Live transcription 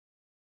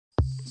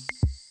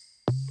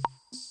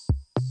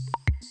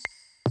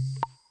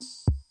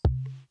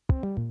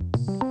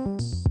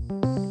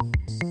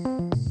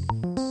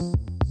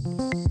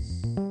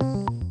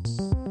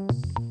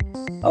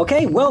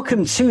Okay,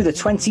 welcome to the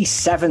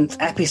 27th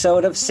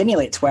episode of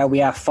Cinelit, where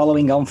we are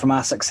following on from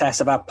our success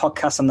of our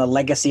podcast on the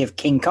legacy of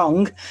King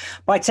Kong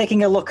by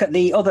taking a look at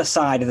the other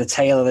side of the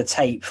tail of the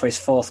tape for his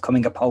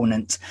forthcoming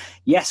opponent.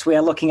 Yes, we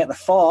are looking at the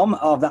form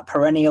of that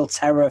perennial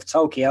terror of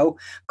Tokyo,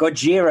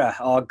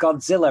 Gojira, or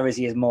Godzilla as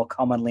he is more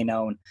commonly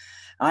known.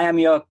 I am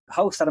your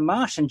host, Adam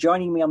Marsh, and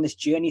joining me on this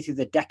journey through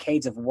the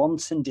decades of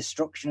wanton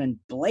destruction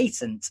and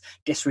blatant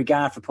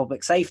disregard for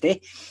public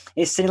safety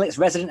is Cinelit's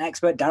resident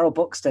expert, Daryl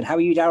Buxton. How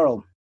are you,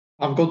 Daryl?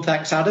 I'm good,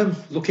 thanks, Adam.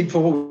 Looking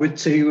forward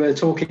to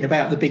talking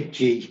about the big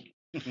G.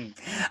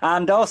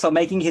 And also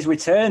making his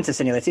return to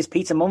Cinelit is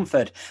Peter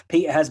Mumford.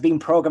 Peter has been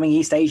programming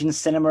East Asian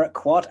cinema at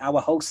Quad, our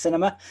host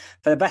cinema,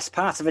 for the best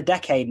part of a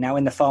decade now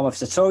in the form of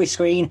Satori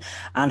Screen,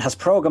 and has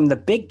programmed the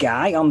big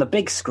guy on the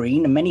big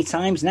screen many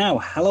times now.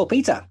 Hello,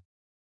 Peter.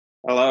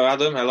 Hello,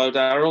 Adam. Hello,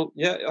 Daryl.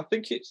 Yeah, I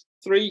think it's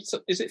three.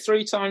 Is it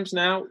 3 times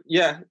now?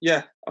 Yeah.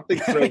 I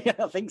think 3.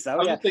 I think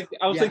so. I think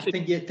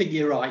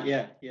you're right.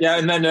 Yeah.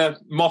 And then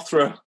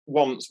Mothra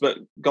once, but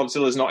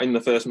Godzilla's not in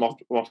the first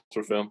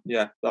Mothra film.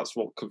 Yeah, that's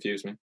what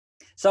confused me.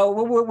 So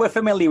we're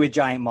familiar with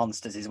giant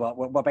monsters, is what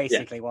we're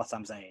basically what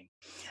I'm saying.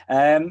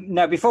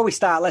 Now, before we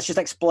start, let's just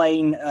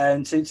explain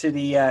to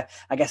the I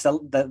guess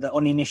the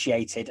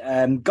uninitiated.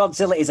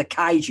 Godzilla is a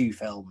kaiju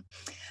film.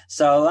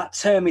 So that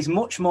term is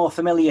much more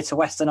familiar to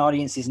Western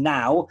audiences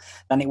now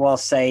than it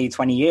was, say,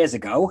 20 years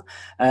ago.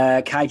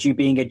 Kaiju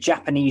being a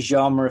Japanese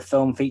genre of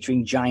film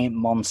featuring giant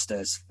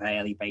monsters,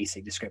 fairly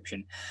basic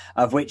description,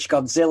 of which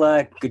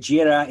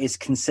Gojira is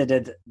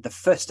considered the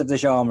first of the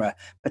genre,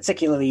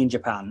 particularly in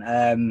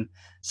Japan.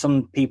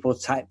 Some people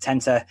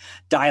tend to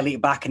dial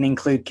it back and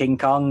include King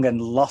Kong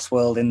and Lost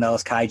World in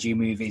those kaiju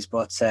movies,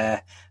 but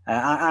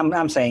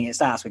I'm saying it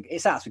starts with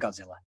Godzilla.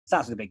 It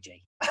starts with a big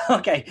G.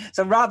 Okay,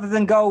 so rather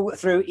than go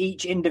through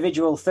each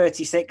individual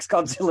 36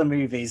 Godzilla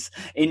movies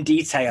in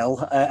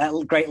detail at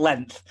great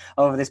length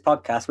over this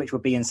podcast, which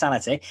would be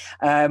insanity,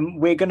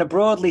 we're going to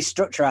broadly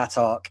structure our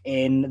talk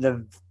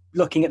in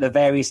looking at the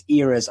various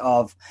eras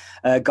of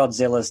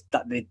Godzillas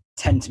that they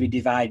tend to be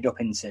divided up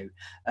into.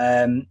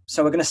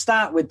 So we're going to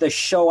start with the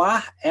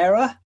Showa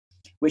era,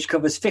 which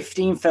covers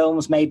 15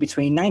 films made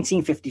between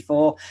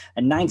 1954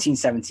 and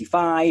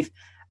 1975.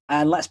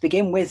 And let's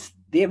begin with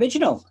the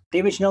original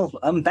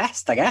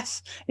best, I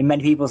guess, in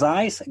many people's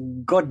eyes,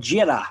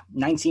 Gojira,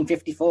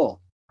 1954.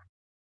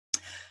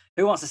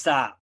 Who wants to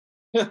start?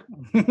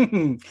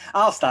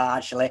 I'll start,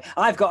 actually.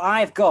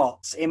 I've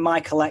got in my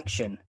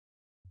collection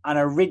an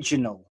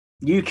original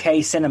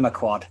UK cinema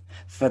quad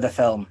for the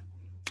film.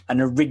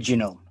 An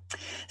original.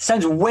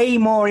 Sounds way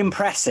more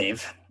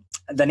impressive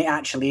than it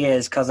actually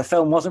is, because the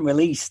film wasn't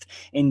released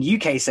in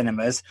UK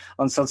cinemas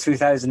until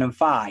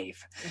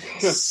 2005.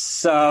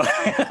 So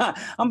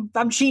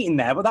I'm cheating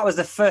there, but that was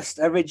the first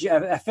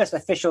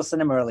official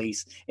cinema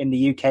release in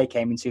the UK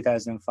came in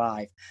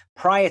 2005.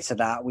 Prior to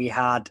that, we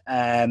had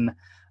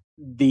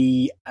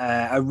the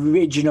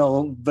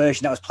original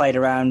version that was played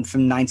around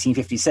from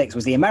 1956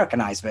 was the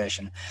Americanized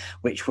version,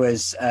 which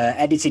was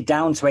edited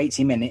down to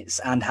 80 minutes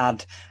and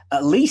had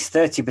at least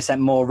 30%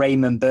 more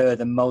Raymond Burr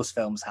than most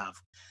films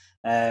have.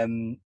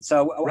 I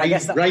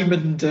guess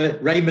Raymond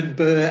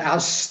Burr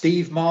as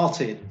Steve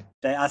Martin.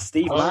 As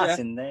Steve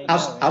Martin, yeah.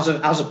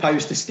 As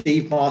opposed to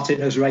Steve Martin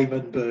as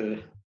Raymond Burr.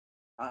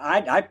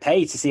 I'd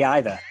pay to see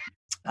either.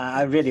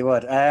 I really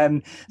would.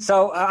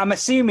 So I'm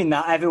assuming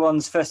that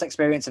everyone's first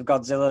experience of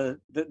Godzilla,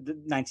 the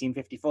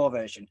 1954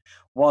 version,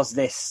 was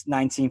this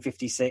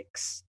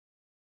 1956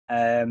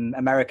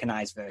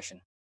 Americanized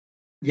version.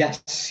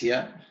 Yes,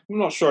 yeah. I'm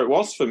not sure it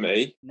was for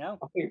me. No,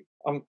 I think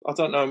I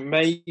don't know.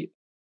 Maybe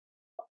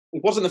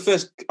it wasn't the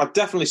first. I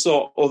definitely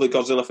saw other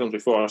Godzilla films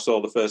before I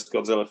saw the first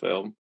Godzilla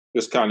film.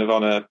 Just kind of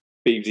on a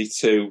BBC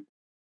Two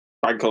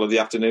Bank Holiday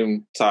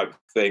afternoon type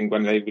thing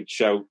when they would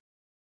show,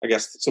 I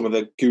guess, some of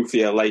the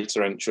goofier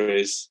later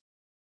entries.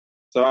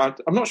 So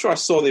I'm not sure I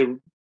saw the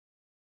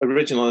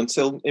original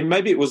until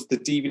maybe it was the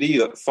DVD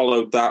that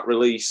followed that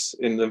release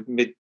in the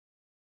mid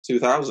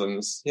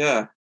 2000s.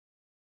 Yeah.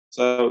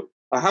 So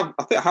I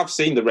think I have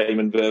seen the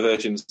Raymond Burr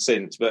version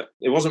since, but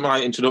it wasn't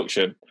my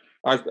introduction.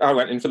 I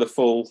went in for the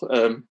full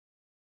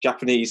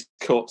Japanese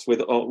cut with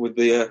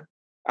the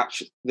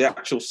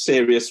actual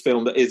serious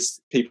film that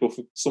is people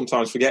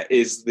sometimes forget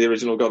is the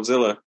original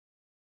Godzilla.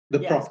 The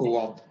proper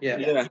one.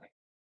 Yeah.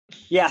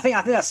 Yeah, I think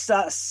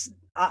that's.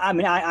 I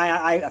mean,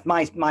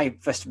 my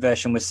first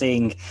version was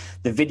seeing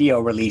the video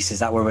releases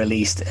that were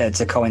released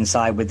to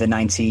coincide with the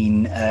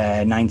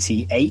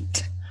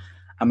 1998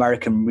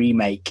 American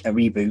remake, a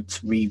reboot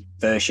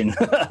version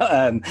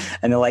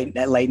in the late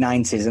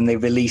 90s, and they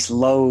released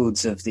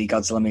loads of the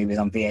Godzilla movies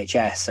on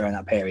VHS around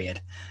that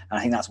period. And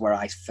I think that's where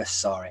I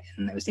first saw it,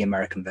 and it was the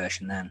American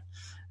version then.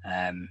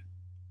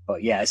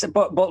 But yeah,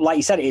 but like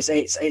you said, it's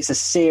a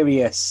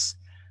serious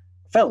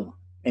film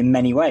in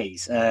many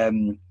ways.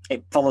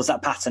 It follows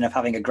that pattern of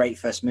having a great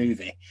first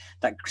movie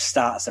that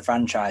starts the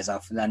franchise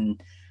off, and then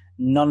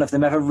none of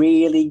them ever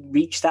really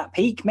reached that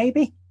peak,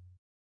 maybe?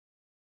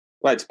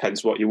 Well, it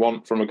depends what you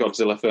want from a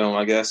Godzilla film,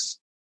 I guess.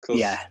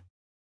 Yeah.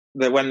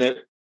 When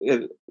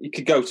you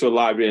could go to a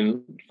library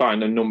and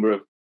find a number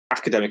of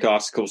academic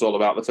articles all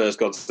about the first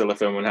Godzilla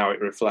film and how it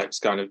reflects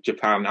kind of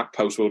Japan at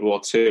post-World War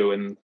II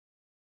and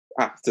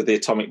after the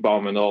atomic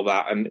bomb and all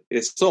that. And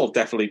it's all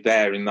definitely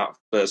there in that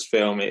first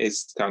film. It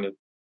is kind of,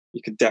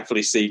 you could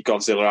definitely see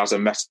Godzilla as a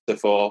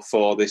metaphor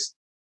for this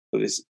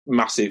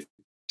massive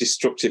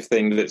destructive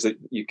thing that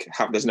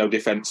there's no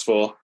defense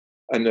for,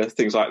 and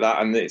things like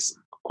that. And it's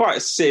quite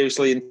a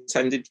seriously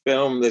intended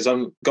film.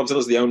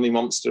 Godzilla's the only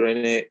monster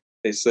in it.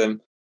 It's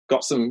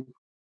got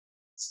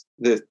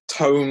the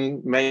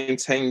tone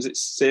maintains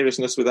its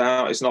seriousness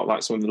without. It's not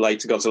like some of the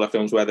later Godzilla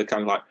films where they're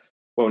kind of like,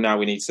 well,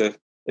 now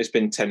it's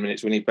been 10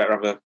 minutes, we need better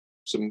have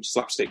some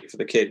slapstick for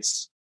the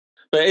kids.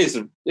 But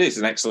it is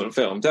an excellent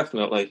film,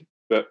 definitely.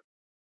 But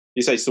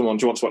you say to someone,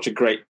 do you want to watch a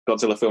great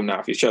Godzilla film now?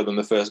 If you show them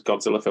the first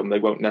Godzilla film, they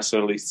won't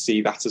necessarily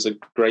see that as a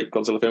great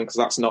Godzilla film because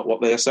that's not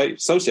what they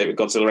associate with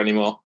Godzilla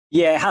anymore.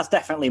 Yeah, it has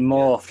definitely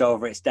morphed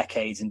over its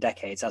decades and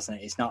decades,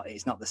 hasn't it? It's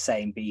not the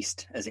same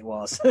beast as it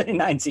was in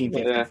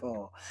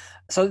 1954. Yeah.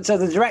 So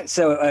the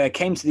director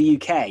came to the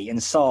UK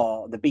and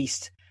saw The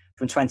Beast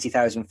from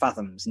 20,000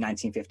 Fathoms in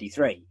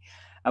 1953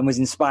 and was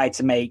inspired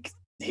to make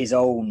his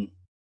own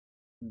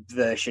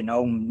version,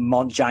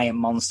 giant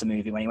monster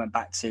movie when he went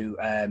back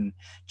to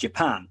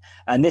Japan.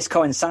 And this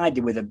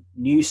coincided with a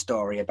news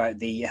story about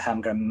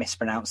I'm going to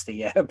mispronounce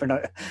the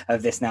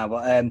of this now,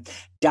 but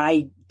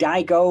Daigo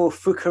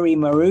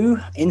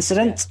Fukurimaru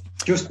incident.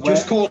 Just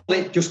call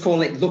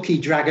it Lucky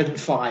Dragon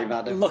 5,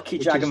 Adam. Lucky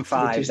Dragon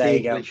 5, there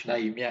you go. English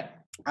name, yeah.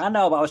 I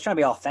know, but I was trying to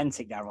be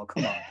authentic, Daryl.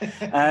 Come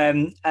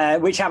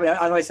on. Which happened,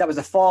 I noticed that was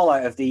a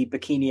fallout of the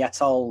Bikini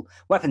Atoll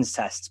weapons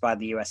tests by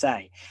the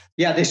USA.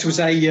 Yeah, this was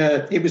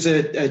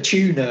a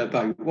tuna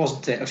boat,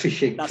 wasn't it? A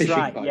fishing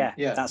right, boat.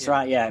 Yeah, that's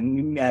right. Yeah,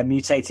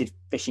 mutated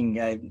fishing,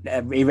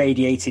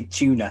 irradiated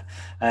tuna,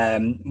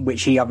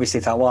 which he obviously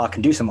thought, well, I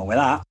can do something with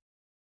that.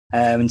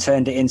 And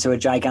turned it into a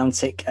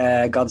gigantic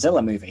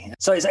Godzilla movie.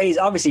 So it's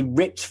obviously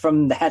ripped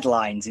from the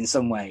headlines in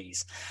some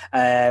ways,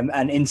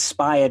 and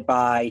inspired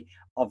by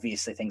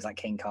obviously things like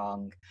King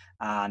Kong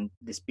and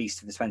this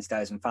Beast of the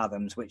 20,000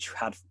 Fathoms, which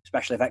had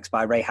special effects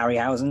by Ray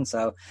Harryhausen.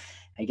 So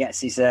he gets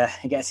his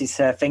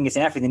fingers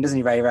in everything, doesn't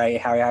he, Ray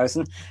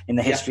Harryhausen, in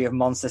the history of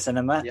monster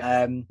cinema.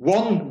 Yeah.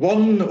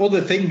 One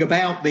other thing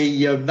about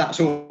the that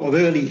sort of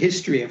early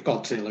history of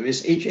Godzilla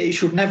is it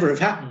should never have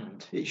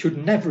happened. It should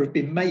never have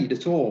been made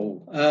at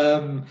all,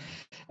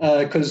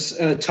 because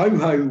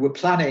Toho were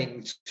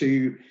planning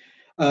to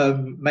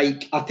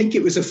make, I think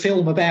it was a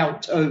film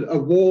about a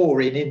war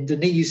in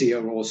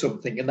Indonesia or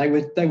something, and they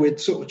were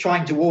sort of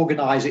trying to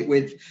organise it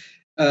with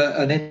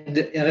an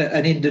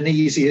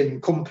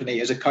Indonesian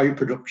company as a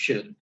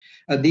co-production,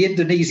 and the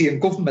Indonesian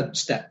government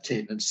stepped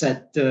in and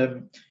said,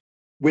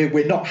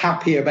 we're not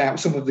happy about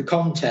some of the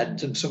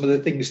content and some of the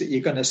things that you're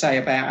going to say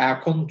about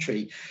our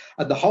country.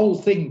 And the whole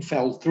thing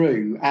fell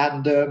through.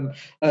 And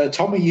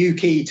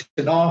Tomoyuki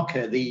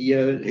Tanaka,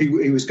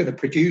 who was going to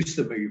produce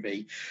the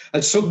movie,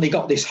 had suddenly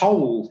got this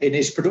hole in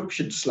his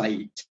production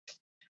slate.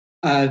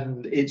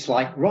 And it's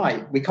like,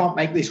 right, we can't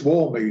make this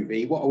war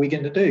movie. What are we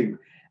going to do?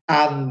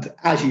 And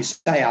as you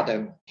say,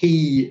 Adam,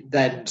 he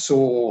then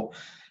saw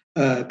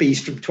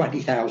Beast from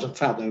 20,000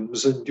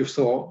 Fathoms and just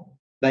thought,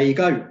 there you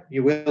go.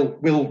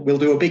 We'll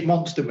do a big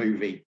monster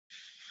movie.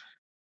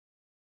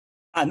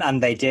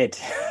 And they did.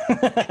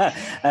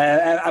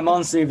 A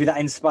monster movie that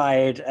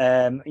inspired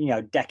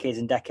decades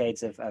and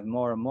decades of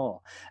more and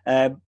more.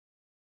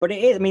 But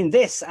it is, I mean,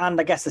 this and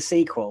I guess the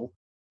sequel,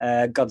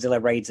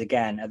 Godzilla Raids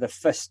Again, are the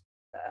first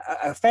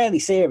are fairly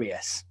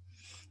serious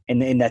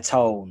in their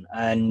tone,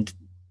 and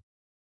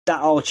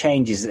that all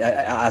changes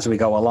as we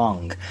go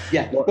along.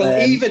 Yeah,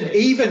 well,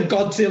 even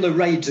Godzilla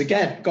Raids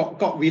Again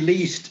got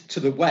released to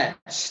the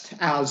West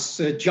as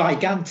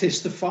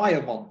Gigantis the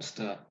Fire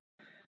Monster.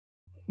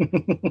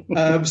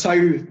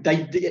 So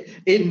they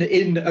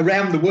in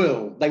around the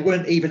world they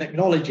weren't even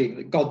acknowledging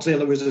that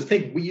Godzilla was a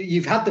thing.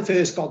 You've had the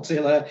first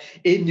Godzilla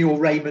in your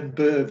Raymond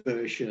Burr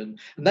version,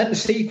 and then the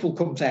sequel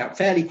comes out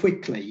fairly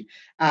quickly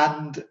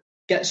and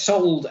gets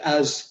sold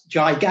as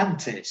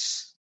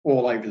Gigantis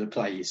all over the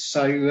place.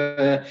 So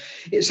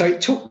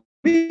it took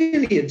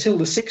really until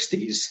the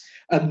 60s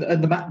and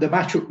the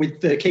matchup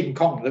with King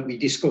Kong that we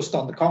discussed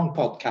on the Kong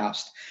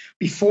podcast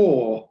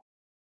before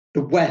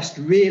the West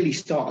really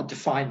started to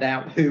find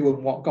out who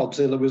and what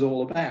Godzilla was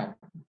all about.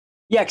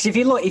 Yeah, because if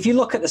you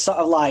look at the sort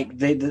of like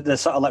the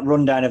sort of like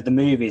rundown of the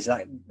movies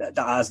that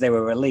as they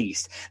were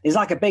released, there's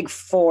like a big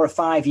 4 or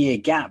 5 year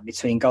gap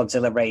between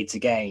Godzilla Raids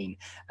Again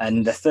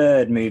and the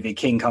third movie,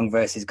 King Kong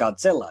versus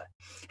Godzilla.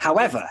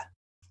 However,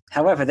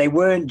 they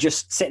weren't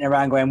just sitting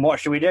around going, "What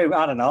should we do?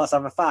 I don't know. Let's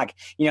have a fag."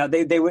 You know,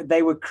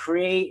 they were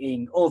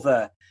creating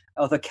other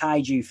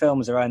kaiju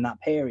films around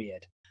that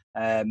period,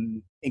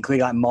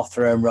 including like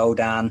Mothra and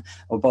Rodan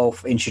were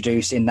both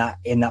introduced in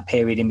that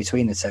period in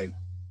between the two.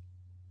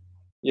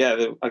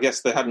 Yeah, I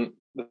guess the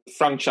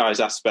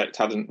franchise aspect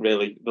hadn't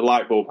really, the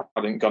light bulb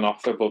hadn't gone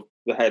off above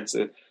the heads.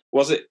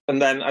 Was it?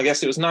 And then I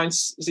guess it was I'm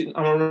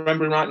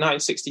remembering right,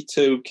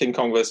 1962, King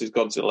Kong versus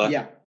Godzilla.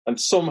 Yeah. and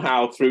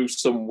somehow through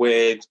some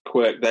weird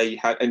quirk they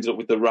had ended up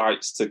with the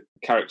rights to the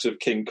character of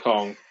King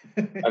Kong,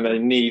 and they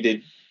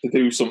needed to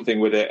do something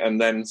with it, and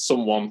then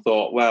someone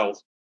thought, well,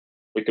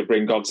 we could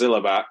bring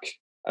Godzilla back.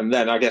 And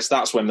then I guess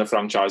that's when the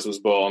franchise was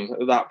born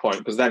at that point,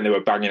 because then they were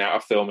banging out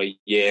a film a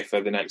year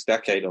for the next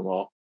decade or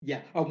more.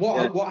 Yeah, and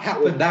what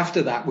happened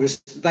after that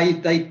was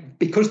they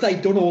because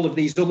they'd done all of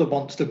these other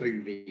monster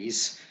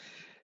movies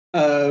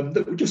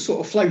that were just sort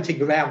of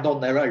floating around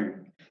on their own.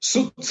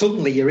 So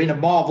suddenly you're in a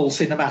Marvel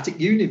Cinematic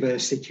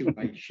Universe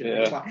situation.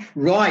 Yeah. It's like,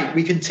 right,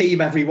 we can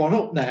team everyone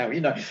up now, you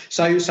know.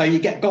 So you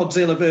get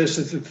Godzilla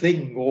versus the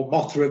Thing, or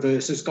Mothra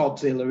versus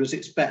Godzilla, as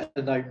it's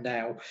better known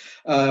now.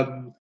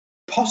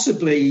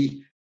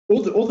 Possibly,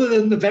 other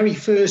than the very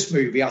first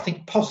movie, I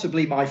think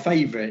possibly my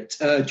favourite,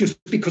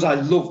 just because I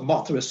love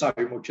Mothra so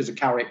much as a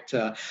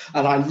character,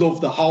 and I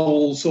love the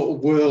whole sort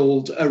of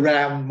world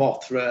around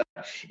Mothra,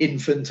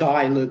 Infant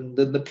Island,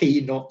 and the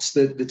Peanuts,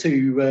 the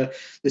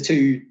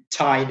two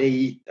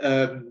tiny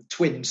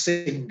twin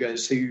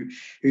singers who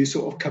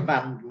sort of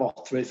command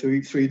Mothra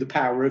through the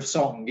power of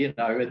song, you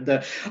know. And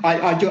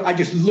I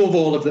just love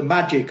all of the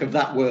magic of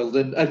that world,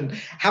 and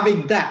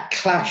having that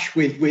clash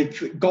with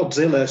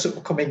Godzilla sort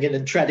of coming in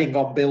and treading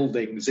on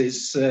buildings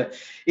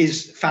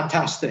is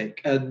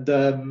fantastic.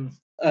 And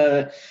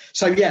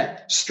so yeah,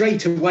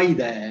 straight away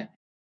there,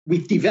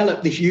 we've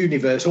developed this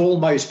universe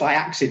almost by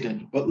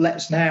accident, but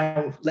let's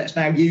now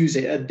use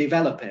it and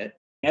develop it.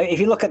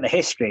 If you look at the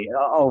history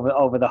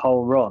over the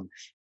whole run,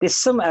 there's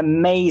some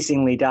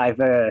amazingly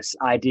diverse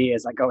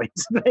ideas that go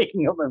into the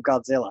making up of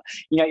Godzilla.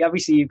 You know,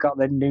 obviously you've got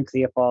the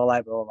nuclear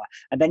fallout, blah, blah, blah,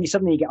 and then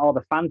suddenly you get all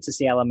the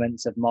fantasy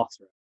elements of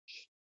Mothra.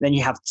 Then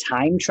you have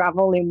time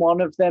travel in one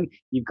of them.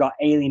 You've got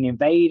alien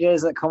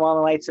invaders that come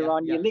on later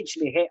on. You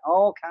literally hit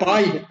all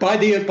kinds. By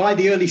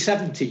the early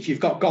 70s, you've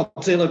got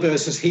Godzilla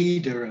versus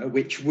Hedorah,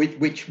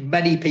 which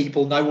many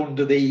people know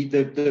under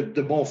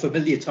the more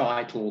familiar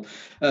title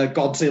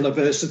Godzilla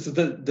versus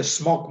the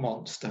Smog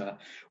Monster,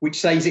 which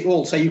says it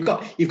all. So you've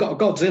got a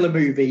Godzilla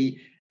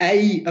movie,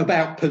 A,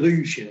 about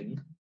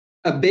pollution,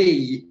 and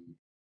B,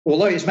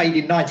 although it's made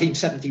in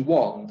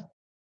 1971,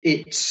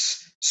 it's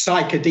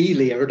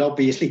psychedelia had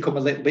obviously come a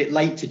little bit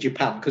late to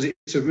Japan because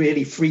it's a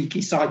really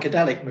freaky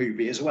psychedelic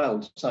movie as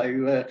well. So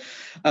yeah,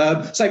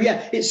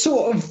 it's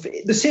sort of,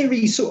 the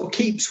series sort of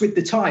keeps with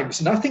the times,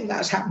 and I think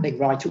that's happening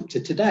right up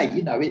to today.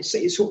 You know, it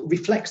sort of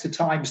reflects the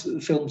times that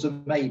the films are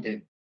made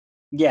in.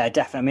 Yeah,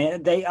 definitely. I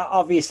mean, they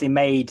obviously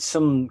made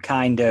some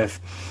kind of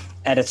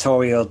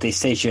editorial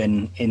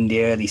decision in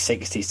the early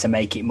 60s to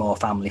make it more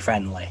family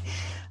friendly,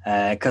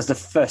 because the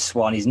first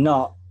one is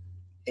not.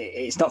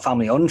 It's not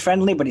family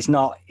unfriendly, but it's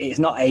not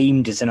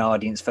aimed as an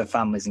audience for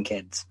families and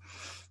kids.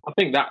 I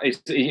think that is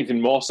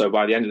even more so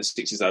by the end of the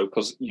 60s, though,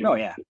 because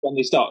when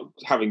they start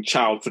having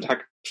child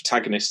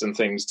protagonists and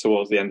things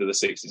towards the end of the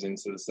 60s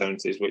into the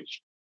 70s,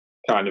 which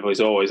kind of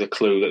is always a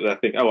clue that they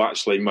think, oh,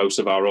 actually, most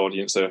of our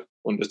audience are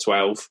under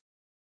 12,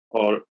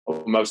 or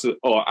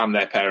and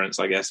their parents,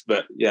 I guess.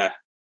 But yeah.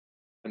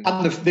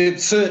 And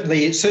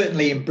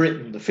certainly in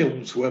Britain, the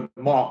films were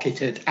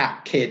marketed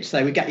at kids.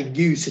 They were getting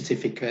U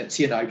certificates.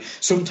 You know,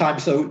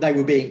 sometimes they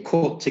were being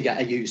cut to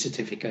get a U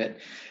certificate,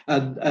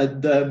 and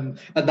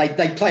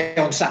they play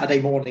on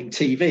Saturday morning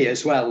TV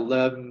as well.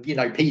 You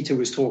know, Peter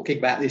was talking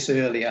about this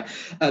earlier,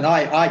 and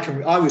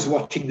I was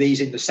watching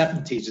these in the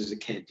 70s as a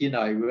kid. You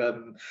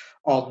know.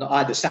 On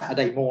either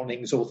Saturday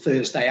mornings or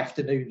Thursday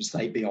afternoons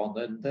they'd be on.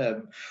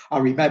 And I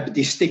remember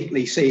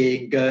distinctly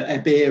seeing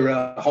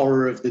Ebirah,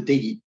 Horror of the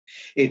Deep,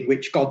 in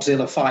which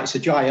Godzilla fights a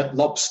giant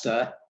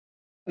lobster,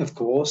 of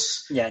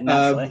course. Yeah,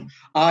 naturally.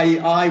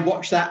 I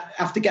watched that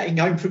after getting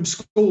home from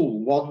school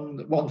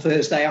one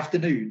Thursday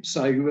afternoon.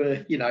 So,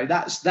 you know,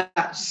 that's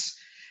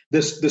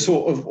the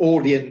sort of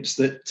audience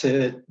that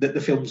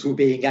the films were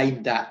being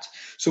aimed at,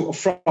 sort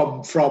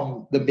of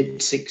from the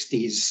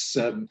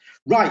mid-60s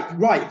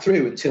right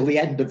through until the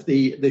end of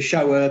the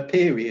Showa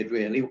period,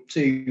 really, up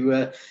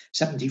to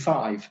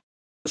 75.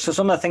 So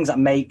some of the things that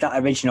make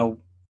that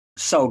original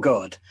so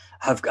good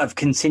have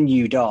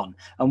continued on,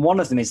 and one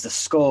of them is the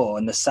score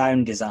and the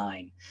sound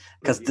design,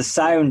 because the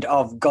sound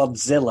of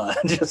Godzilla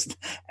just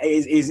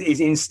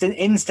is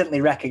instantly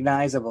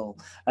recognizable,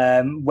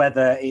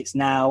 whether it's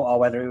now or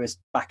whether it was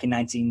back in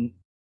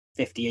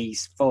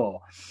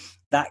 1954.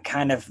 That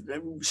kind of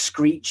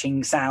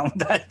screeching sound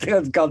that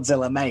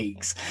Godzilla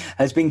makes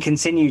has been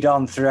continued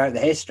on throughout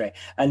the history.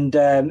 And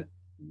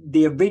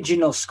the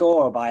original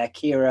score by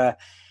Akira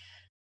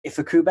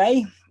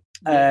Ifukube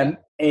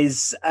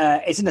is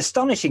an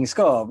astonishing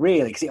score,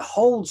 really, because it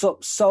holds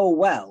up so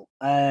well,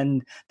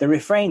 and the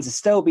refrains are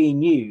still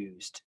being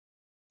used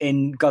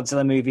in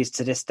Godzilla movies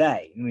to this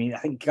day. I mean, I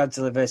think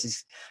Godzilla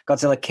versus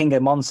Godzilla King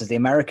of Monsters, the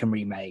American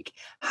remake,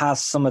 has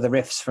some of the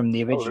riffs from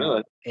the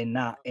original in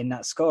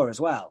that score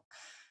as well.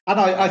 And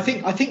I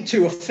think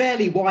to a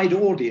fairly wide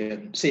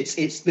audience,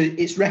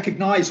 it's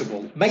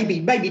recognisable.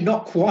 Maybe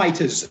not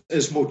quite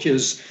as much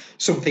as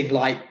something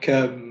like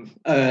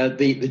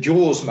the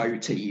Jaws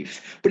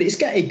motif, but it's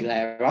getting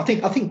there. I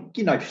think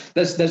you know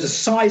there's a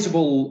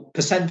sizable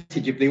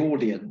percentage of the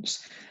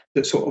audience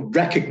sort of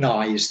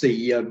recognise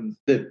the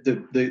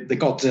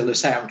Godzilla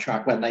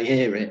soundtrack when they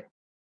hear it.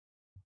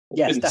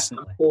 Yes,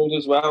 definitely.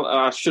 As well,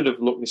 I should have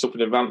looked this up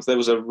in advance. There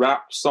was a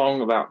rap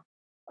song about,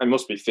 it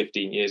must be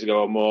 15 years ago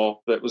or more,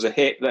 that was a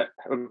hit that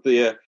had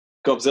the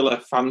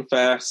Godzilla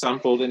fanfare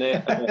sampled in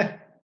it.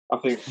 I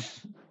think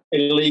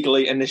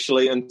illegally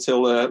initially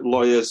until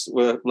letters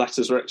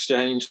were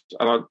exchanged.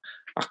 And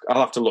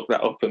I'll have to look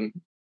that up and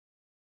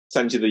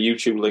send you the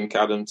YouTube link,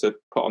 Adam, to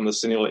put on the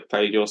Cinelit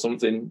page or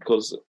something,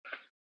 because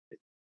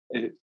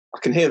I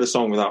can hear the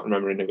song without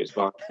remembering who it's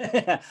by.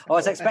 I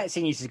was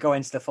expecting you to go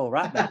into the full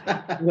rap.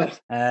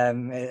 I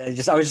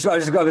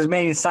was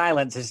remaining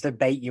silent just to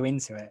bait you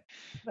into it.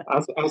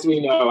 As we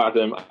know,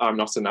 Adam, I'm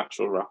not a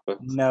natural rapper.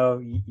 No,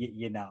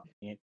 you're not.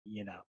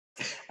 You're not.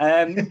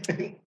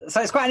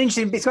 So it's quite an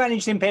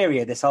interesting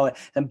period. This whole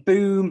then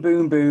boom,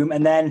 boom, boom,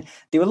 and then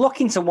they were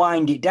looking to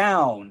wind it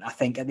down. I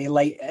think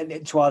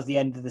towards the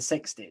end of the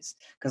 60s,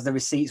 because the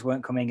receipts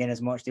weren't coming in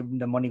as much, the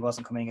money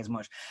wasn't coming in as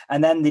much,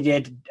 and then they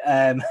did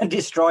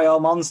Destroy All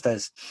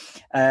Monsters,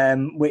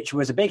 which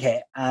was a big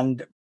hit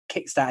and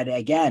kickstarted it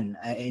again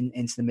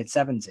into the mid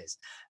 70s.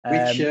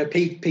 Which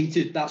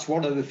Pete, that's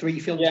one of the three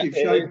films you've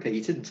shown,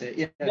 Pete, isn't it?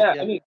 Yeah,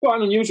 and it's quite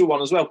an unusual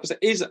one as well, because it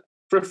is.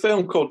 For a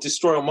film called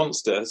Destroy All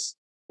Monsters,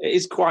 it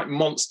is quite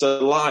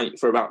monster-like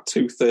for about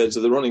 2/3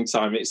 of the running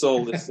time. It's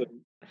all this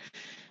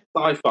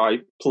sci-fi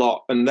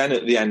plot, and then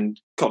at the end,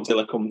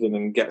 Godzilla comes in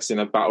and gets in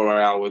a battle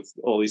royale with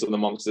all these other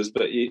monsters.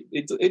 But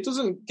it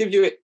doesn't give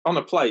you it on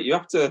a plate. You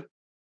have to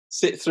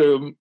sit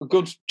through a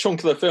good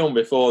chunk of the film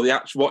before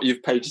what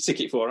you've paid your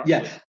ticket for. Actually.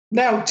 Yeah.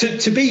 Now,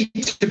 to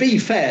be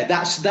fair,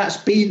 that's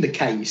been the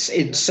case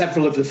in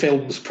several of the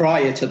films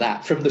prior to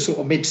that, from the sort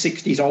of mid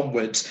 60s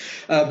onwards,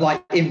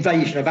 like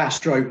Invasion of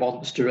Astro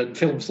Monster and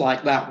films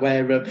like that,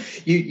 where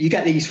you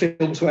get these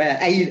films where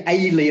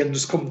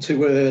aliens come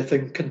to Earth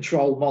and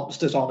control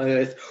monsters on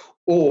Earth,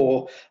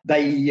 or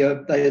they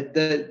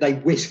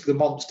whisk the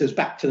monsters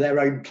back to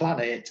their own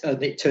planet,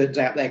 and it turns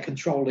out they're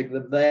controlling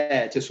them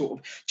there to sort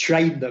of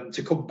train them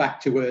to come back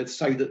to Earth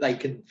so that they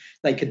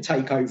can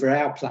take over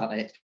our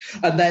planet.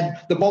 And then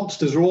the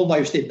monsters are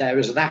almost in there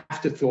as an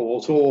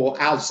afterthought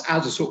or as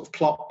a sort of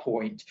plot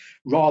point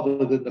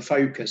rather than the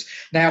focus.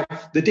 Now,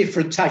 the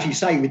difference, as you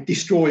say, with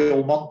Destroy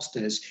All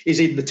Monsters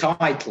is in the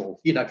title.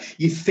 You know,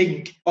 you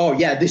think, oh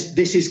yeah,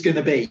 this is going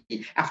to be,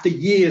 after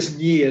years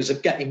and years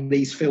of getting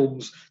these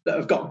films that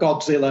have got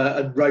Godzilla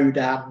and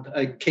Rodan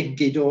and King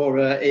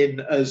Ghidorah in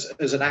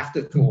as an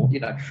afterthought,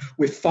 you know,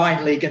 we're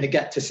finally going to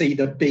get to see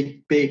the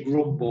big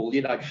rumble,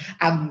 you know.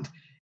 And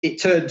it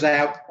turns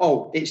out,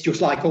 it's just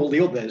like all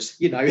the others,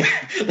 you know.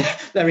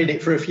 They're in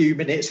it for a few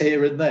minutes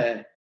here and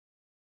there.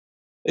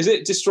 Is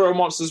it Destroy All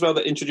Monsters as well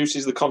that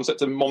introduces the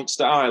concept of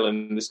Monster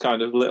Island, this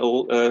kind of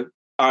little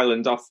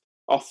island off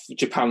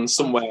Japan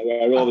somewhere?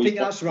 Where all I think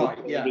that's right,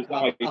 yeah.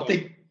 I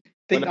think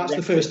that's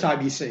the first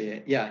time you see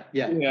it. Yeah.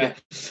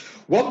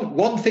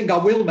 One thing I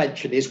will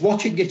mention is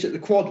watching it at the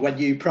Quad when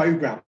you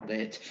programmed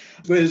it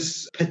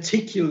was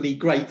particularly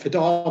great for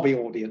Derby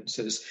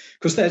audiences,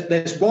 because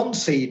there's one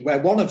scene where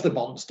one of the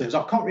monsters,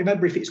 I can't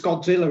remember if it's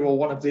Godzilla or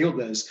one of the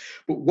others,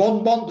 but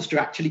one monster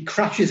actually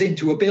crashes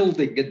into a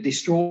building and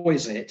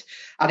destroys it,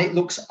 and it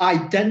looks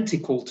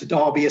identical to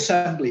Derby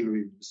assembly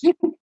rooms.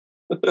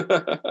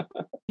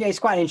 Yeah, it's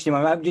quite an interesting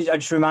one. I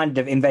just reminded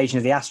of Invasion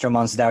of the Astro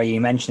Monsters, Darryl.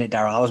 You mentioned it,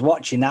 Darryl. I was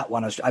watching that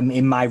one. I'm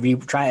in my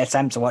trying to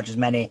attempt to watch as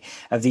many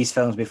of these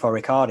films before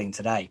recording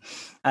today,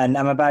 and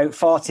I'm about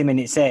 40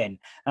 minutes in,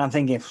 and I'm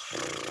thinking,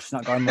 it's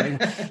not going much.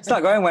 It's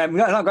not going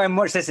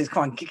much. This is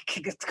come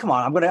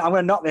on. I'm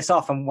gonna knock this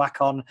off and whack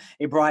on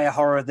Ibrea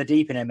Horror of the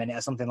Deep in a minute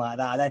or something like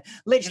that. And then,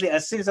 literally,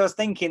 as soon as I was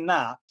thinking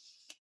that,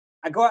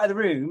 I go out of the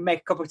room,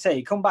 make a cup of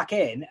tea, come back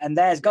in, and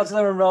there's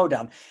Godzilla and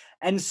Rodan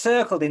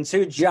encircled in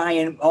two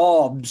giant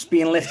orbs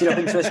being lifted up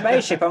into a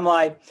spaceship. I'm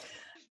like,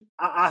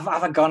 have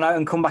I gone out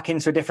and come back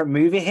into a different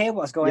movie here?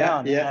 What's going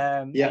on?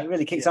 It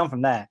really kicks on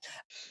from there.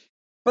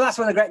 But that's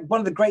one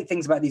of the great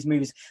things about these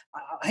movies.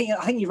 I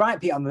think you're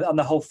right, Pete, on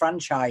the whole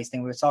franchise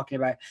thing we were talking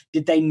about.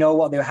 Did they know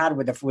what they had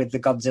with the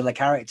Godzilla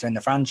character and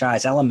the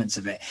franchise elements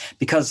of it?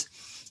 Because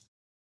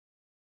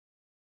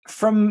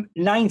from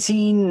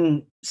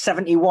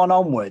 1971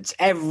 onwards,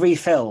 every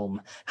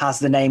film has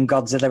the name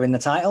Godzilla in the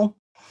title.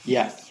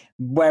 Yeah.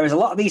 Whereas a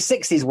lot of these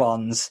 60s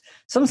ones,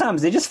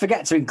 sometimes they just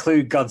forget to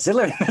include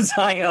Godzilla in the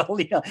title.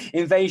 You know,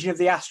 Invasion of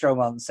the Astro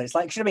Monster. It's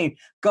like, should have been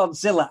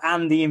Godzilla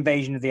and the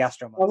Invasion of the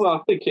Astro Monster. Well, I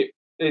think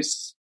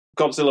it's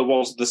Godzilla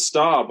was the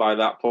star by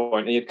that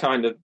point. He had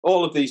kind of,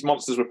 all of these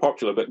monsters were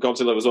popular, but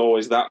Godzilla was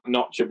always that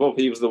notch above.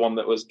 He was the one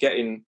that was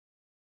getting.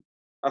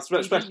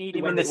 You didn't need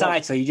him in the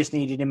title. You just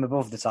needed him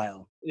above the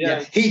title.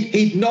 Yeah.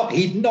 He'd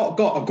not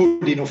got a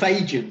good enough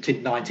agent in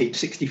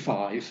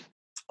 1965.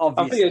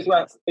 Obviously.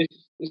 I think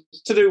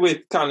it's to do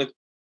with kind of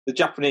the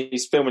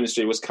Japanese film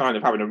industry was kind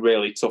of having a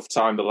really tough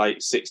time the late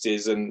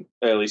 60s and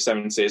early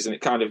 70s, and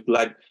it kind of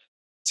led,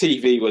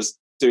 TV was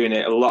doing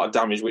it a lot of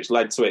damage, which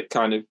led to it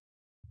kind of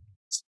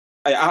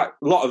a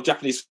lot of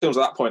Japanese films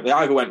at that point, they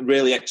either went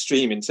really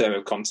extreme in terms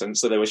of content,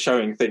 so they were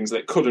showing things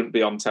that couldn't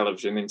be on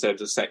television in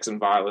terms of sex and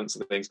violence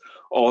and things,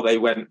 or they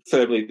went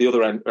firmly the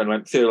other end and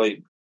went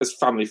fairly as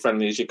family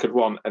friendly as you could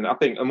want. And I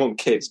think among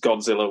kids,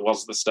 Godzilla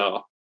was the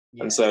star,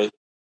 and so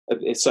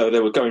they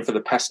were going for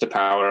the pester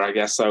power, I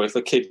guess. So if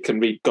a kid can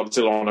read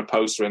Godzilla on a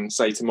poster and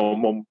say to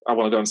Mum, I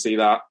want to go and see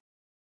that,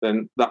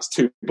 then that's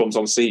two bums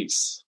on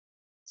seats.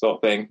 Sort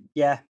of thing.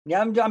 Yeah.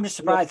 I'm just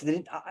surprised.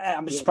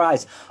 I'm just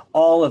surprised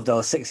all of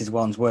those 60s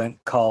ones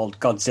weren't called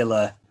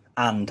Godzilla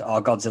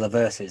or Godzilla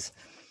versus.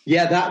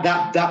 Yeah,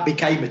 that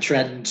became a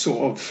trend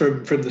sort of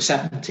from the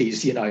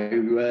 70s. You know,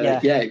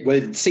 where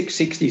the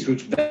 60s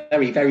was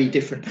very, very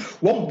different.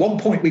 One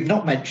point we've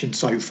not mentioned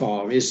so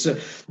far is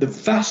the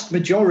vast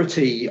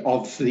majority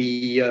of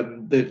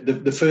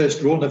the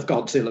first run of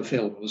Godzilla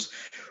films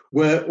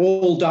were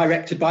all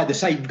directed by the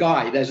same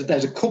guy.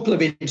 There's a couple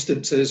of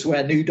instances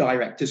where new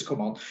directors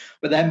come on,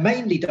 but they're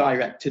mainly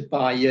directed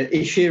by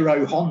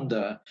Ishiro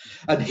Honda,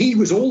 and he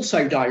was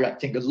also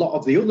directing a lot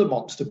of the other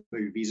monster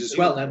movies as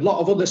well, and a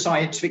lot of other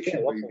science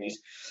fiction movies.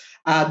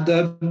 And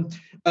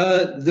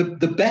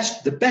the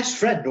best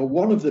friend, or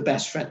one of the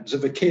best friends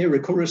of Akira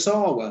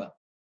Kurosawa.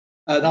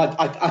 And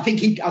I think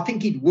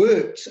he'd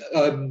worked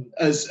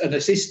as an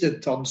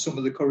assistant on some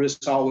of the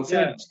Kurosawa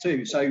films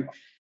too. So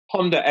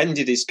Honda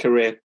ended his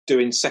career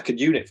doing second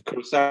unit for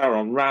Kurosawa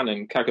on Ran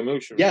and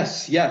Kagemusha.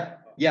 Yes, yeah.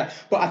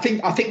 But I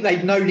think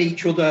they'd known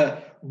each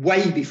other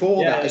way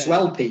before that as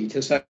well,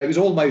 Peter. So it was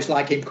almost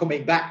like him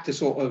coming back to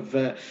sort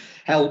of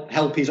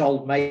help his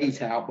old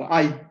mate out. But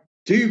I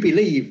do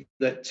believe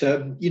that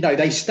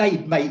they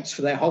stayed mates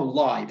for their whole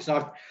lives.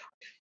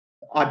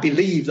 I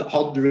believe that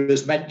Honda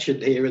has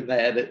mentioned here and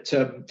there that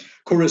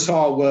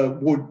Kurosawa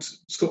would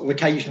sort of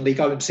occasionally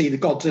go and see the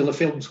Godzilla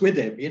films with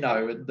him,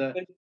 and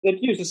they'd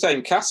use the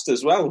same cast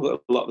as well a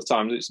lot of the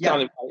time. It's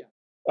kind of,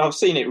 I've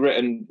seen it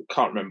written,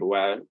 can't remember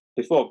where,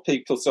 before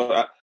people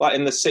saw, like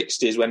in the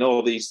 60s when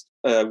all these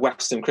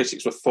Western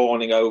critics were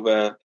fawning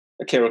over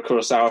Akira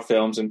Kurosawa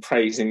films and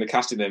praising the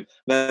cast in them.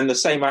 Then the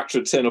same actor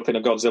would turn up in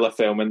a Godzilla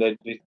film and they'd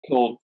be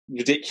called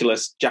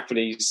ridiculous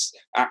Japanese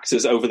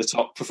actors, over the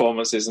top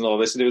performances and all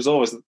this. And it was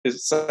always the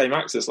same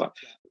actors. Like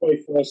the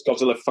very first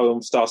Godzilla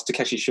film stars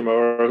Takeshi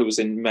Shimura, who was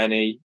in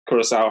many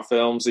Kurosawa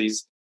films.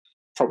 He's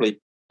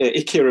probably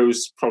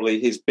Ikiru's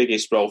probably his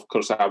biggest role for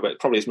Kurosawa, but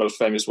probably his most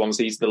famous ones.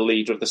 He's the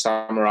leader of the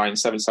samurai in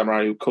Seven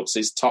Samurai who cuts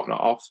his top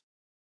knot off,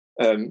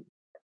 and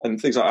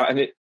things like that.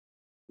 And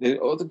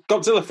the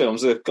Godzilla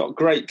films have got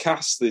great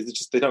casts.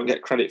 They don't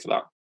get credit for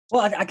that.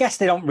 Well, I guess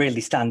they don't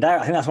really stand out.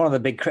 I think that's one of the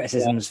big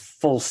criticisms,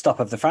 full stop,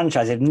 of the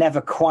franchise. They've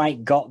never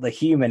quite got the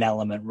human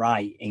element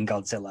right in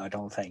Godzilla, I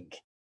don't think.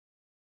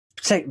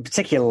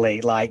 Particularly,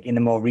 like, in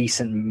the more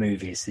recent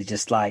movies. They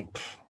just,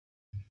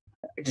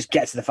 just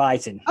get to the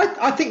fighting.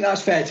 I think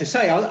that's fair to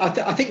say.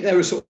 I think there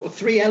are sort of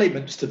three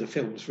elements to the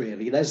films,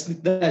 really. There's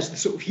the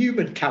sort of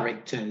human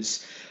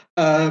characters.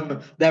 There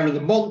are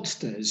the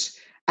monsters.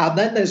 And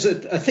then there's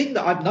a thing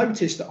that I've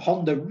noticed that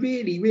Honda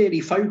really, really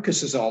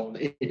focuses on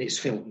in its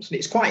films. And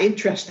it's quite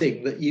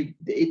interesting that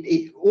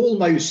it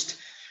almost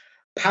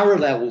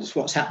parallels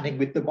what's happening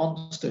with the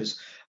monsters.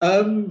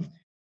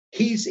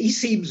 He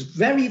seems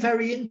very,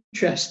 very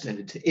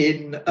interested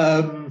in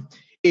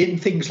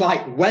things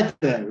like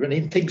weather and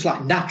in things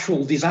like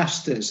natural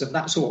disasters and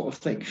that sort of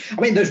thing. I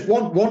mean, there's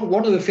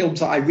one of the films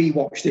that I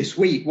rewatched this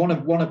week, one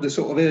of the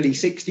sort of early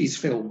 60s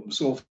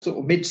films or sort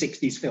of mid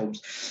 60s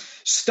films,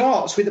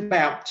 starts with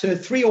about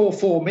 3 or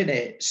 4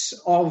 minutes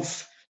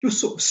of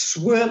just sort of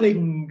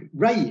swirling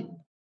rain.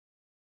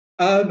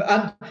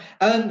 And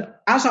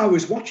as I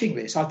was watching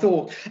this, I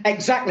thought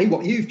exactly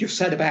what you've just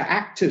said about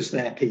actors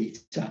there,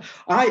 Peter.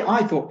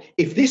 I thought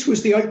if this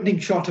was the opening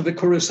shot of a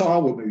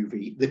Kurosawa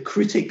movie, the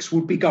critics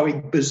would be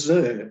going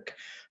berserk,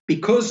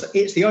 because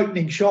it's the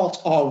opening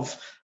shot of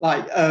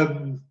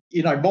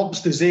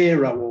Monster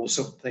Zero or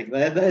something.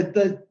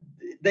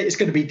 It's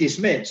going to be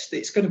dismissed.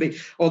 It's going to be,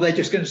 or they're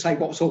just going to say,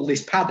 what's all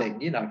this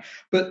padding,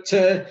 But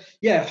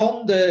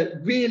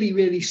Honda really,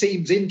 really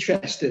seems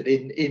interested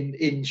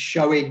in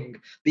showing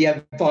the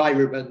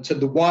environment and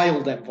the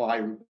wild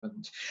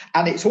environment.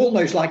 And it's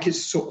almost like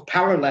it's sort of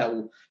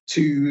parallel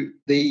to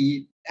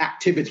the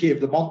activity of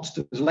the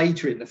monsters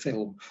later in the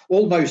film,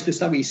 almost as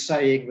though he's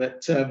saying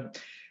that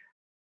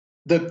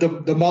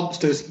the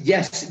monsters,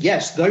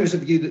 yes, those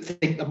of you that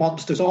think the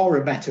monsters are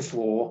a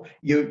metaphor,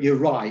 you're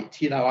right.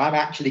 I'm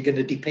actually going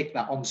to depict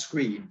that on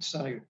screen.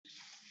 So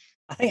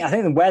I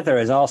think the weather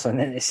is also, and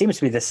it seems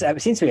to be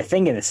a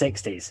thing in the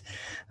 60s,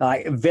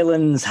 like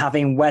villains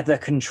having weather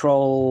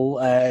control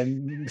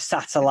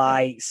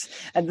satellites,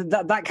 and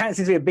that kind of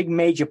seems to be a big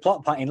major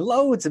plot point in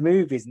loads of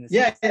movies. In the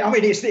 60s. I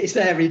mean it's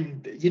there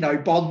in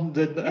Bond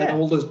and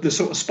all the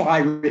sort of spy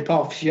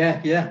rip-offs.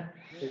 Yeah.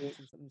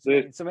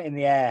 Something in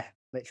the air.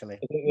 Literally.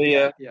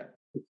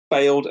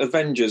 failed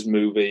Avengers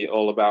movie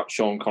all about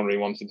Sean Connery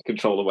wanting to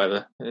control the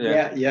weather.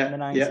 Yeah. The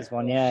 90s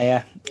one,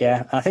 yeah.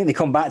 I think they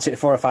come back to it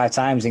 4 or 5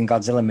 times in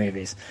Godzilla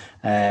movies.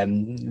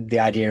 The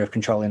idea of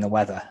controlling the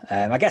weather.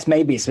 I guess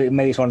maybe it's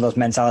one of those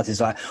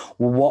mentalities like,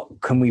 well,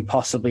 what can we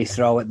possibly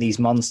throw at these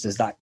monsters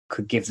that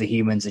could give the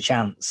humans a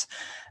chance?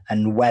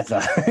 And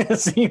weather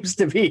seems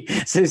to be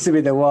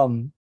the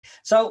one.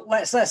 So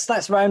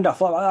let's round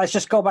off. Let's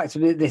just go back to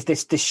this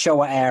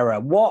Showa era.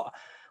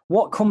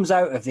 What comes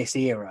out of this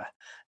era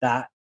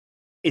that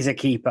is a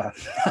keeper,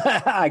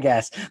 I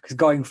guess, because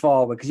going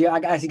forward, because I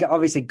guess you got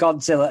obviously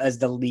Godzilla as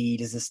the lead,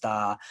 as the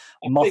star,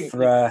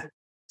 Mothra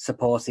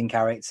supporting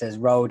characters,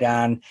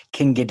 Rodan,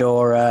 King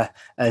Ghidorah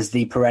as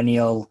the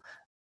perennial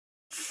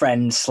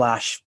friend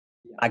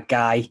 / a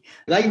guy.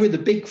 They were the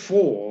big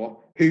four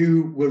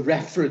who were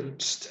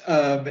referenced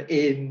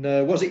in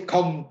was it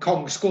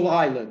Kong Skull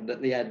Island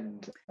at the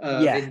end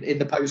in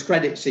the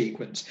post-credit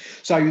sequence.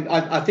 So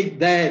I think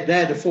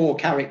they're the 4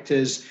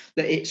 characters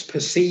that it's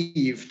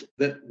perceived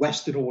that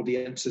Western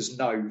audiences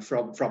know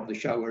from the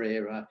Showa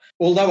era.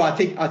 Although I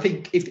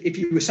think if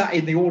you were sat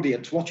in the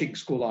audience watching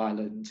Skull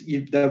Island,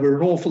 there were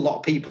an awful lot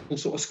of people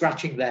sort of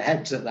scratching their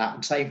heads at that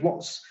and saying,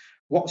 what's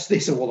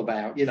this all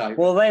about?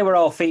 Well, they were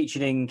all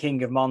featured in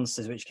King of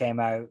Monsters, which came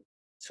out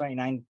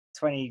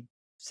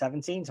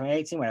 2017,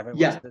 2018, whatever it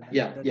was,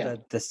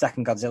 the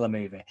second Godzilla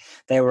movie.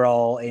 They were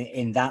all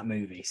in that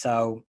movie.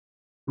 So,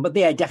 but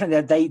yeah,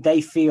 definitely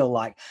they feel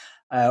like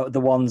the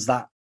ones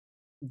that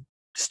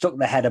stuck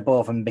their head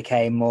above and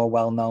became more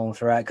well known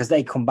throughout, because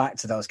they come back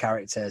to those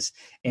characters.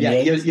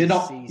 You're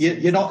not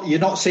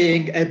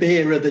seeing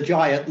Ebirah the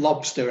giant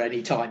lobster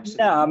anytime soon.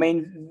 No, I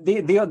mean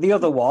the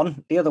other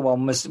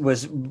one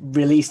was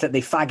released at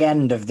the fag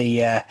end of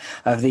the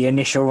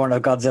initial run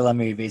of Godzilla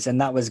movies, and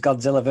that was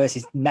Godzilla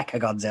versus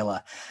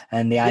Mechagodzilla,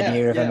 and the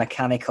idea of a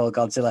mechanical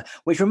Godzilla,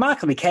 which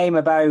remarkably came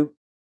about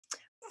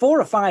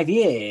 4 or 5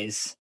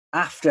 years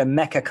after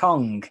Mecha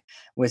Kong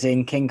was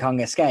in King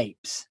Kong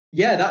Escapes.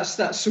 Yeah,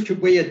 that's such a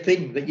weird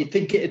thing that you'd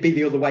think it'd be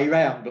the other way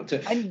around. But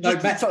and you took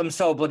them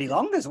so bloody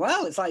long as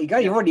well. It's like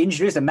you've already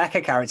introduced a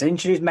mecha character,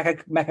 introduced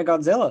Mecha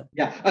Godzilla.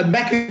 Yeah, and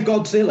Mecha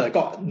Godzilla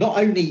got not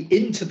only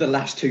into the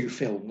last 2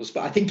 films,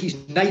 but I think he's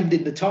named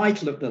in the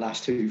title of the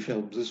last 2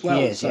 films as well.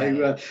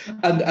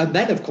 And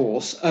then of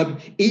course,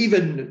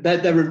 even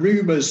there are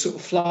rumours sort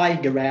of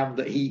flying around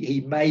that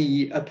he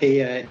may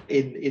appear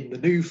in the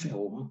new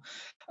film.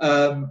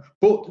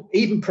 But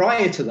even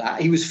prior to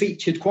that, he was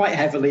featured quite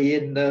heavily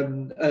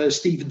in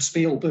Steven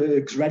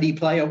Spielberg's Ready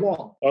Player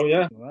One. Oh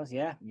yeah, he was.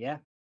 Yeah. Do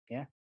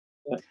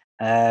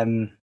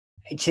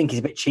you think he's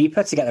a bit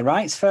cheaper to get the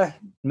rights for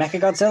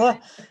Mechagodzilla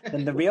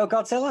than the real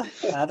Godzilla?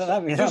 I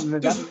don't know.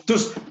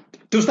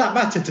 Does that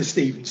matter to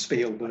Steven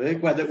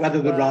Spielberg?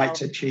 Whether the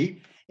rights are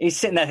cheap? He's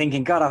sitting there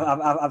thinking, God,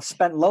 I've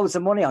spent loads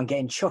of money on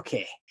getting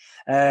Chucky.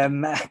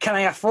 Can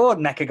I afford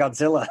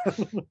Mechagodzilla?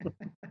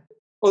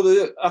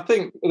 Well, I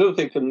think another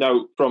thing to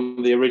note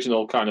from the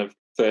original kind of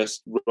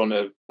first run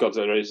of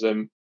Godzilla is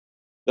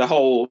the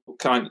whole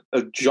kind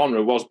of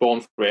genre was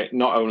born for it,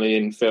 not only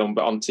in film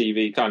but on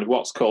TV. Kind of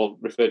what's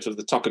referred to as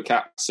the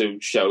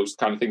Tokakatsu shows,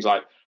 kind of things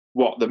like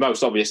what the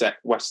most obvious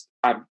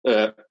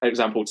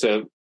example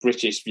to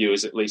British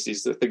viewers, at least,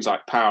 is the things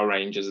like Power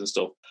Rangers and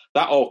stuff.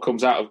 That all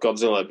comes out of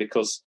Godzilla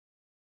because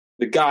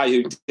the guy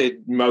who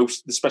did the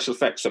special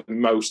effects for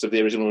most of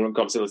the original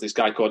Godzilla is this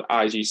guy called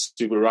Eiji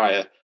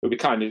Tsuburaya, who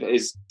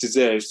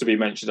deserves to be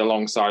mentioned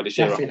alongside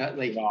Ishiro.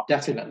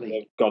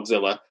 Definitely.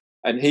 Godzilla.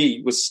 And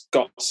he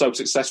got so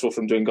successful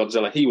from doing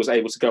Godzilla, he was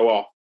able to go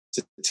off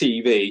to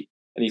TV,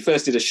 and he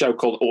first did a show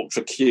called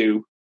Ultra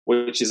Q,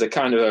 which is a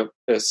kind of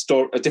a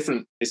story, a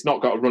different. It's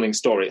not got a running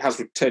story. It has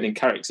returning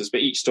characters,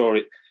 but each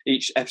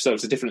episode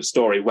is a different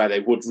story where they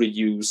would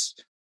reuse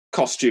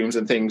costumes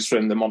and things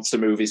from the monster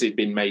movies he'd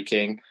been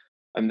making.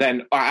 And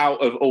then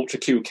out of Ultra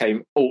Q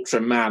came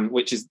Ultraman,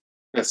 which is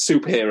a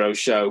superhero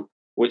show,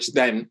 which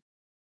then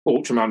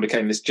Ultraman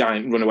became this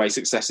giant runaway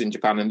success in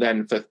Japan. And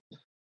then for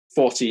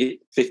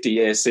 40, 50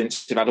 years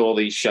since, you've had all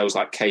these shows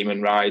like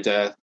Kamen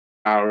Rider,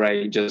 Power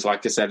Rangers,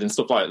 like I said, and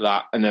stuff like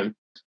that. And then,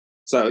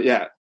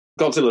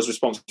 Godzilla's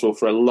responsible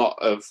for a lot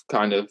of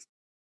kind of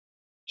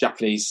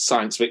Japanese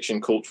science fiction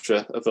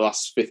culture of the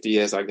last 50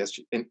 years, I guess,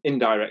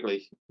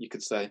 indirectly, you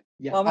could say.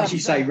 Yeah, well, as you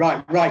say,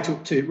 right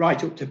up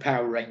to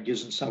Power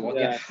Rangers and so on.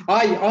 Yeah.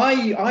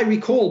 I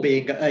recall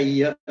being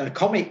at a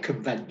comic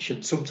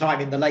convention sometime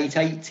in the late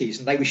 80s,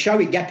 and they were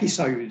showing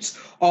episodes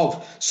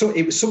of, so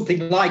it was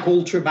something like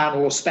Ultraman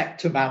or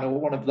Spectreman or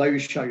one of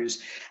those shows,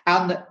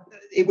 and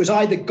it was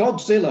either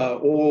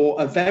Godzilla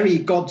or a very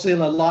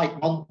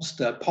Godzilla-like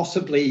monster,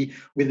 possibly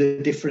with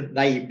a different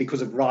name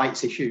because of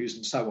rights issues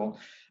and so on.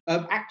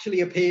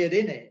 Actually appeared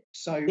in it.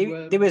 So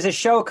there was a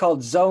show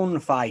called Zone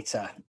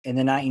Fighter in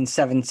the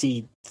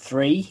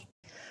 1973,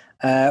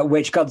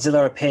 which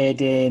Godzilla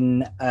appeared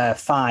in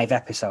 5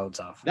 episodes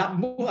of. I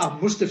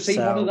must have seen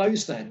one of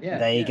those then. Yeah,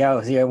 there you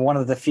go. So you're one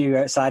of the few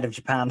outside of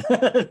Japan,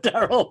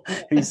 Daryl,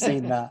 who's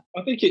seen that.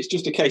 I think it's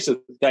just a case of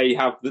they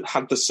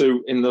had the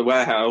suit in the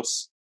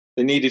warehouse.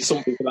 They needed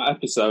something for that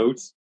episode.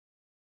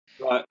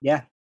 Right.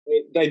 Yeah.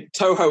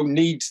 Toho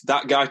needs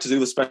that guy to do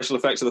the special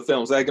effects of the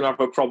films. They're going to have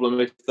a problem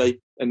if they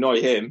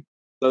annoy him,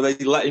 so they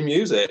let him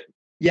use it.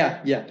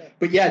 Yeah.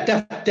 But yeah,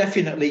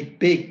 definitely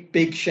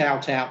big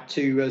shout out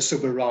to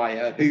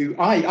Subaraya, who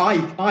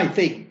I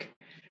think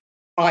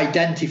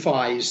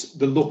identifies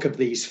the look of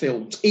these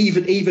films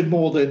even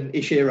more than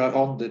Ishiro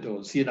Honda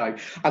does.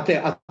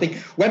 I think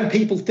when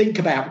people think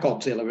about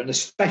Godzilla, and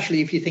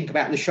especially if you think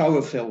about the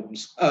Showa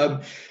films,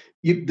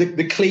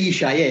 the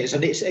cliche is,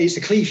 and it's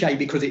a cliche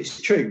because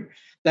it's true,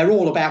 they're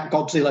all about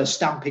Godzilla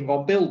stamping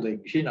on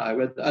buildings,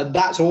 and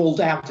that's all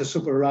down to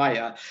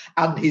Subaraya.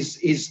 And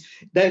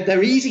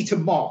they're easy to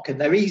mock and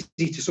they're easy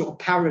to sort of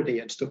parody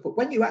and stuff. But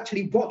when you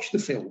actually watch the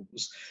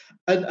films,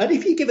 and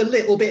if you give a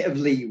little bit of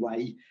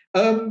leeway,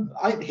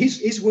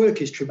 his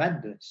work is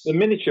tremendous. The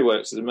miniature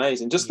works is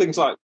amazing. Just things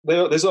like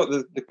there's like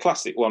the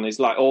classic one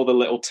is like all the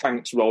little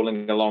tanks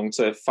rolling along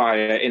to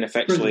fire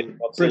ineffectually.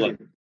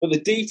 Brilliant. But the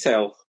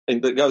detail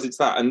that goes into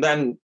that, and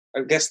then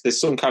I guess there's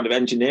some kind of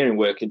engineering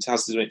work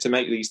to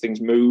make these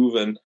things move,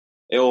 and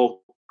it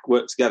all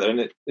work together.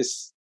 And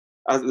there's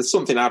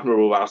something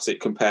admirable about it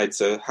compared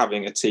to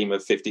having a team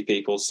of 50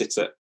 people sit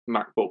at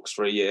MacBooks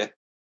for a year.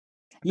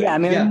 Yeah, I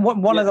mean,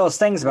 one of those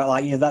things about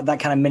that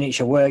kind of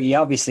miniature work. You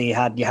obviously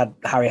had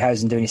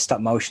Harryhausen doing his stop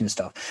motion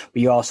stuff,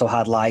 but you also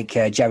had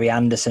Jerry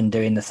Anderson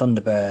doing the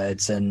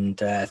Thunderbirds and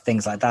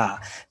things like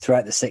that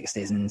throughout the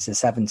 60s and into the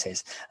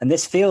 70s. And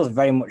this feels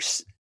very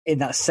much in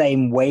that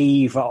same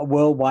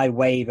worldwide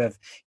wave of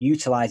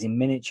utilizing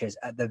miniatures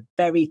at the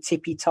very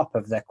tippy top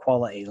of their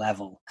quality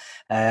level.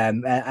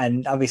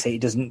 And obviously,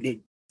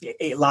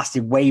 it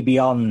lasted way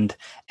beyond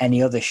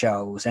any other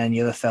shows,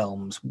 any other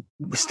films.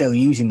 We're still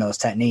using those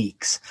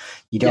techniques.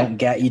 You don't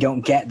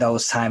get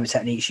those type of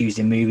techniques used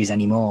in movies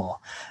anymore.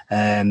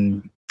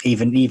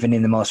 Even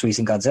in the most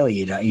recent Godzilla,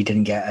 you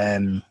didn't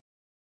get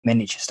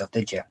miniature stuff,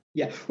 did you?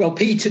 Yeah. Well,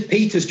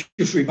 Peter's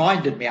just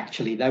reminded me.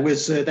 Actually, there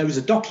was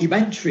a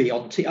documentary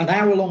an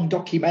hour-long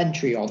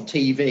documentary on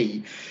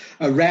TV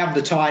around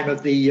the time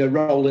of the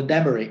Roland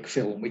Emmerich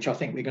film, which I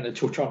think we're going to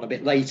touch on a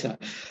bit later,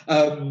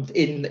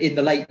 in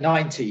the late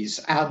 90s.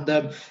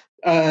 And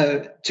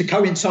to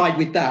coincide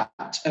with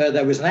that,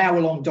 there was an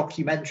hour-long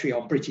documentary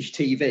on British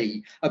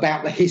TV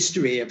about the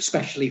history of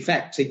special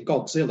effects in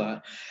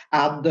Godzilla.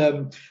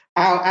 And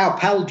our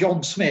pal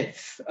John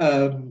Smith,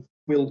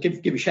 we'll give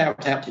a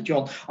shout out to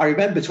John. I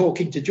remember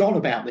talking to John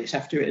about this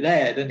after it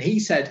aired, and he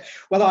said,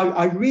 well,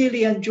 I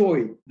really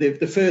enjoyed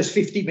the first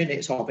 50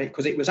 minutes of it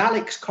because it was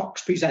Alex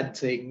Cox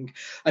presenting,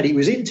 and he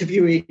was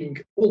interviewing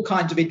all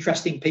kinds of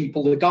interesting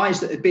people, the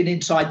guys that had been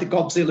inside the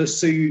Godzilla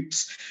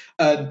suits,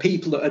 and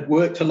people that had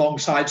worked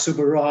alongside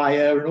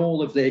Subaraya and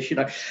all of this,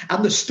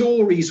 and the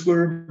stories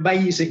were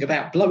amazing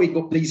about blowing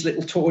up these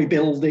little toy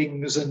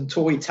buildings and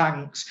toy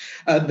tanks,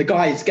 and the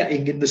guys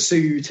getting in the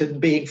suit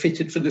and being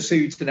fitted for the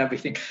suit and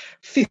everything.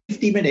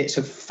 50 minutes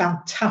of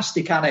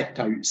fantastic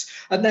anecdotes.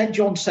 And then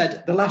John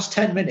said the last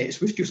 10 minutes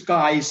was just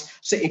guys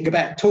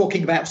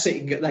talking about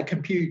sitting at their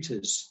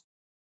computers.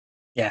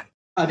 Yeah.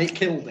 And it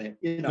killed it,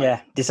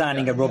 Yeah,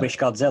 designing a rubbish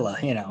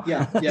Godzilla,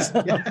 Yeah.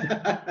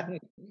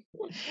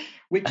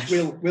 Which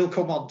we'll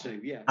come on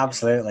to, yeah.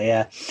 Absolutely,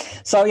 yeah.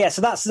 So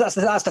that's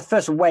the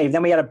first wave.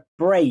 Then we had a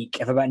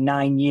break of about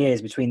 9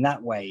 years between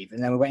that wave,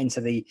 and then we went into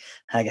the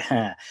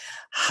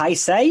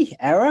Heisei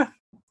era,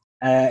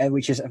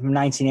 which is from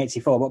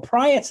 1984. But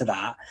prior to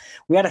that,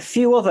 we had a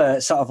few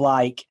other sort of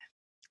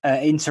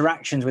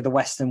interactions with the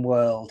Western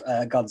world.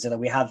 Godzilla.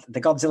 We had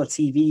the Godzilla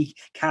TV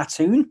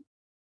cartoon,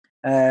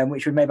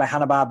 which was made by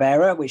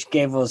Hanna-Barbera, which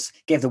gave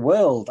the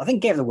world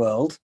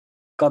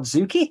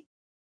Godzuki.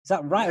 Is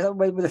that right?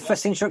 Was that the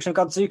first introduction of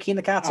Godzuki in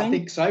the cartoon? I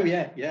think so,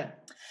 yeah.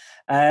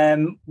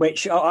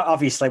 Which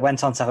obviously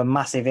went on to have a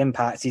massive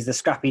impact. He's the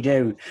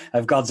Scrappy-Doo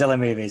of Godzilla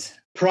movies.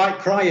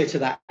 Prior to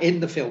that,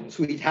 in the films,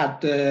 we'd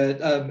had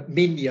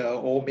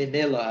Minya or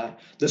Minilla,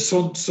 the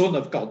son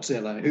of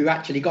Godzilla, who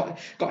actually got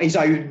his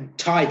own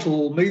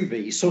title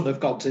movie, Son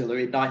of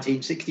Godzilla, in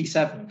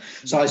 1967.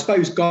 So I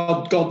suppose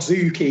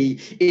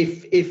Godzuki,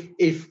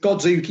 if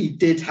Godzuki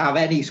did have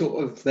any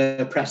sort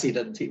of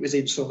precedent, it was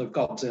in Son of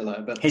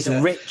Godzilla. But his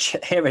rich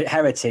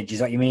heritage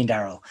is what you mean,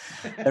 Daryl.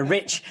 The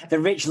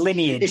rich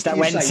lineage that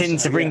went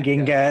into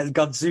bringing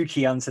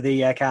Godzuki onto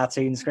the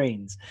cartoon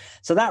screens.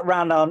 So that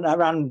ran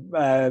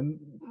around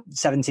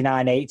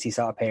 79, 80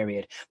 sort of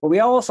period. But we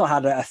also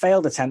had a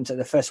failed attempt at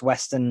the first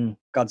Western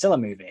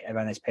Godzilla movie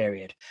around this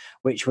period,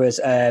 which was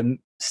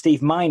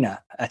Steve Miner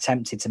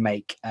attempted to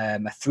make a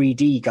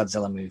 3D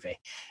Godzilla movie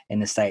in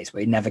the States,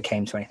 but it never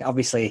came to anything.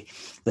 Obviously,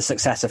 the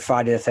success of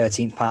Friday the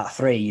 13th Part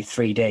 3,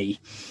 3D,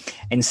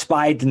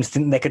 inspired them to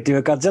think they could do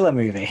a Godzilla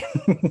movie.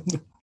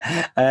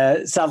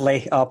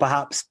 Sadly, or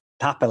perhaps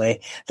happily,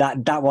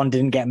 that one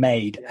didn't get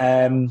made.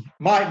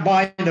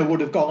 Miner would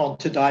have gone on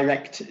to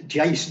direct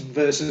Jason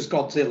versus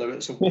Godzilla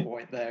at some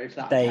point there. If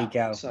that there you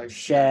go. So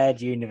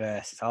shared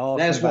universe.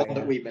 There's one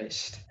that we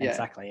missed. Yeah.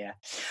 Exactly. Yeah.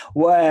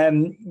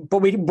 Well, but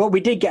we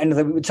did get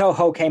another.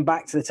 Toho came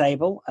back to the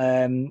table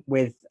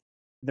with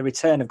The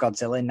Return of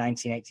Godzilla in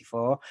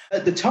 1984.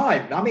 At the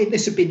time, I mean,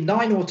 this had been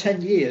 9 or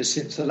 10 years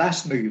since the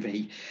last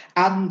movie,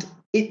 and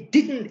it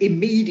didn't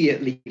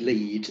immediately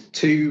lead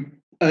to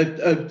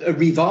a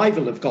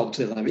revival of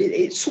Godzilla.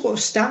 It sort of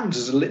stands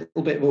as a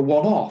little bit of a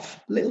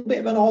one-off, a little bit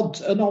of an odd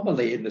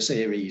anomaly in the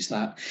series.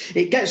 That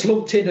it gets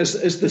lumped in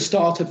as the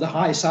start of the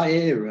Heisei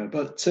era,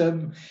 but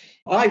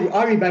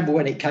I remember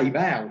when it came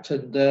out,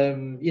 and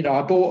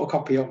I bought a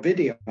copy on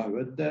video,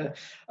 and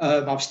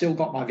I've still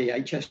got my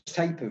VHS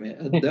tape of it,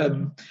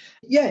 and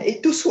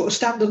it does sort of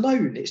stand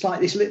alone. It's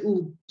like this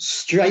little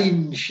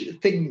strange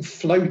thing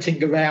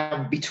floating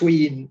around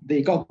between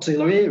the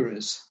Godzilla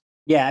eras.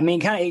 Yeah, I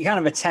mean, it kind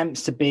of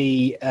attempts to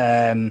be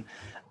a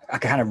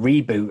kind of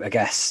reboot, I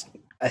guess.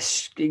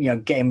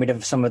 Getting rid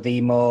of some of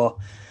the more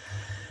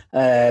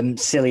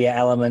sillier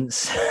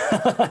elements.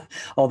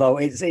 Although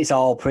it's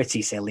all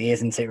pretty silly,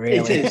 isn't it? Really,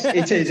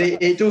 it is.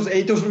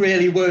 It doesn't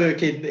really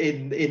work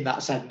in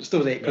that sense,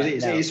 does it? Because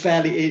it's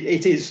fairly.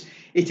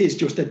 It is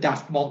just a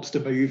daft monster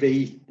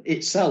movie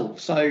itself.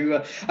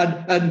 So,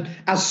 and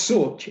as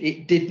such,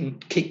 it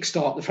didn't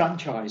kickstart the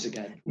franchise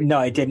again. No,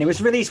 it didn't. It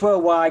was released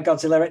worldwide,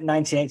 Godzilla, in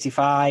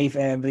 1985,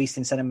 released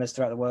in cinemas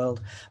throughout the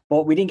world.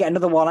 But we didn't get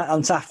another one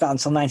after that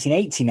until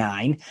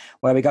 1989,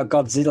 where we got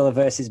Godzilla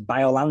versus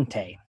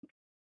Biollante.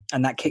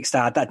 And that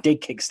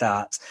did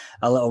kickstart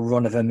a little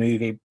run of a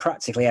movie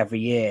practically every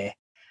year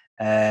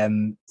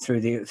through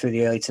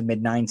the early to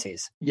mid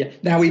 90s. Yeah.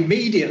 Now,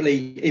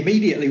 immediately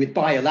with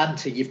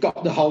Biollante, you've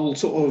got the whole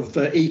sort of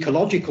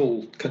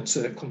ecological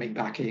concern coming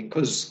back in,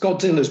 because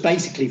Godzilla's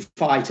basically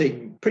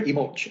fighting pretty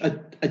much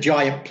a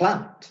giant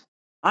plant.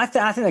 I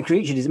think the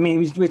creature. I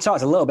mean, we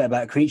talked a little bit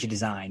about creature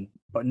design,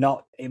 but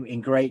not in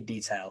great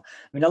detail.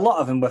 I mean, a lot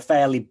of them were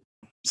fairly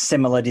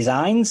similar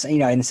designs, in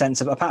the sense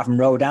of, apart from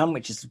Rodan,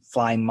 which is a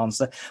flying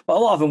monster, but a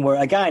lot of them were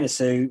a guy in a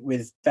suit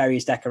with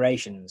various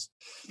decorations.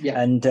 Yeah.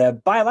 And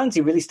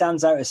Biollante really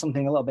stands out as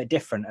something a little bit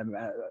different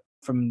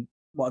from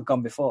what had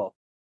gone before.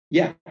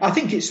 Yeah, I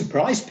think it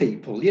surprised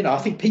people. I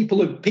think people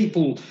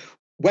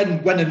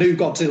when a new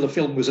Godzilla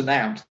film was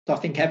announced, I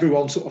think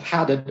everyone sort of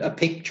had a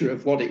picture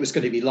of what it was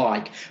going to be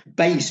like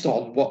based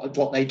on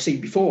what they'd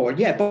seen before. And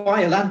yeah,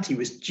 Biollante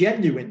was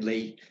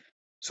genuinely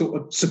sort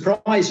of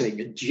surprising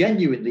and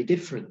genuinely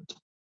different.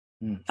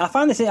 I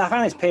find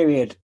this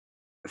period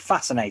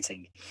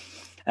fascinating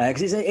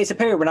because it's a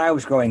period when I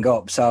was growing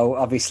up. So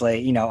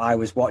obviously, I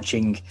was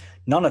watching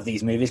none of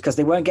these movies because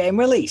they weren't getting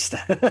released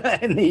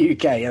in the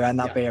UK around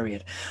that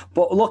period.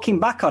 But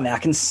looking back on it, I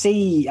can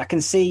see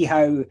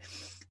how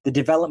the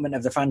development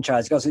of the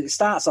franchise goes. It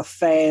starts off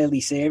fairly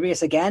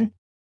serious again,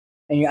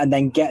 and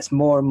then gets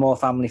more and more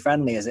family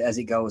friendly as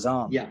it goes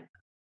on. Yeah.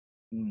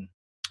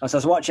 So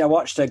I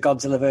watched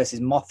Godzilla versus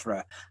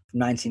Mothra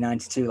from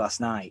 1992 last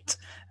night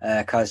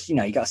because you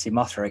got to see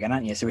Mothra again,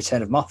 haven't you? It's the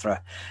Return of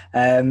Mothra,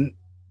 and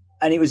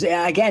it was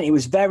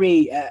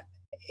very.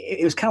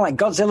 It was kind of like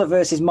Godzilla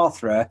versus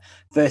Mothra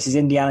versus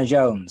Indiana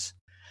Jones,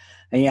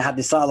 and you had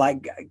this sort of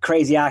like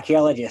crazy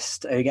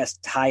archaeologist who gets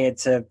hired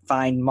to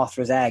find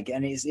Mothra's egg,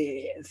 and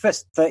the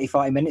first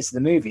 30-40 minutes of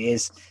the movie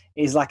is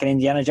like an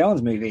Indiana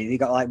Jones movie. You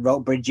got like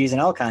rope bridges and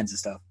all kinds of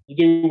stuff. You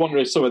do wonder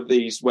if some of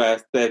these where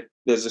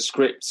there's a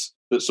script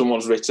that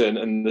someone's written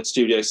and the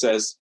studio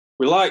says,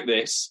 we like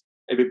this,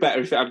 it'd be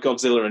better if it had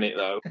Godzilla in it,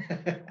 though.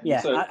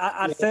 Yeah, so,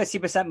 I'd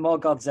 30% more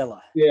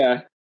Godzilla.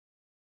 Yeah.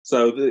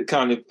 So the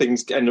kind of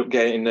things end up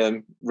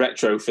getting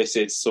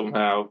retrofitted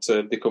somehow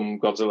to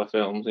become Godzilla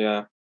films,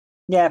 yeah.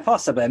 Yeah,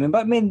 possibly.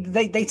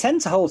 They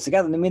tend to hold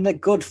together. I mean, they're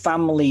good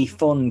family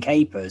fun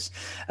capers,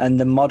 and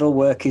the model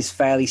work is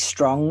fairly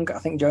strong, I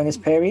think, during this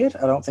period.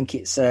 I don't think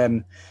it's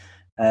got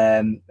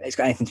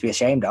anything to be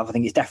ashamed of. I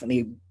think it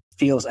definitely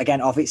feels, again,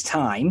 of its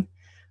time.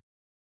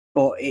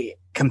 But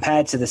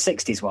compared to the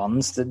 60s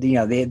ones,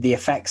 the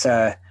effects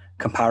are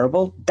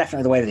comparable.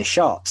 Definitely the way that it's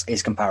shot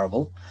is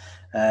comparable.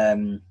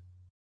 There's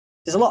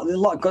a lot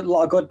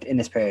of good in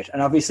this period.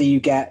 And obviously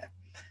you get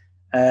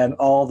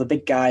all the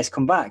big guys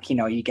come back.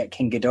 You get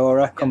King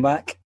Ghidorah come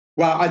back.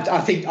 Well,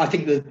 I think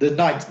the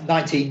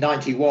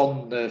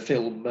 1991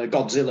 film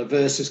Godzilla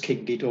versus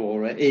King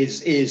Ghidorah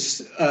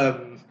is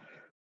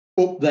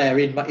up there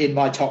in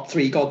my top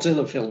 3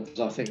 Godzilla films.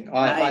 I think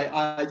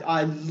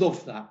I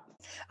love that.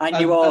 And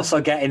you also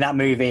get in that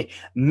movie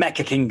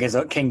Mecha King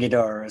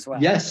Ghidorah as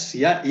well. Yes,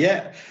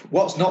 yeah.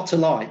 What's not to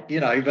like,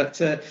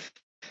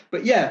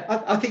 But yeah,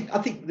 I think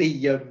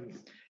the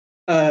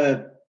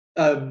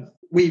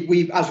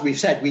we as we've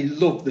said, we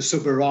love the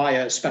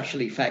Subaraya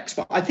special effects,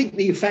 but I think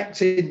the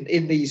effects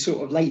in these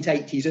sort of late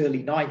 80s,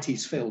 early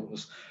 90s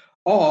films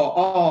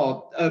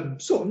are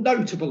sort of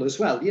notable as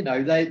well.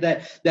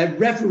 They're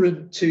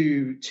reverent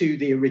to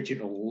the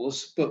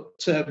originals, but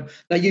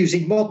they're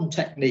using modern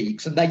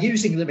techniques, and they're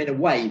using them in a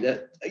way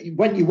that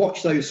when you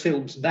watch those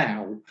films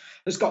now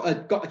has got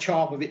a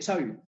charm of its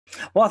own.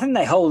 Well, I think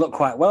they hold up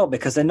quite well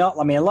because they're not.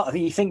 I mean, a lot of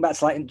you think back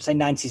to like say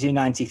 92,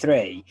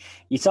 93.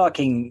 You're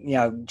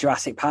talking,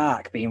 Jurassic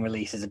Park being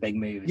released as a big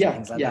movie, and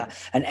things like that,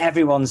 and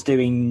everyone's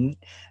doing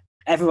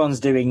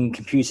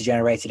computer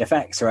generated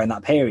effects around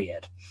that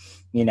period.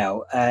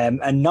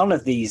 And none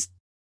of these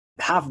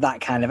have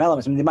that kind of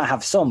elements. I mean, they might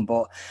have some,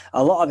 but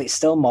a lot of it's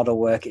still model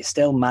work. It's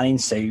still man in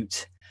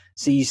suit.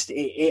 So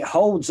it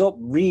holds up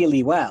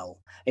really well.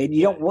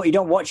 You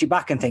don't watch it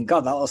back and think,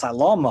 God, that looks like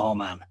Lawnmower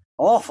Man.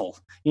 Awful.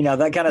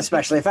 That kind of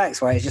special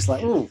effects where it's just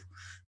like, ooh.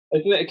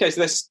 Okay,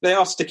 so they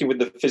are sticking with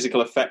the physical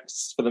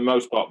effects for the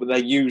most part, but they're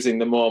using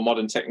the more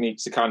modern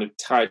techniques to kind of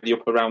tidy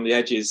up around the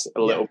edges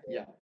a little.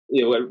 Yeah.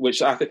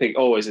 Which I think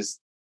always is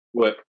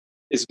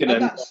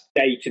going to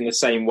date in the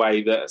same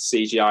way that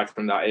CGI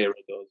from that era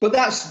does. But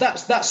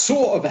that's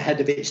sort of ahead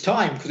of its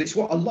time, because it's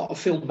what a lot of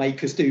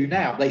filmmakers do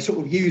now. They sort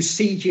of use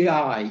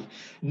CGI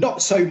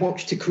not so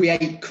much to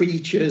create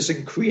creatures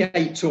and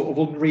create sort of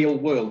unreal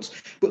worlds,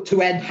 but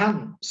to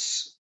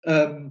enhance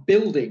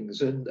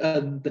buildings and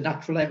the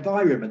natural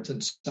environment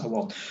and so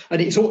on.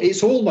 And it's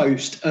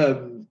almost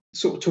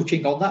sort of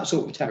touching on that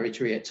sort of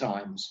territory at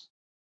times.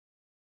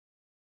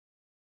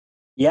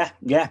 Yeah,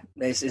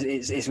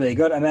 it's really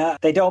good. I mean,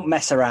 they don't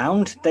mess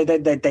around.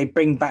 They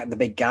bring back the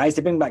big guys.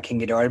 They bring back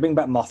King Ghidorah. They bring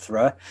back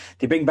Mothra.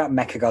 They bring back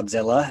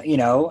Mechagodzilla.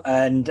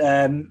 And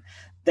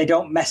they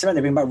don't mess around.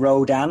 They bring back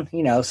Rodan.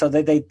 So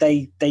they hit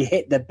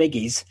the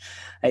biggies.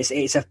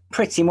 It's a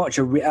pretty much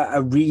a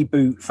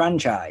reboot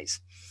franchise.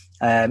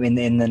 In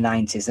the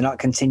 90s, they're not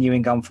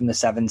continuing on from the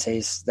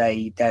 70s.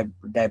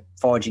 They're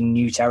forging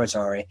new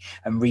territory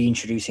and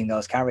reintroducing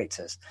those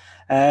characters.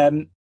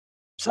 So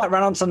that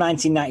ran on to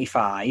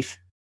 1995,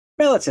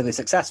 relatively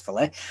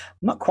successfully. I'm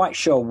not quite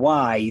sure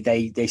why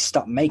they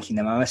stopped making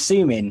them. I'm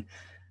assuming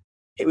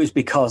it was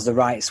because the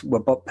rights were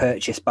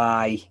purchased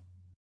by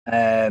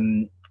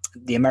the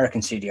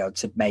American studio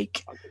to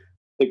make.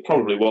 It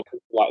probably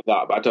wasn't like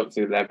that, but I don't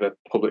think they ever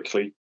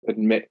publicly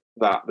admit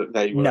that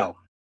they were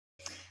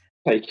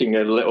taking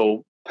a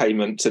little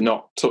payment to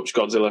not touch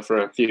Godzilla for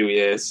a few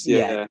years.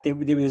 Yeah. There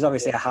was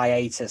obviously a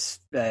hiatus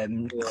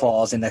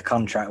clause in the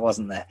contract,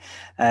 wasn't there?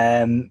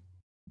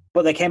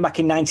 But they came back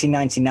in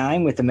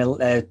 1999 with the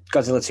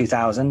Godzilla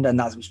 2000, and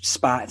that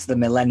sparked the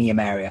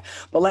Millennium area.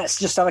 But let's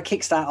just have a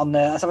kickstart on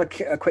let's have a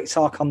quick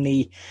talk on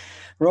the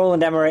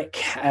Roland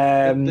Emmerich.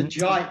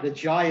 The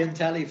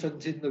giant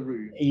elephant in the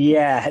room.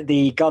 Yeah,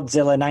 the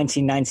Godzilla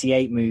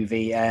 1998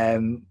 movie.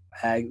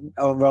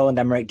 Roland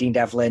Emmerich, Dean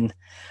Devlin,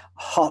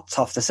 hot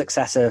off the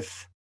success of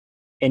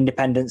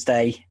Independence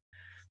Day.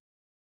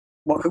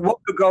 What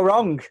could go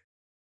wrong?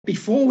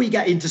 Before we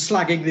get into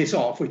slagging this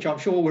off, which I'm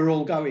sure we're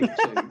all going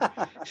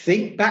to,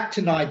 think back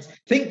to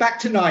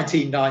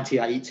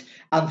 1998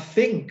 and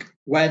think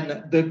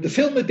when the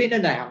film had been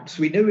announced,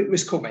 we knew it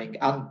was coming,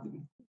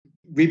 and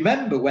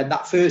remember when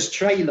that first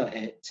trailer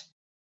hit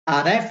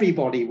and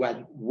everybody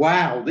went,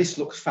 wow, this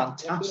looks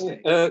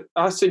fantastic.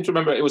 I seem to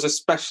remember it was a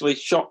specially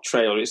shot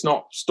trailer. It's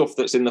not stuff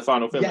that's in the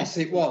final film. Yes,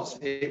 it was.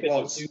 It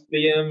was.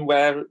 Museum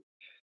where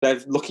they're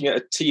looking at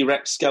a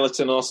T-Rex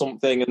skeleton or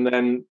something, and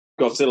then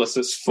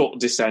Godzilla's foot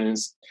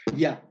descends.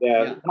 Yeah.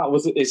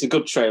 It's a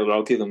good trailer.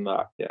 I'll give them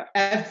that. Yeah.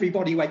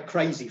 Everybody went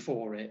crazy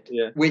for it.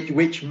 Yeah.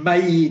 Which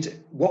made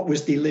what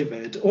was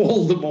delivered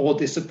all the more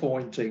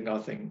disappointing, I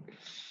think.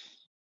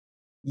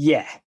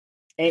 Yeah,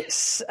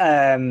 it's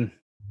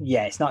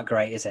it's not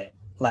great, is it?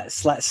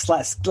 Let's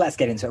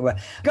get into it.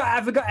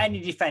 Have we got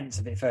any defense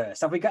of it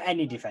first? Have we got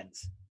any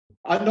defense?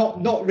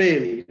 Not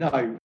really.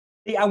 No.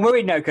 I'm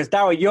worried now because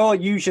Darryl, you're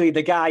usually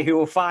the guy who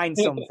will find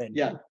something.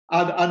 Yeah,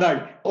 I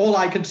know. All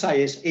I can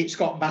say is it's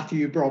got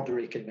Matthew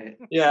Broderick in it.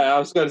 Yeah, I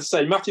was going to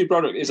say Matthew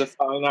Broderick is a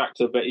fine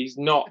actor, but he's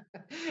not.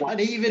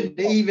 And even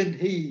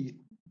he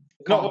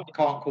can't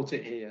cut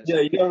it here.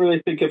 Yeah, you don't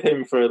really think of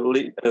him for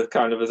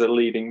kind of as a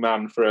leading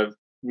man for a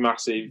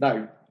massive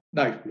no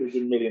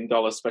 $100 million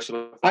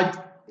special. I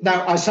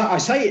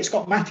say it's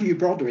got Matthew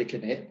Broderick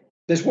in it.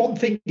 There's one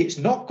thing it's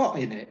not got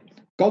in it: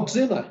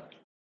 Godzilla.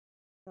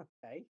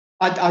 Okay.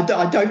 I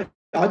don't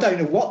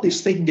know what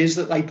this thing is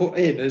that they put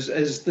in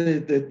as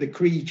the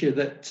creature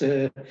that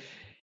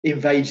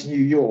invades New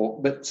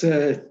York, but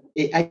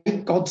it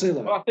ain't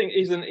Godzilla. Well, I think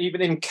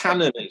even in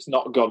canon it's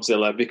not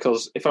Godzilla,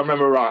 because if I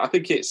remember right, I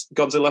think it's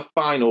Godzilla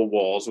Final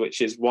Wars,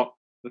 which is what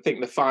I think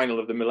the final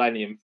of the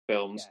Millennium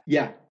films.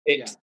 Yeah.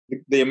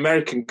 The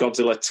American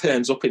Godzilla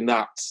turns up in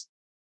that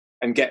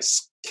and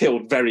gets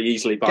killed very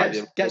easily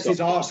gets his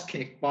arse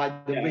kicked by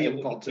the real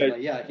Godzilla.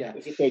 Yeah.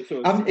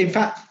 In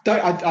fact,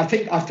 I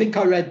think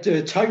I read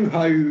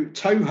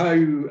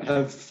Toho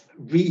have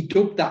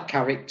redubbed that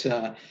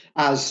character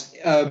as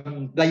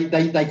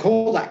they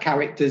call that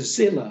character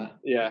Zilla.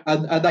 Yeah,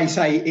 and they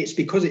say it's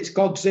because it's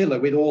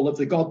Godzilla with all of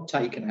the God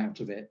taken out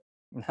of it.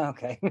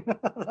 Okay,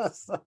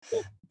 that's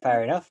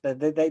fair enough.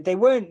 They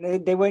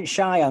weren't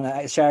shy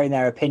on sharing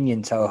their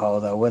opinion,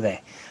 Toho, though, were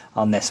they,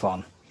 on this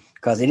one?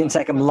 Because it didn't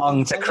take them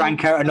long to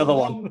crank out another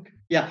one.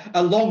 Yeah,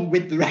 along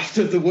with the rest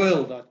of the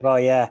world. Well,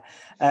 yeah.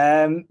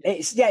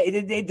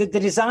 The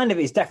design of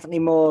it is definitely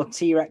more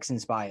T-Rex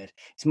inspired.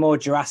 It's more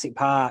Jurassic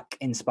Park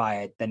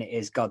inspired than it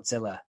is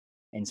Godzilla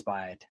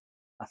inspired,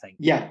 I think.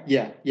 Yeah.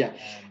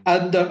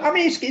 And I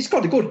mean, it's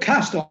got a good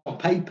cast on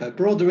paper.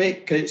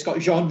 Broderick, it's got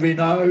Jean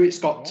Reno, it's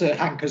got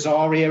Hank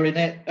Azaria in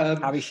it.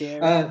 Harry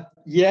Shearer.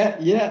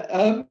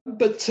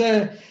 But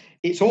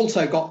It's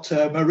also got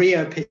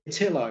Maria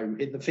Pitillo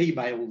in the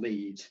female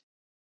lead.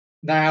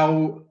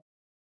 Now,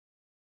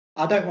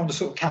 I don't want to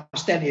sort of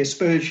cast any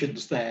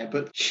aspersions there,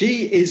 but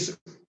she is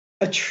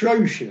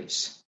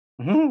atrocious.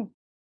 Mm-hmm.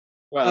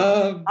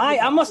 Well,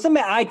 I must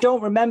admit, I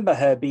don't remember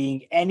her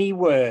being any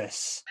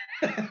worse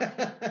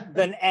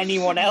than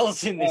anyone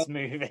else in this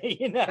movie.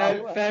 You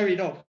know? Fair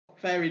enough.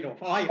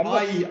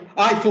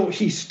 I thought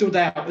she stood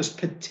out as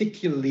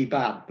particularly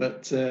bad,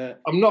 but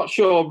I'm not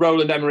sure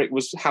Roland Emmerich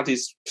had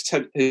his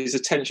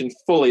attention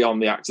fully on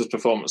the actors'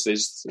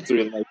 performances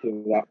through the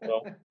making of that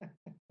film.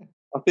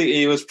 I think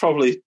he was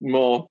probably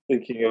more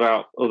thinking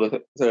about other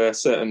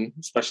certain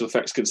special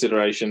effects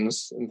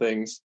considerations and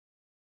things.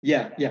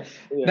 Yeah.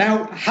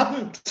 Now,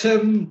 hadn't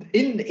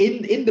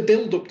in the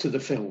build up to the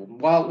film,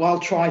 while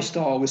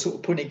TriStar was sort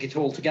of putting it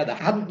all together,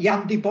 hadn't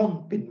Jan de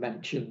Bont been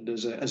mentioned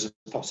as a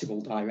possible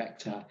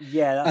director?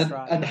 Yeah, that's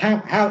right. And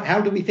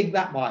how do we think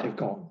that might have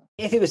gone?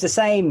 If it was the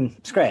same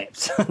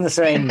script, the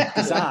same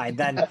design,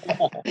 then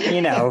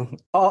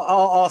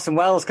Orson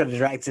Welles could have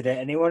directed it,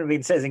 and it wouldn't have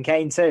been Citizen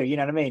Kane too. You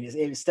know what I mean?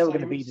 It was still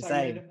going to be the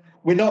same.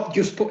 We're not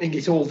just putting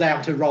it all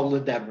down to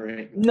Roland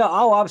Emmerich.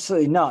 No,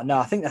 absolutely not. No,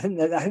 I think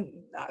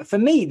for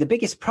me, the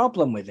biggest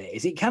problem with it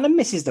is it kind of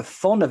misses the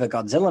fun of a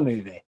Godzilla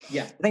movie.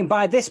 Yeah. I think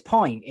by this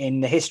point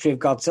in the history of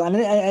Godzilla, and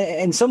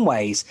in some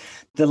ways,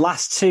 the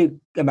last two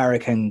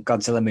American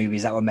Godzilla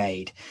movies that were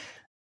made,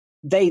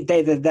 they're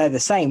the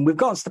same. We've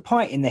gotten to the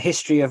point in the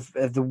history of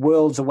the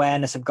world's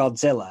awareness of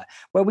Godzilla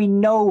where we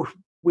know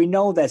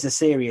there's a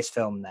serious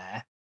film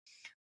there,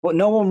 but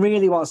no one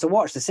really wants to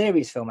watch the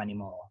serious film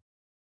anymore.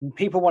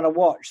 People want to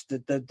watch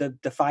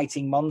the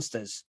fighting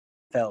monsters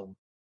film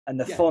and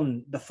the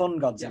fun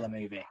Godzilla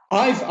movie.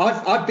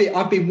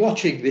 I've been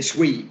watching this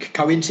week,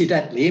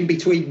 coincidentally, in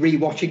between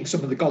rewatching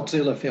some of the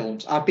Godzilla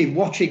films. I've been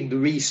watching the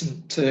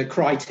recent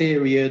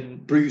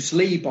Criterion Bruce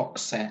Lee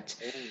box set,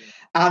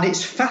 and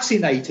it's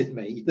fascinated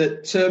me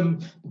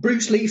that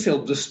Bruce Lee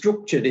films are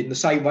structured in the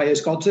same way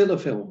as Godzilla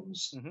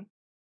films,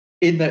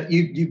 in that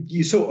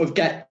you sort of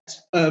get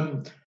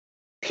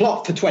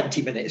plot for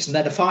 20 minutes and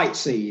then a fight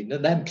scene,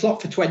 and then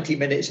plot for 20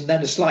 minutes and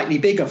then a slightly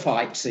bigger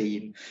fight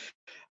scene.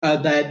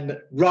 And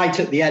then right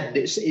at the end,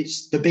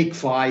 it's the big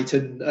fight,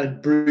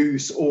 and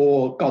Bruce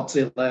or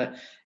Godzilla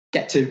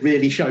get to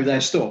really show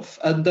their stuff.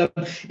 And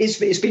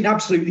it's been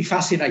absolutely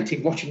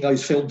fascinating watching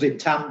those films in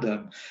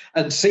tandem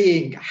and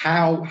seeing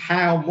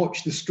how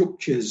much the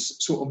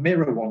structures sort of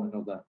mirror one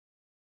another.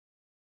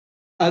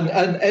 And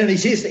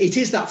it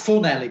is that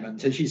fun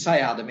element, as you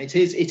say, Adam. It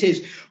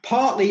is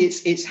partly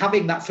it's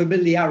having that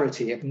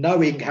familiarity of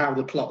knowing how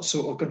the plot's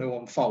sort of going to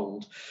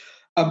unfold,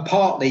 and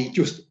partly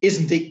just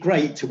isn't it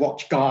great to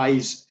watch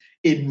guys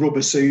in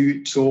rubber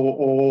suits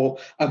or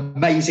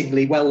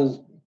amazingly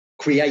well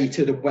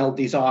created and well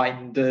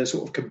designed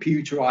sort of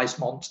computerized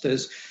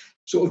monsters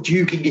sort of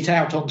duking it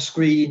out on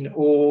screen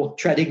or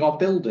treading on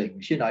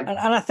buildings, you know. And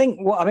I think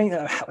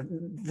the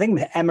thing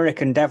with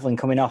Emmerich and Devlin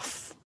coming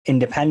off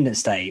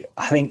Independence Day,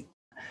 I think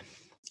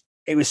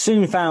it was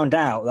soon found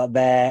out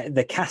that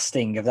the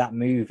casting of that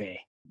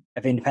movie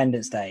of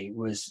Independence Day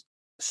was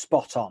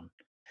spot on.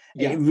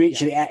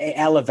 It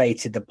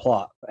elevated the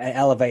plot, it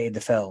elevated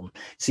the film.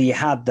 So you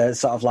had the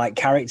sort of like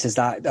characters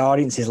that the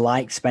audiences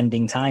like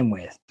spending time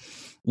with.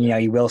 You know,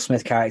 your Will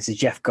Smith characters,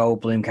 Jeff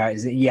Goldblum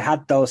characters. You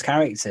had those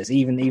characters,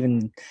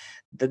 even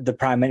the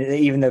prime minister,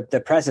 even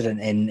the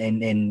president in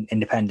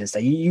Independence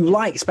Day. You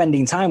like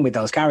spending time with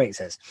those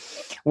characters.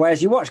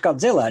 Whereas you watch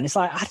Godzilla and it's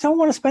like, I don't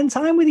want to spend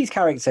time with these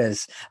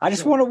characters. I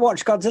just want to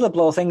watch Godzilla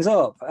blow things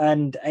up.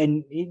 And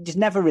it just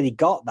never really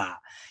got that.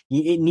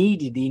 It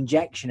needed the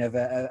injection of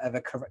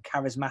a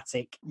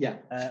charismatic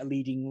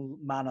leading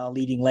man or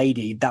leading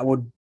lady that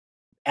would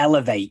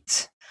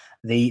elevate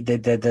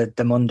the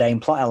mundane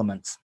plot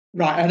elements.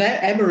 Right, and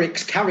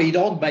Emmerich's carried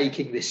on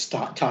making this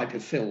type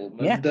of film,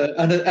 and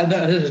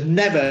has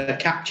never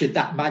captured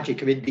that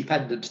magic of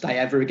Independence Day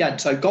ever again.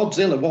 So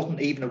Godzilla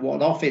wasn't even a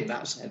one-off in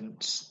that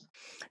sense.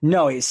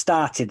 No, it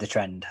started the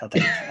trend, I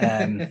think.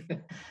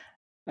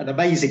 And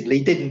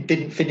amazingly,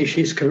 didn't finish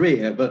his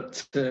career,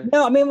 but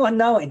no,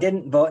 it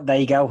didn't. But there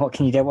you go. What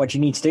can you do? What do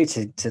you need to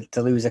do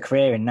to lose a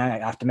career in now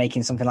after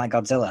making something like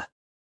Godzilla?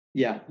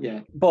 Yeah.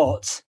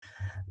 But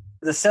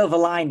the silver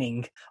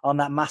lining on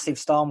that massive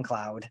storm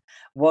cloud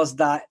was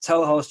that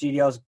Toho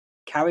Studios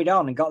carried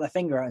on and got their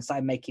finger out and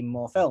started making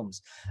more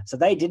films. So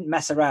they didn't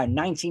mess around.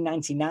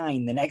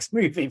 1999, the next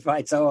movie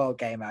by Toho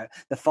came out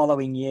the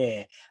following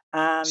year.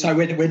 So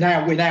we're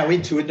now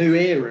into a new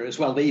era as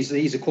well.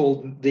 These are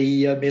called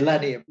the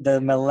Millennium. The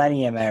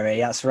Millennium era,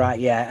 that's right,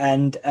 yeah.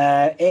 And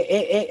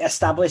it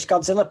established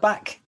Godzilla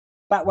back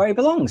where he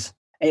belongs.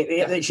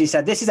 It literally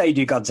said, "This is how you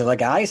do Godzilla,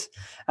 guys."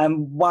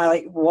 While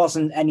it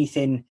wasn't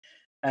anything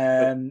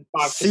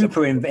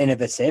super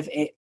innovative,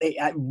 it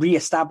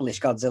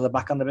re-established Godzilla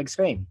back on the big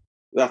screen.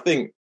 I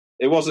think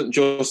it wasn't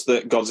just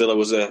that Godzilla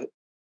was a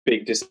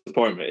big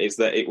disappointment; it's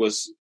that it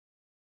was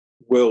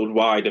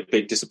worldwide a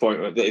big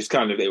disappointment. That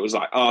it was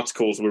like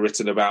articles were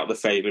written about the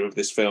failure of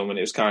this film, and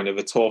it was kind of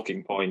a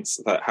talking point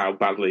that how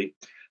badly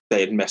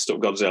they had messed up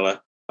Godzilla.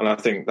 And I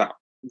think that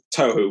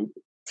Toho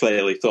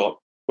clearly thought,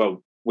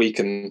 well, we've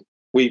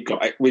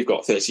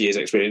got 30 years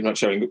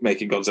experience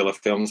making Godzilla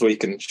films. We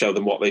can show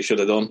them what they should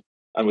have done,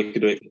 and we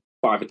could do it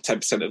 5 or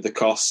 10% of the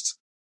cost,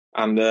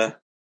 and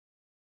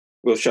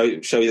we'll show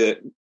you that.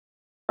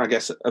 I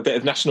guess a bit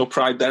of national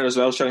pride there as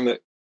well, showing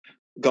that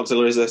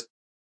Godzilla is a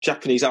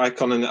Japanese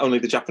icon and only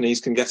the Japanese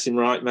can get him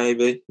right.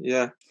 Maybe,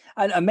 yeah,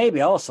 and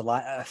maybe also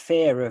like a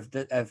fear of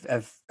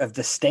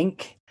the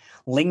stink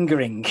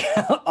lingering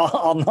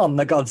on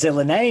the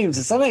Godzilla names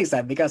to some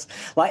extent, because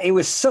like it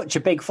was such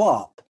a big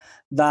flop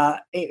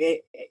that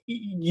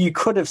you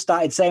could have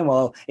started saying,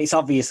 well, it's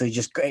obviously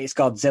it's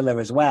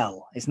Godzilla as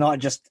well. It's not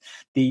just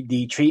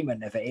the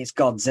treatment of it; it's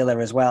Godzilla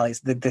as well.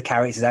 It's the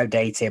character's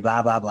outdated,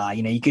 blah blah blah.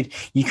 You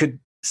could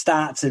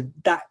start to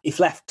that if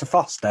left to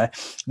foster,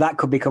 that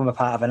could become a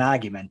part of an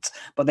argument.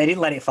 But they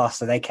didn't let it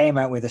foster. They came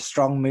out with a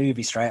strong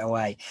movie straight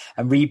away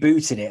and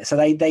rebooted it. So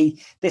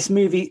this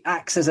movie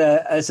acts as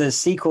a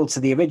sequel to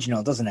the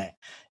original, doesn't it?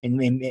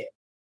 In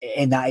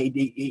that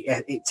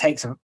it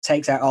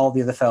takes out all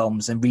the other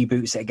films and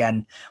reboots it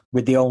again,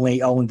 with the only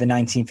the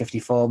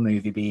 1954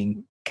 movie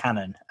being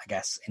canon, I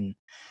guess, in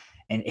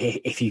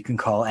if you can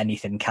call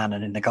anything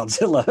canon in the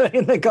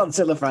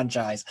Godzilla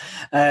franchise.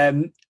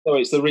 So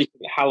it's the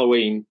recent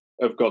Halloween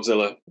of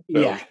Godzilla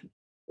film.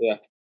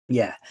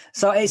 Yeah.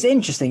 So it's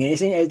interesting. It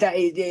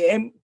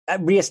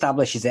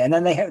reestablishes it, and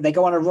then they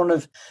go on a run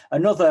of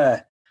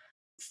another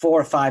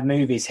 4 or 5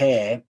 movies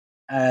here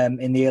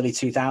in the early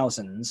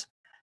 2000s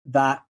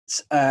that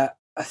are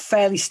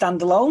fairly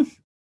standalone.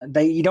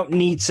 You don't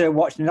need to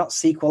watch; they're not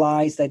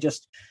sequelized. They're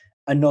just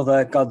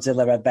another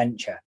Godzilla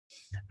adventure.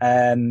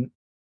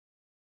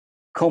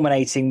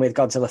 Culminating with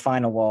Godzilla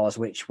Final Wars,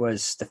 which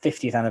was the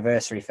 50th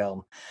anniversary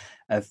film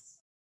of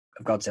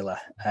Godzilla,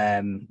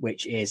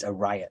 which is a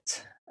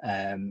riot,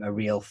 a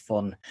real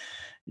fun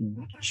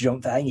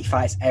jump. I think he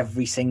fights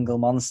every single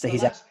monster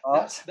he's ever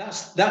fought.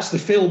 That's the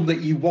film that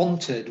you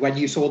wanted when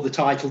you saw the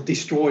title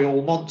 "Destroy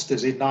All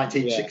Monsters" in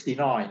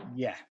 1969.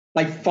 Yeah.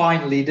 They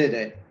finally did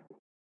it.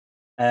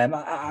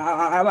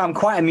 I'm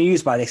quite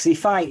amused by this. He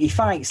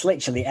fights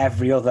literally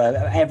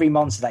every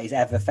monster that he's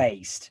ever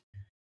faced.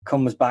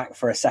 Comes back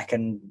for a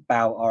second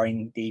bout, or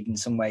indeed in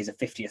some ways a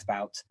 50th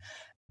bout.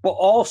 But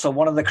also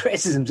one of the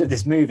criticisms of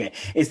this movie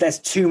is there's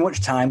too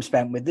much time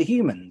spent with the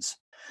humans.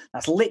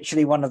 That's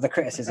literally one of the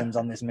criticisms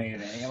on this movie,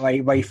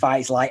 where he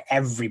fights like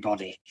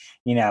everybody,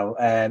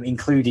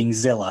 including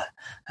Zilla,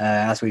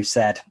 as we've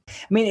said. I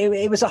mean,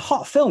 it was a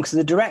hot film because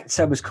the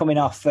director was coming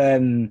off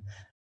a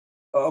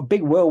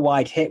big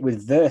worldwide hit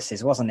with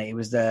Versus, wasn't it? It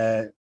was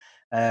the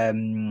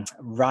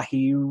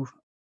Ryu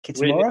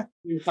Kitamura?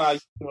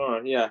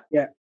 Yeah.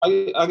 Yeah.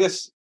 I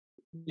guess,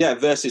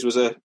 Versus was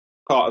a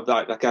part of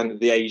that kind of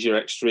the Asia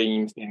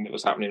Extreme thing that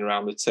was happening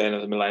around the turn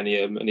of the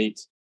millennium, and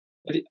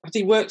had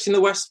he worked in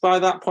the West by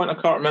that point? I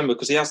can't remember,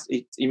 because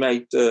he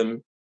made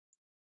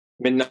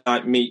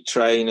Midnight Meat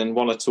Train and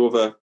 1 or 2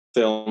 other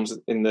films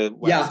in the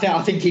West. Yeah,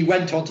 I think he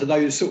went on to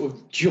those sort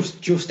of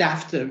just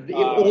after.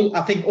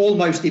 I think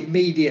almost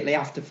immediately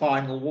after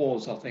Final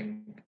Wars. I think.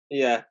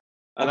 Yeah,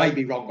 and I may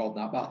be wrong on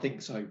that, but I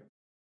think so.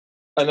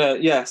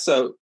 And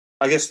so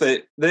I guess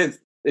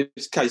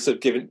it's a case of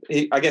giving.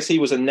 I guess he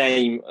was a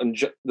name and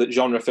that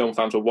genre film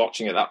fans were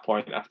watching at that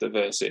point after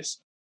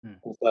Versus.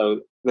 And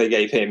so they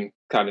gave him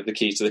kind of the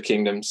keys to the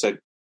kingdom, said,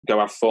 "Go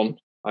have fun,"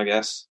 I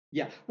guess.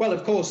 Yeah, well,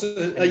 of course,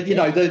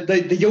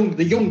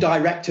 the young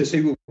directors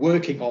who were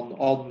working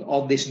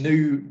on this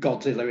new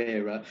Godzilla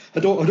era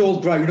had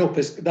all grown up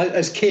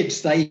as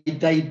kids.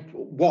 They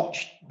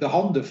watched the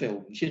Honda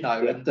films, and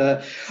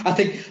I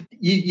think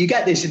you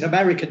get this in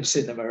American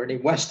cinema and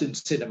in Western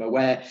cinema,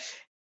 where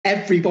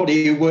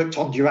everybody who worked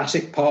on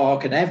Jurassic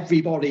Park and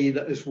everybody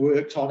that has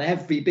worked on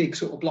every big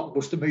sort of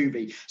blockbuster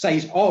movie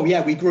says, "Oh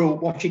yeah, we grew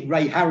up watching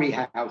Ray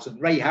Harryhausen.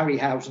 Ray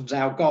Harryhausen's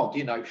our god,"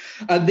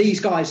 And these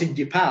guys in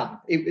Japan,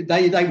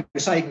 they were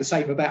saying the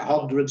same about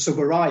Honda and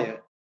Subaraya.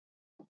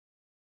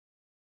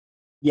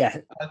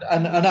 Yeah,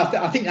 and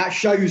I think that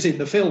shows in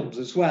the films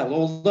as well.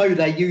 Although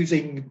they're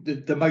using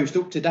the most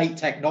up-to-date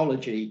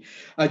technology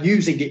and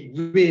using it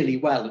really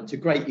well and to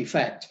great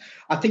effect,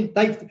 I think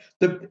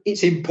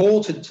it's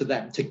important to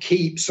them to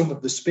keep some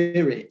of the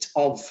spirit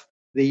of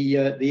the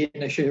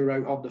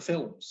Inashiro Honda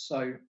films.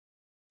 So,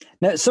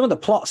 now, some of the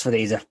plots for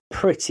these are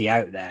pretty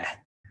out there.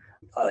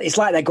 It's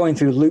like they're going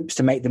through loops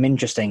to make them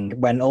interesting,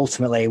 when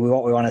ultimately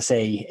what we want to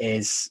see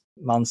is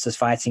monsters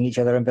fighting each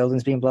other and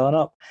buildings being blown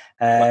up.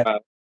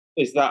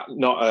 Is that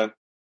not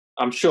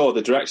I'm sure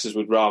the directors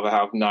would rather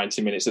have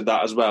 90 minutes of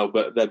that as well,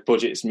 but their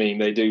budgets mean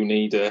they do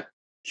need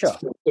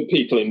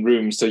people in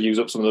rooms to use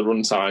up some of the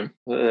runtime.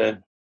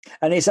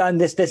 And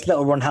this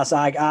little run has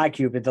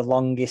arguably the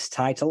longest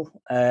title.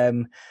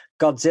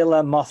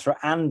 Godzilla, Mothra,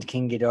 and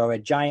King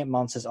Ghidorah: Giant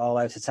Monsters All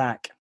Out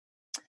Attack,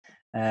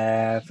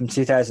 from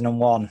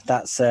 2001.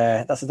 That's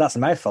a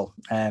mouthful.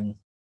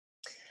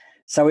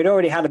 So we'd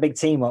already had a big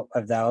team up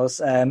of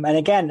those, and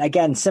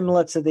again,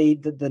 similar to the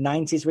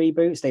 90s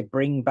reboots, they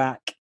bring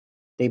back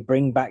the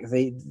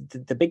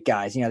big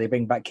guys. They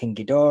bring back King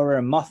Ghidorah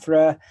and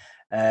Mothra.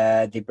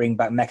 They bring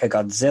back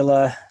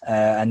Mechagodzilla,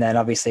 and then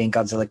obviously in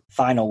Godzilla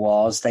Final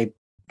Wars, they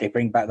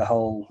bring back the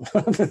whole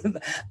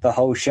the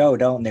whole show,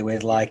 don't they?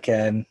 With like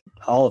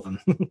all of them.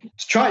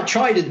 It's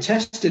tried and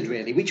tested,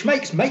 really, which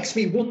makes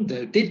me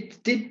wonder: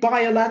 did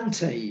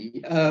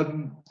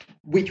Biollante,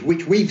 which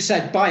we've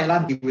said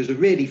Biollante was a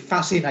really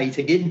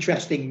fascinating,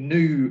 interesting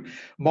new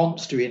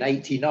monster in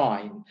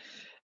 '89.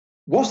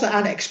 Was that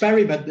an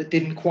experiment that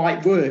didn't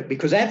quite work?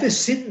 Because ever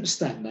since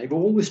then, they've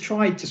always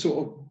tried to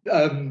sort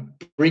of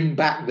bring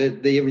back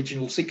the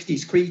original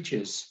 '60s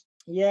creatures.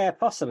 Yeah,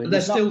 possibly.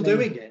 They're still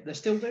doing it. They're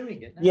still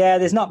doing it now. Yeah,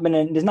 there's not been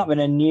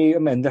a new. I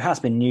mean, there has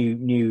been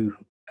new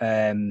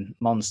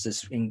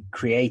monsters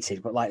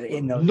created, but like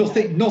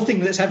nothing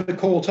that's ever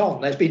caught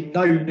on. There's been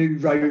no new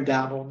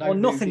Rodan or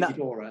nothing new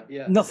Ghidorah.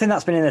 Yeah. Nothing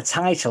that's been in the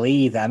title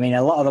either. I mean,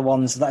 a lot of the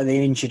ones that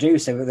they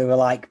introduced, they were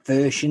like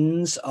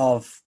versions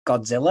of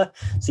Godzilla.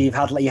 So you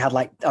had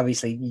like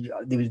obviously you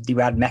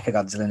had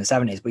Mechagodzilla in the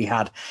 70s, but you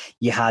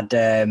had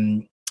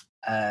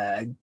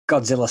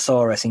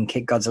Godzillasaurus in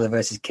Godzilla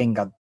versus King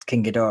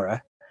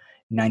Ghidorah,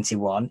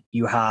 91.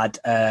 You had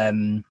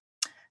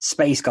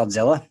Space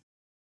Godzilla.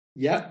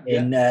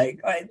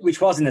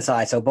 Which was in the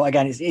title, but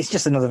again, it's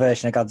just another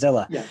version of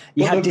Godzilla. Yeah,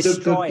 you had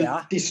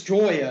Destroyer. The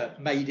Destroyer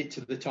made it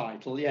to the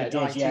title. Yeah,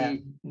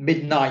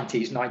 mid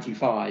 90s,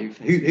 95.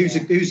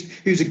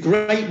 Who's a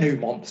great new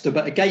monster,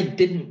 but again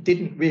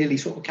didn't really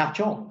sort of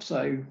catch on.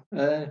 So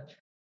and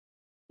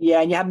you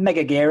had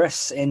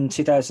Megaguirus in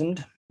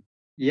 2000.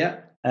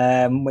 Yeah,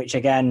 which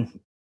again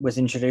was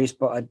introduced,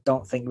 but I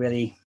don't think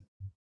really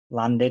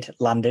landed.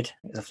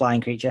 It's a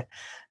flying creature.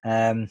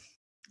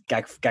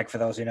 Gag for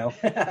those who know.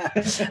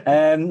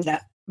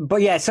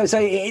 But yeah, so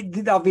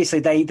obviously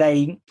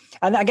they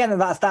and again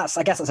that's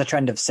I guess that's a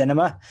trend of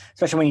cinema,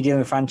 especially when you're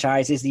dealing with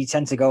franchises. You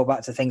tend to go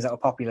back to things that were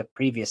popular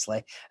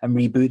previously and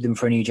reboot them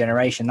for a new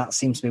generation. That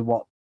seems to be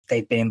what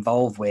they've been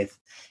involved with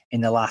in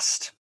the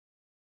last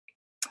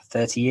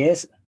 30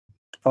 years,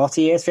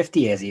 40 years, 50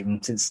 years,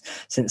 even since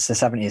the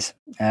 70s,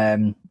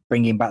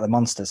 bringing back the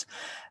monsters.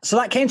 So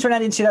that came to an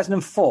end in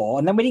 2004,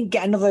 and then we didn't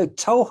get another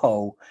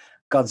Toho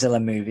Godzilla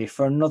movie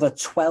for another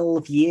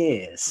 12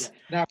 years.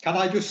 Yeah. Now, can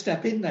I just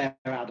step in there,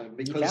 Adam?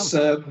 Because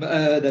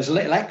there's a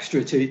little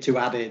extra to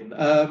add in.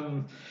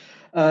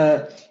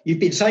 You've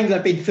been saying there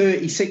have been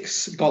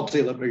 36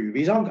 Godzilla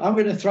movies. I'm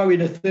going to throw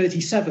in a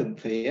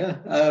 37th here.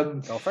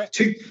 Go for it.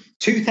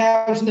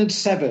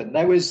 2007,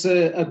 there was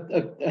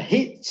a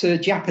hit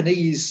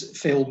Japanese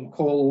film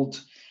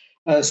called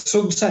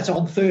Sunset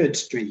on 3rd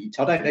Street.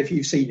 I don't know if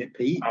you've seen it,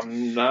 Pete.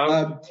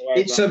 No.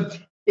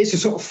 It's a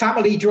sort of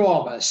family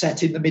drama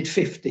set in the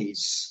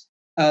mid-50s,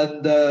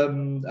 and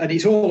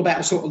it's all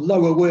about sort of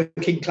lower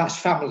working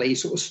class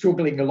families sort of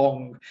struggling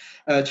along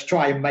to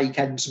try and make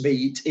ends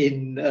meet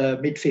in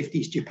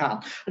mid-50s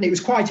Japan. And it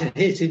was quite a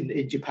hit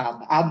in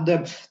Japan. And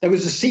there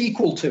was a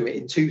sequel to it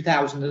in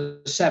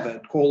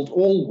 2007 called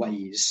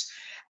Always.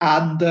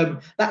 And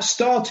that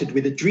started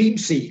with a dream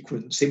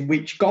sequence in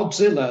which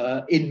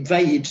Godzilla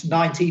invades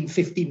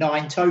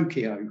 1959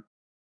 Tokyo.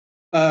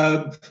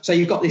 So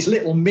you've got this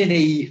little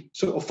mini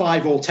sort of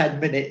 5 or 10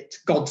 minute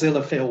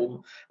Godzilla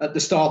film at the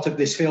start of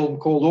this film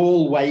called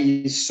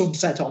Always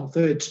Sunset on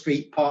 3rd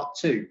Street Part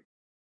 2.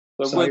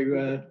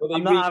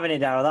 I'm not having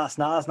it, Darryl. That's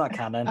not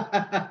canon.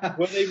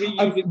 Were they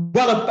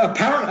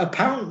reusing?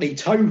 Apparently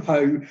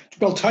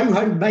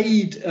Toho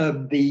made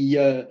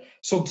the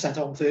Sunset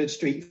on 3rd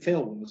Street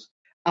films,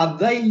 and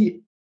they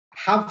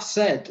have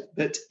said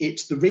that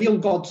it's the real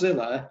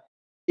Godzilla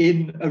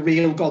in a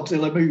real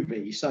Godzilla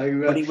movie.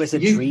 So, but it was a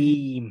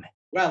dream.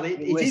 Well, it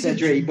is a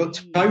dream,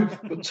 but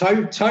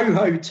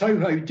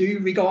Toho do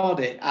regard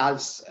it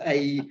as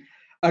a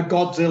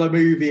Godzilla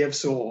movie of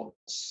sorts.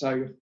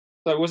 So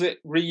was it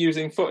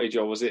reusing footage,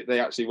 or was it they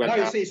actually went?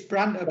 No, it's a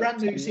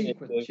brand new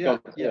sequence. Yeah.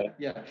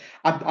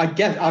 I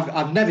guess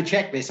I've never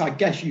checked this. I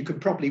guess you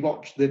could probably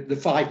watch the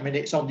 5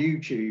 minutes on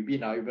YouTube,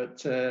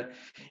 but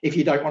if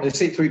you don't want to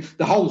sit through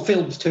the whole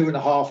film's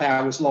 2.5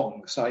 hours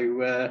long.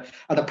 So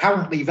and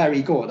apparently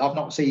very good. I've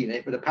not seen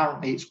it, but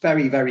apparently it's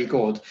very, very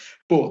good.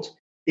 But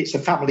it's a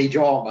family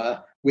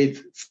drama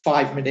with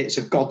 5 minutes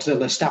of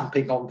Godzilla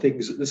stamping on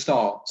things at the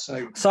start.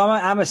 So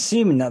I'm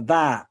assuming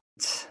that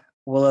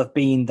will have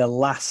been the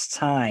last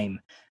time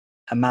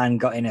a man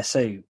got in a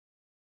suit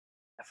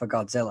for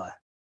Godzilla.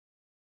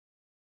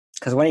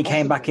 Because when he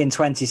came back in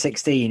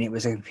 2016, it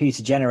was a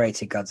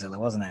computer-generated Godzilla,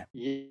 wasn't it?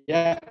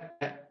 Yeah.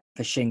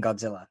 For Shin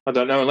Godzilla. I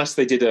don't know, unless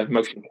they did a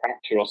motion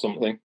capture or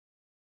something.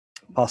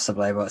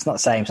 Possibly, but it's not the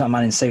same. It's not a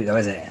man in a suit, though,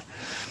 is it?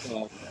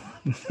 Yeah.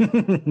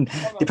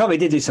 They probably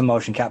did do some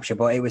motion capture,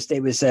 but it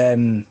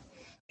wasn't.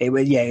 It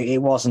was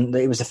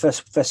the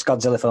first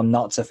Godzilla film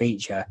not to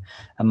feature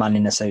a man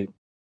in a suit.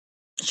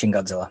 Shin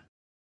Godzilla.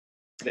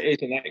 It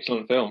is an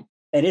excellent film.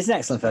 It is an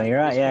excellent film. You're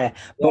right. Yeah,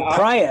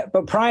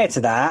 but prior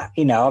to that,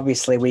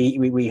 obviously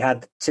we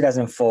had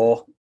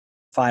 2004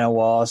 Final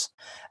Wars,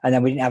 and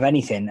then we didn't have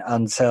anything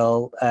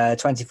until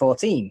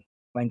 2014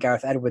 when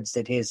Gareth Edwards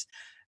did his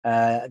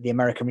the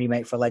American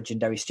remake for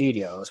Legendary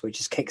Studios, which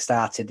has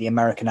kickstarted the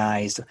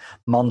Americanized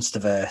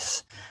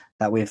MonsterVerse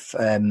that we've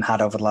had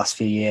over the last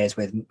few years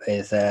with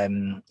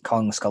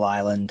Kong Skull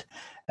Island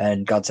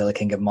and Godzilla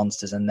King of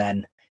Monsters, and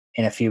then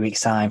in a few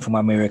weeks' time from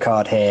when we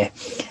record here,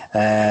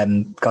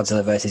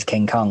 Godzilla versus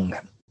King Kong.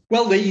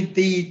 Well, the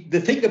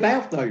thing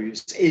about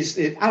those is,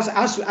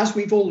 as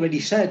we've already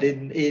said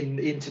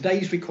in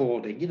today's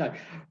recording,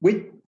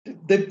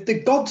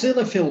 the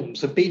Godzilla films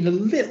have been a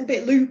little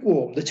bit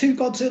lukewarm. The two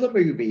Godzilla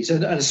movies,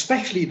 and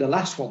especially the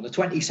last one, the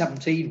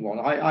 2017 one,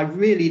 I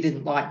really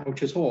didn't like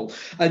much at all.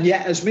 And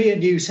yet, as me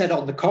and you said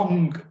on the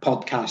Kong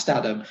podcast,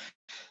 Adam,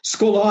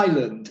 Skull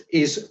Island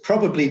is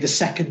probably the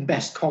second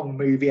best Kong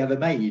movie ever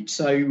made.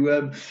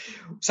 So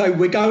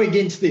we're going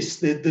into this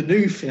the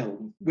new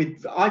film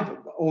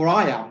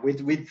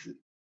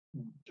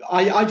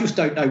I just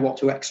don't know what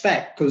to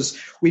expect, because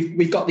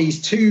we've got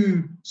these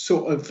two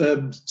sort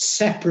of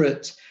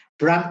separate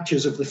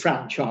branches of the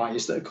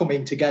franchise that are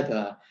coming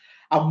together,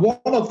 and one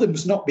of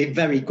them's not been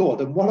very good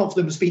and one of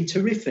them's been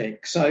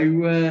terrific.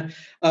 So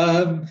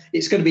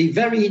it's going to be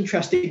very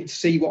interesting to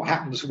see what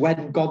happens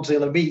when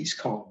Godzilla meets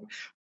Kong.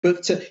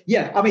 But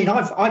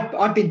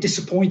I've been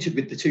disappointed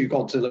with the two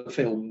Godzilla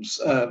films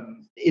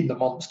in the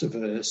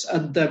MonsterVerse,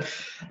 and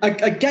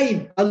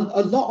again, a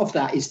lot of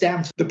that is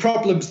down to the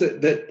problems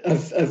that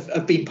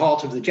have been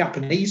part of the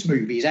Japanese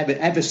movies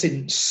ever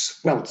since.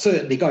 Well,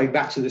 certainly going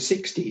back to the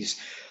 60s,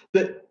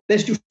 that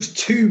there's just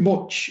too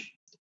much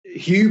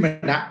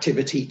human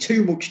activity,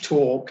 too much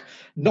talk,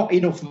 not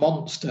enough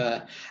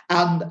monster.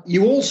 And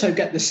you also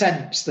get the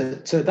sense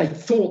that they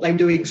thought they were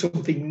doing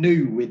something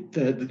new with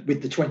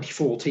the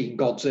 2014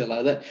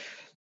 Godzilla, that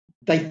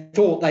they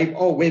thought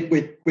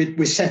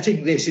we're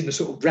setting this in a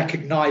sort of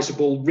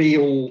recognizable,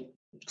 real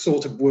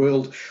sort of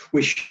world.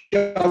 We're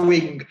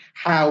showing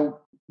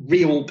how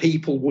real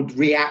people would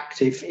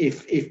react if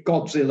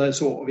Godzilla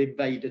sort of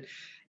invaded.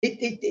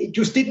 It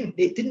just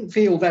didn't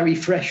feel very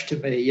fresh to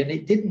me, and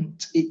it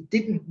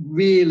didn't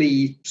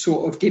really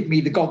sort of give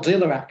me the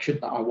Godzilla action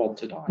that I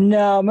wanted.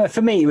 No,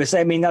 for me it was,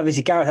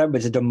 obviously Gareth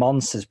Edwards had done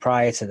Monsters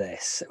prior to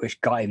this, which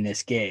got him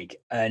this gig,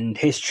 and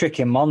his trick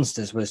in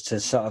Monsters was to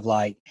sort of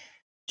like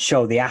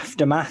show the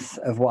aftermath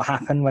of what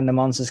happened when the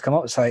monsters come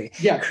up, so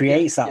it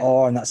creates that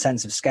awe and that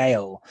sense of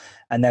scale,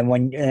 and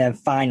then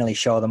finally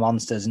show the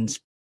monsters and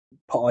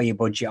put all your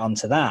budget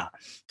onto that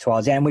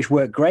towards the end, which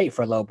worked great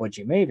for a low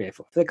budget movie.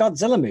 For the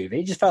Godzilla movie,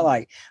 it just felt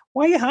like,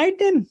 why are you hiding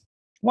him?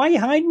 Why are you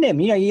hiding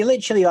him? You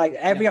literally, like,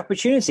 every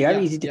opportunity.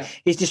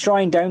 He's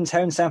destroying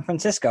downtown San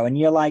Francisco, and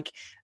you're like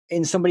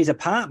in somebody's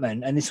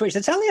apartment, and they switch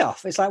the telly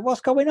off. It's like,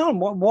 what's going on?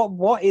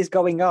 What is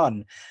going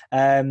on?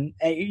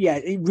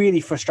 It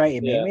really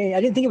frustrated me. I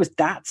didn't think it was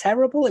that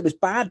terrible. It was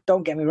bad,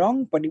 don't get me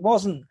wrong, but it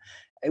wasn't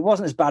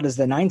as bad as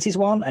the 90s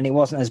one, and it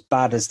wasn't as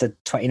bad as the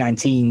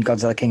 2019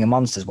 Godzilla King of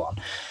Monsters one.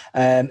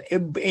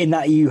 In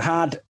that you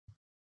had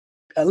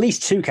at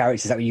least two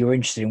characters that you were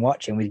interested in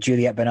watching, with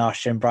Juliette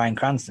Binoche and Bryan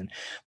Cranston,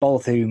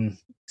 both whom,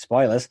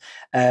 spoilers,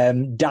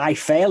 die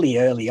fairly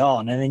early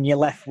on, and then you're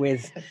left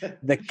with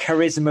the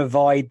charisma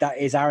void that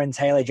is Aaron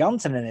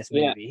Taylor-Johnson in this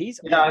movie.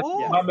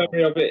 My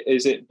memory of it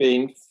is it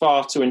being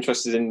far too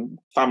interested in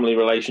family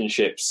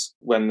relationships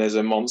when there's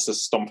a monster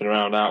stomping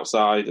around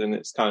outside, and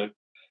it's kind of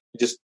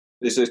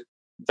this is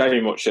very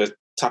much a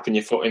tapping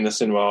your foot in the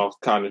cinema,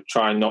 kind of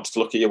trying not to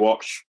look at your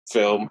watch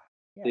film.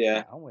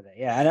 On with it.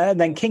 And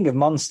then King of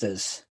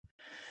Monsters.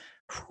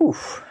 Whew.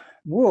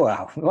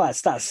 Wow,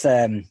 that's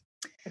there's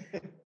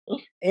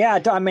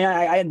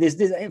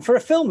for a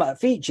film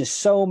that features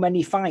so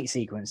many fight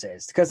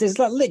sequences, because there's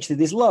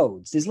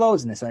loads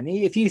in this one.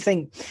 If you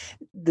think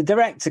the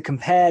director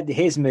compared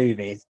his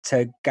movie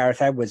to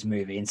Gareth Edwards'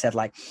 movie and said,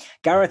 like,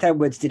 Gareth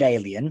Edwards did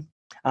Alien,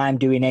 I'm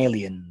doing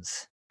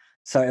Aliens.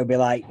 So it'll be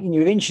like,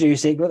 you've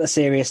introduced it, got the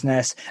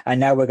seriousness, and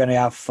now we're going to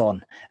have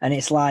fun. And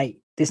it's like,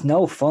 there's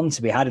no fun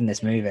to be had in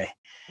this movie.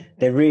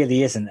 There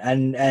really isn't.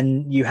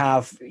 And you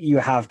have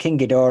King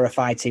Ghidorah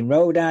fighting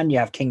Rodan, you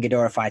have King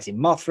Ghidorah fighting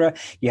Mothra,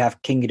 you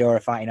have King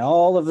Ghidorah fighting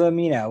all of them.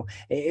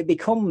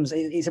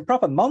 It's a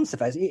proper monster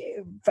fest.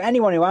 For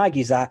anyone who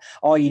argues that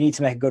all you need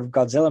to make a good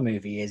Godzilla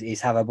movie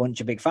is have a bunch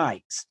of big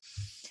fights,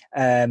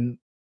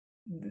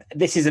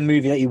 this is a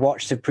movie that you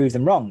watch to prove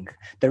them wrong.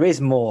 There is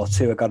more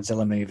to a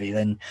Godzilla movie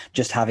than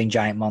just having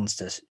giant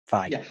monsters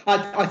fight. Yeah,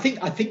 I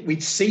think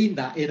we'd seen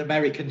that in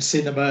American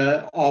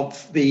cinema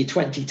of the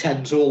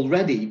 2010s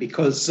already,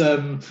 because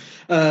the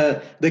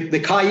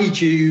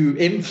kaiju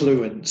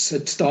influence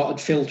had started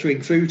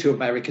filtering through to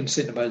American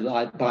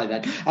cinema by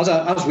then.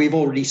 As we've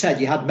already said,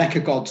 you had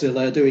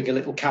Mechagodzilla doing a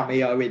little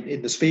cameo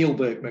in the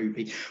Spielberg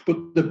movie,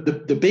 but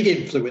the big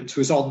influence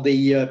was on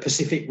the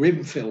Pacific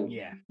Rim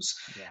films.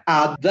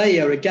 And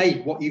they are,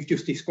 again, what you've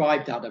just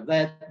described, Adam.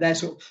 They're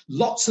sort of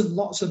lots and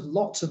lots and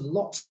lots and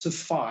lots of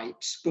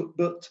fights,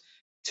 but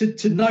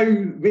to no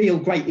real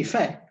great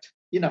effect.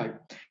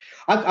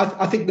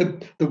 I think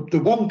the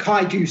one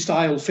kaiju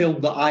style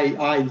film that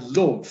I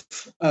love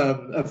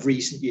of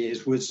recent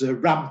years was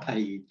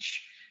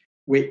Rampage,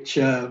 which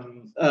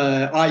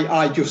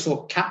I just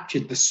thought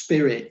captured the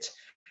spirit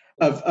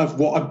of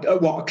what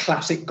a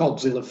classic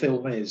Godzilla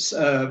film is.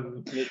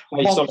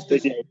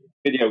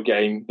 video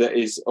game that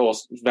is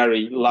also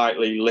very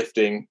lightly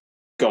lifting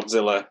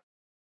Godzilla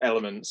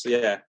elements.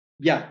 Yeah.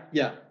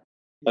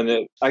 And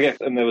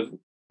there was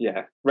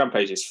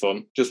Rampage is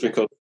fun just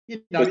because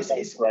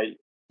it's great.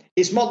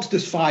 It's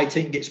monsters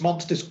fighting, it's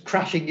monsters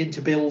crashing into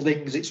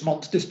buildings, it's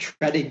monsters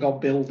treading on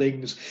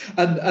buildings,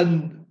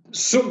 and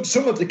some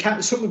of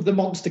the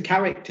monster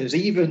characters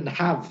even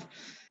have,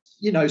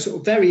 sort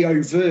of very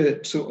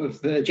overt sort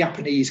of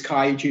Japanese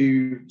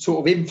kaiju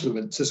sort of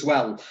influence as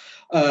well.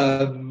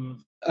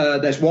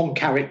 There's one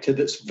character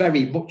that's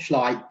very much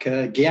like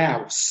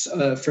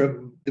Gyaos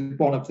from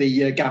one of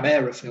the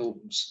Gamera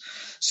films.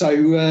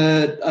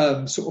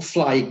 So sort of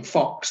flying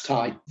fox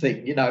type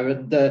thing,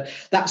 and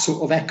that's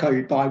sort of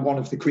echoed by one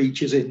of the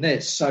creatures in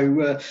this.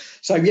 So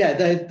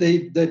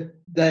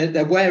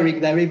they're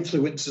wearing their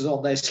influences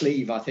on their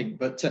sleeve, I think.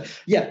 But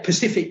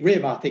Pacific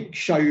Rim, I think,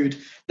 showed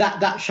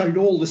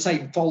all the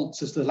same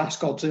faults as the last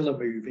Godzilla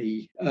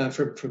movie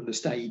from the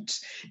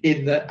States.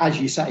 In that,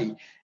 as you say,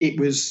 it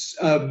was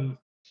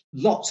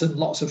lots and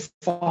lots of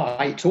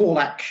fight, all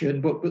action,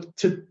 but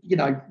to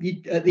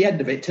at the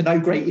end of it, to no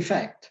great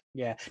effect.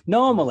 Yeah.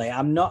 Normally,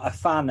 I'm not a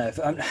fan of.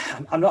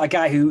 I'm not a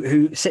guy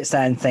who sits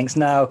there and thinks,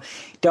 no,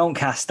 don't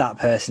cast that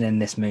person in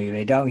this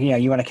movie. Don't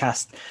you want to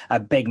cast a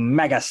big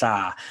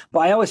megastar? But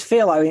I always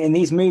feel like in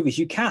these movies,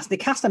 they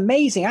cast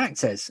amazing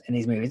actors in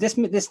these movies.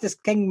 This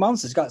King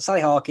Monster's got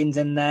Sally Hawkins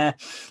in there.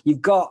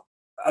 You've got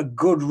a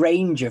good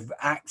range of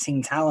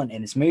acting talent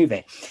in this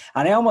movie,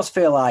 and I almost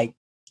feel like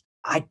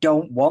I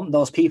don't want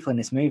those people in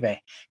this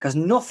movie because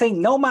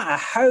no matter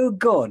how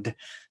good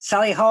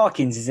Sally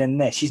Hawkins is in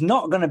this, she's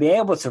not going to be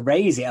able to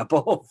raise it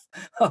above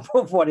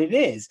what it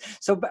is.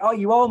 So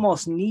you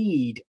almost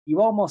need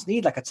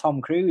like a Tom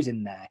Cruise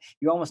in there.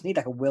 You almost need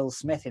like a Will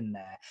Smith in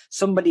there.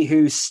 Somebody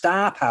whose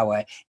star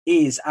power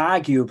is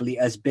arguably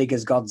as big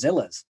as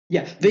Godzilla's.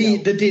 Yeah, the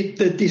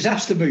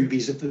disaster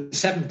movies of the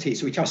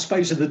 70s, which I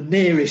suppose are the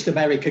nearest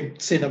American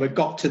cinema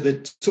got to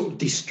the sort of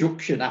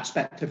destruction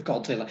aspect of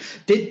Godzilla,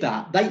 did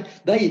that.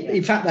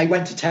 In fact, they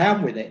went to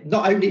town with it.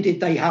 Not only did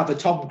they have a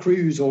Tom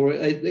Cruise or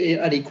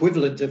an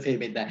equivalent of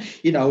him in there,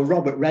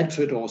 Robert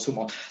Redford or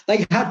someone,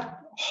 they had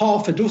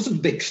half a dozen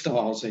big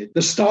stars in.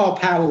 The star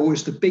power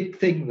was the big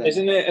thing there.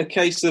 Isn't it a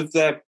case of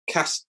their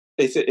cast?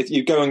 If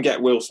you go and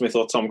get Will Smith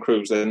or Tom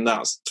Cruise, then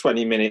that's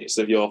 20 minutes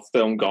of your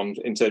film gone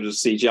in terms of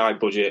CGI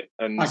budget.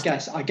 And I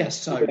guess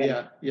so.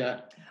 Yeah.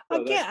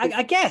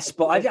 I guess,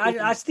 but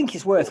I think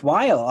it's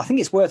worthwhile. I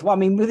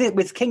mean,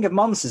 with King of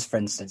Monsters, for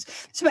instance,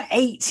 it's about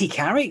 80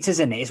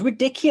 characters in it. It's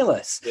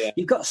ridiculous. Yeah.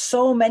 You've got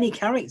so many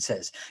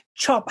characters.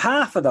 Chop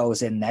half of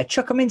those in there,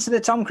 chuck them into the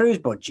Tom Cruise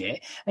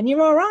budget, and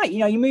you're all right.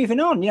 You're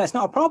moving on. It's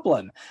not a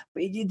problem.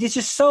 But there's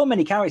just so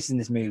many characters in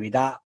this movie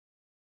that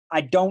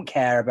I don't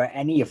care about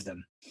any of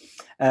them.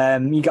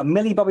 You got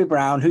Millie Bobby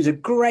Brown, who's a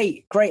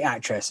great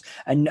actress,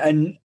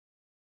 and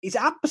is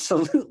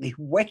absolutely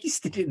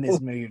wasted in this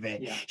movie.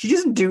 Yeah. She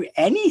doesn't do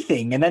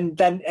anything, and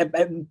then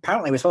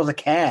apparently we're supposed to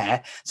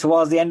care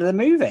towards the end of the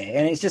movie,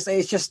 and it's just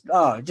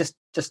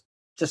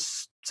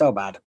so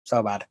bad.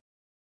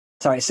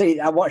 Sorry, see,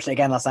 I watched it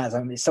again last night.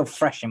 So it's so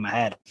fresh in my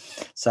head.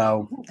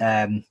 So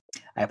I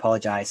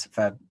apologise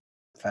for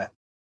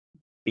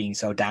being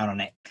so down on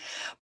it.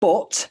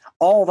 But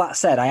all that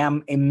said, I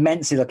am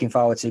immensely looking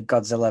forward to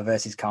Godzilla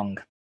versus Kong.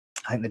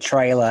 I think the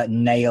trailer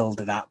nailed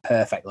that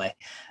perfectly,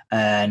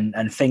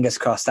 and fingers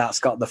crossed that's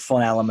got the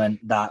fun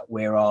element that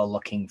we're all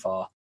looking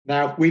for.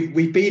 Now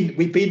we've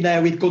been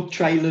there with good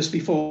trailers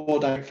before.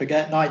 Don't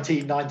forget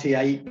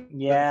 1998.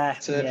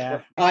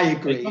 Yeah, I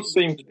agree. It does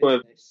seem to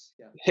have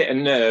hit a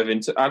nerve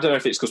into. I don't know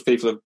if it's because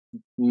people have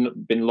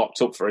been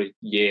locked up for a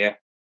year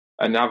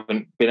and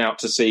haven't been out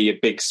to see a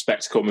big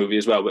spectacle movie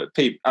as well. But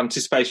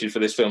anticipation for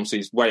this film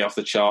seems way off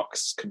the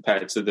charts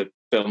compared to the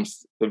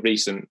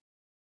recent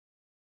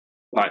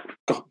like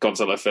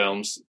Godzilla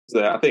films.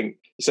 So I think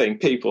you're saying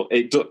people,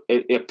 it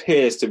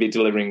appears to be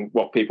delivering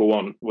what people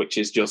want, which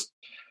is just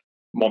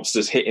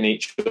monsters hitting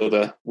each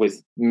other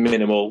with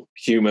minimal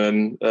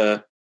human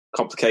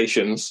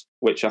complications,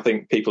 which I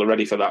think people are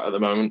ready for that at the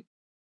moment.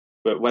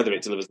 But whether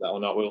it delivers that or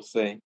not, we'll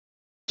see.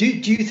 Do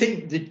you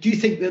think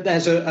that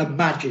there's a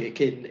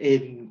magic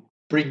in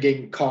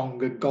bringing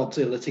Kong and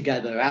Godzilla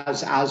together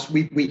as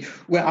we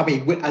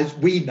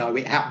know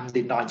it happened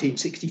in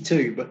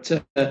 1962, but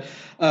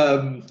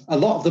a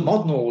lot of the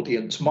modern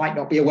audience might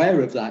not be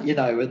aware of that,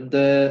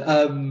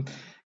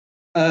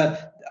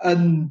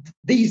 and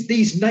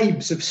these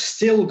names have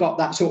still got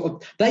that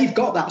sort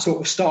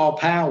of star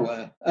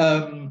power.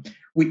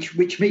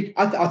 Which means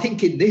I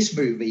think in this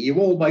movie you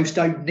almost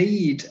don't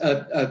need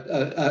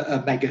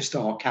a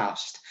megastar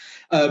cast.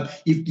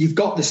 You've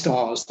got the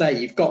stars there.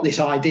 You've got this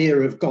idea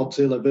of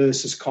Godzilla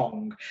versus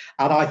Kong,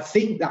 and I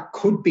think that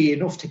could be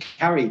enough to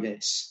carry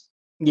this.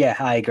 Yeah,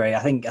 I agree. I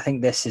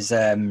think this is.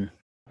 In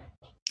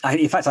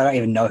fact, I don't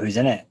even know who's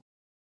in it.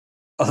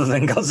 Other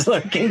than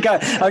Godzilla and King Kong,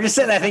 I'm just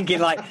sitting there thinking,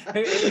 like, who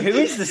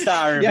is the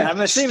star of it?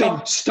 I'm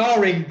assuming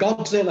starring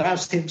Godzilla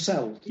as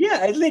himself. Yeah,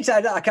 I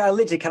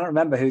literally cannot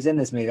remember who's in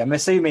this movie. I'm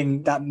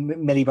assuming that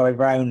Millie Bobby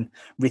Brown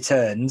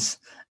returns,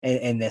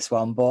 in this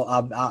one, but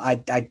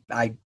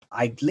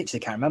I literally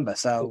can't remember.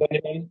 So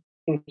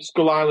from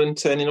Skull Island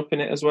turning up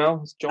in it as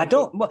well? I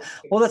don't. Well,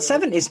 the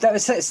 70s. That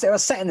was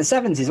set in the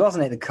 70s,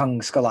 wasn't it? The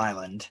Kong Skull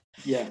Island.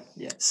 Yeah.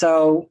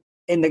 So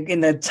in the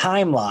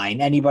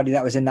timeline, anybody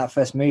that was in that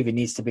first movie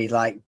needs to be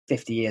like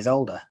 50 years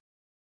older.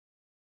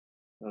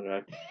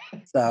 Okay.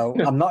 So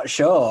I'm not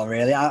sure,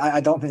 really.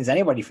 I don't think there's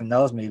anybody from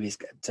those movies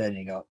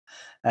turning up.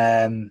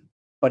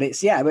 But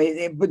it's but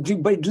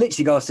it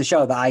literally goes to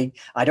show that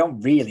I don't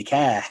really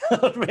care.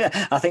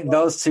 I think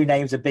those two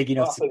names are big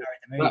enough to carry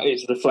the movie. That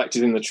is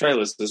reflected in the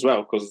trailers as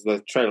well, because the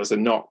trailers are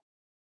not.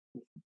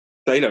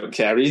 They don't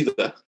care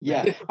either.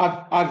 Yeah,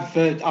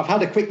 I've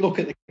had a quick look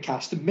at the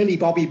cast, and Millie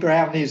Bobby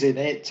Brown is in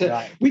it.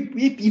 Right.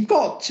 You've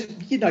got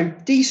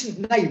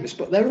decent names,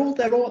 but they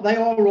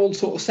are all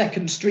sort of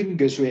second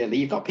stringers really.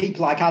 You've got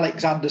people like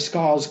Alexander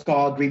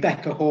Skarsgård,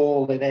 Rebecca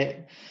Hall in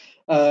it.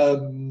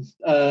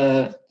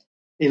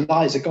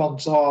 Eliza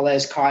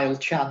Gonzalez, Kyle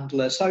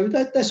Chandler. So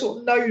they're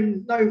sort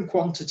of known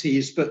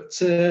quantities, but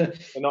they're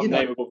not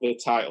nameable. They're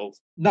titled.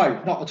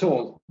 No, not at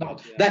all.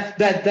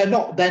 They're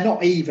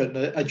not even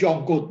a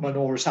John Goodman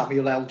or a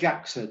Samuel L.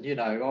 Jackson,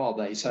 are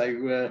they?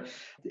 So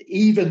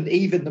even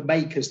the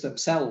makers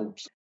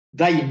themselves,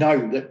 they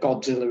know that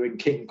Godzilla and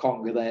King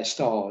Kong are their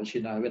stars,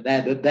 and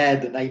they're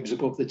the names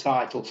above the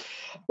title.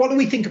 What do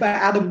we think about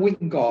Adam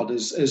Wingard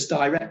as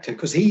director?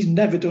 Because he's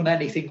never done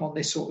anything on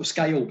this sort of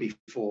scale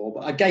before.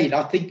 But again,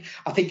 I think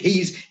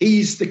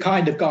he's the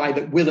kind of guy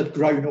that will have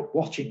grown up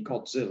watching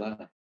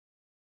Godzilla.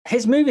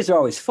 His movies are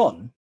always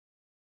fun.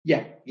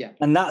 Yeah.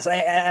 And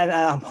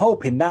I'm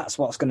hoping that's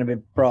what's going to be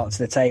brought to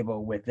the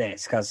table with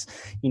this, because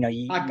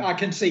I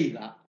can see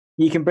that.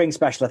 You can bring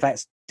special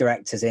effects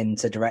directors in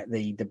to direct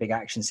the big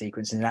action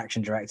sequences and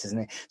action directors,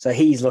 and so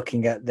he's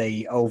looking at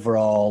the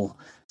overall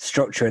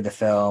structure of the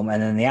film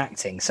and then the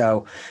acting.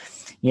 So,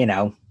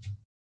 I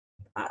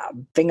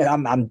think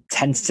I'm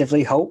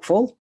tentatively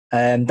hopeful.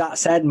 That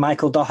said,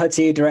 Michael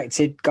Dougherty, who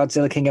directed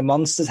Godzilla King of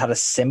Monsters, had a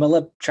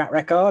similar track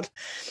record,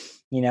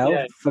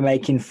 for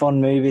making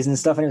fun movies and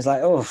stuff. And it was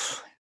like, oh,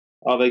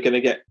 are they going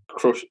to get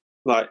crushed?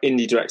 Like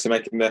indie directors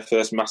making their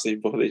first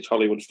massive budget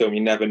Hollywood film,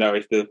 you never know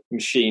if the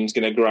machine's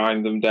going to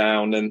grind them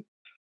down. And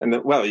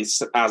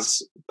it's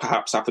as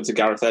perhaps happened to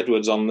Gareth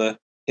Edwards on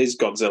his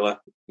Godzilla.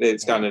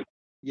 It's kind of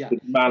the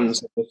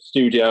demands of the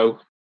studio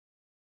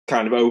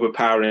kind of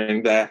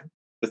overpowering the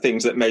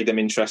things that made them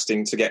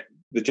interesting to get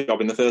the job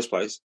in the first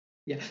place.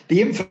 Yeah,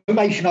 the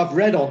information I've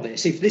read on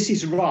this, if this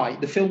is right,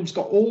 the film's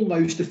got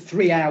almost a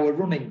 3-hour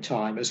running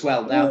time as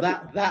well. Now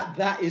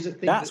that is a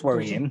thing that's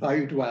worrying.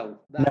 Bode well.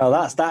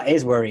 That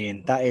is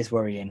worrying. That is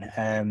worrying.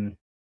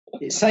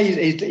 It says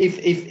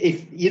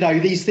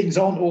if these things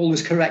aren't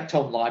always correct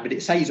online, but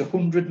it says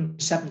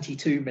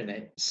 172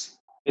 minutes.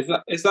 Is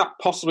that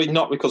possibly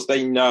not because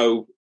they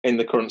know in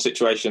the current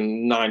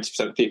situation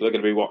 90% of people are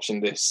going to be watching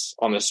this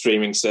on a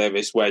streaming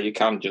service where you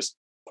can just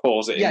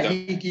pause it. Yeah,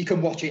 you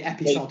can watch it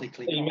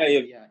episodically. He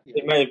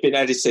may have been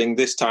editing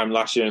this time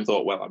last year and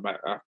thought, well,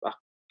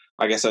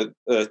 I guess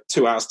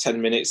 2 hours 10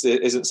 minutes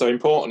isn't so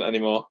important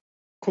anymore.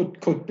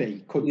 Could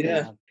be.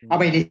 Yeah. I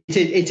mean,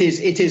 it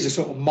is a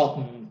sort of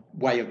modern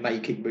way of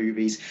making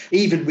movies.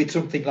 Even with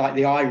something like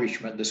The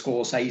Irishman, the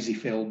Scorsese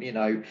film,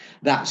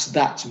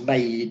 that's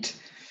made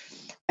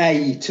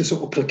to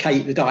sort of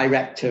placate the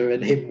director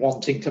and him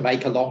wanting to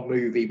make a long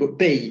movie, but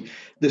B,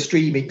 the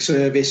streaming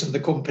service and the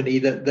company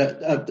that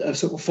are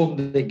sort of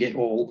funding it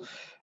all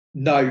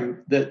know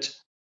that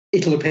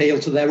it'll appeal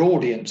to their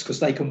audience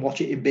because they can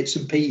watch it in bits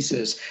and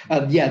pieces.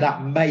 And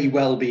that may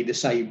well be the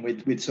same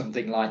with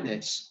something like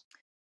this.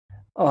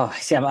 Oh,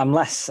 see, I'm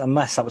less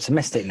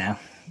optimistic now.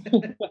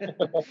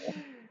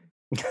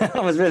 I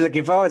was really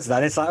looking forward to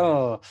that. It's like,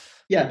 oh.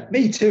 Yeah,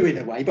 me too in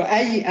a way. But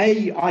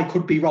I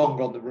could be wrong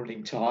on the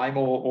running time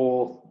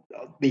or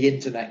the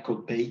internet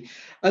could be.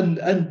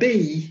 And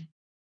B,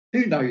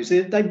 who knows?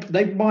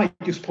 They might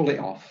just pull it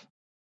off.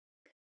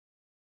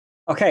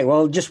 Okay,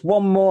 well, just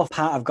one more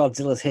part of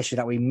Godzilla's history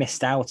that we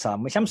missed out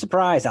on, which I'm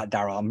surprised at,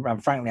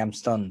 Daryl. Frankly, I'm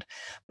stunned.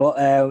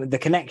 But the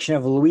connection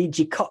of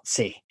Luigi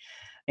Cozzi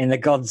in the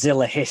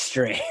Godzilla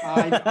history.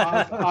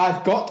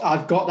 I've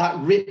got that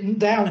written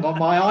down on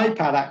my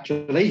iPad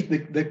actually.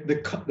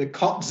 The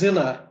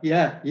Cotzilla,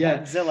 yeah.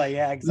 Godzilla,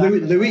 yeah,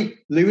 exactly.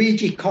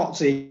 Luigi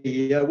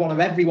Cozzi, one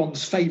of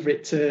everyone's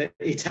favourite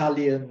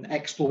Italian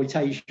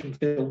exploitation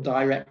film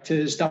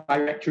directors,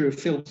 director of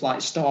films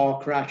like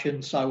Star Crash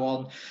and so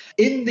on.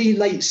 In the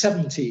late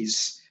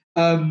 70s,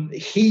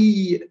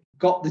 he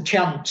got the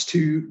chance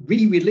to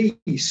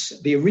re-release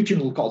the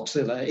original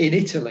Godzilla in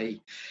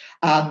Italy.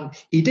 And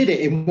he did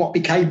it in what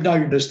became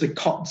known as the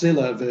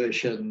Cotzilla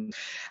version.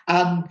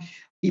 And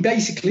he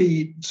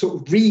basically sort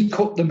of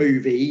recut the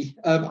movie.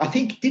 I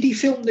think, did he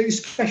film new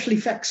special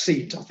effects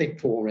scenes, I think,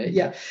 for it?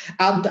 Yeah.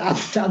 And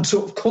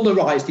sort of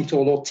colorized it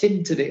all or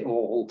tinted it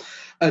all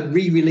and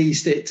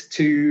re-released it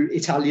to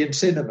Italian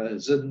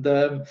cinemas. And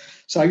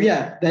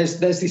there's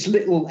this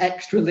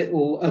extra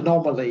little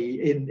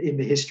anomaly in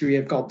the history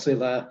of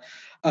Godzilla,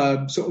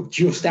 sort of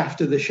just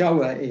after the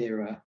Showa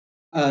era.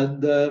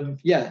 And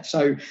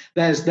so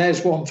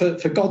there's one for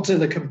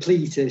Godzilla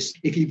completists.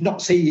 If you've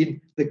not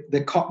seen the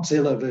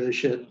Godzilla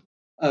version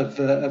of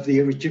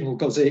the original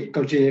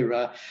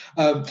Gojira,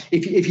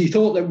 if you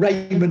thought that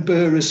Raymond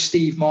Burr as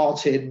Steve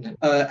Martin,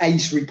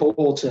 Ace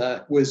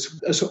Reporter,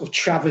 was a sort of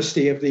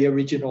travesty of the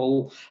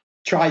original,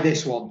 try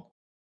this one.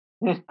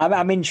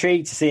 I'm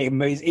intrigued to see it.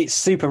 It's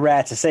super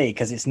rare to see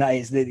because it's not.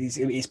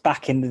 It's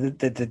back in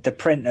the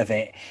print of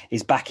it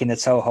is back in the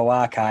Toho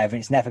archive, and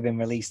it's never been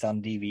released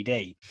on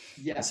DVD,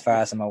 as far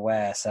as I'm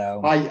aware.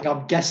 So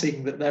I'm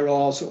guessing that there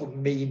are sort of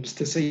means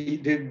to see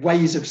the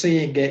ways of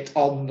seeing it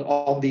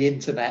on the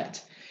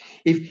internet.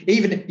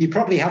 Even you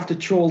probably have to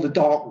trawl the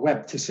dark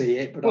web to see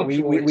it, but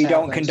we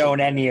don't condone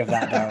any of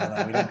that,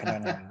 though. We don't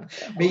condone any of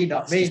that. me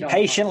not.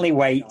 Patiently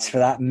wait for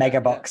that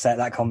mega box set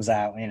that comes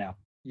out.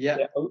 Yeah.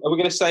 Are we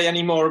going to say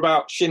any more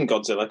about Shin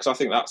Godzilla? Because I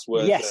think that's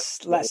worth. Yes,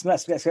 let's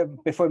go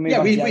before we move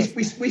on.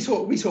 We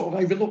sort of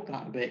overlooked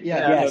that a bit.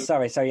 Yeah.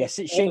 Sorry. So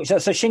Shin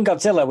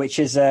Godzilla, which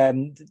is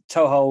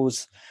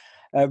Toho's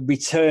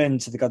return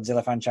to the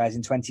Godzilla franchise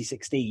in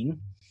 2016,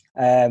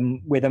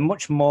 with a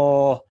much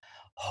more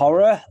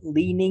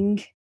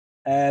horror-leaning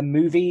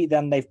movie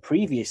than they've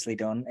previously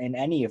done in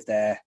any of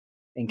their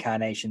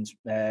incarnations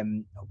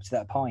up to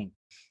that point.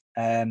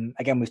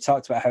 Again, we've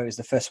talked about how it was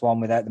the first one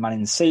without the man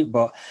in the suit,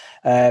 but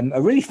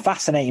a really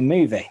fascinating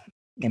movie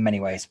in many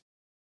ways.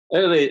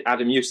 Earlier,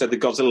 Adam, you said the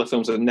Godzilla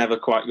films have never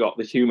quite got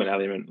the human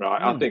element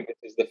right. I think this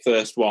is the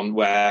first one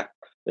where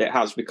it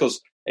has, because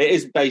it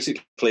is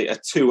basically a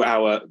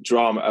 2-hour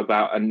drama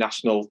about a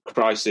national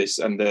crisis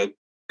and the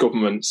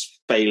government's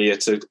failure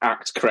to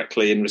act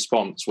correctly in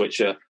response,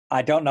 which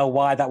I don't know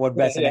why that would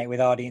resonate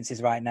with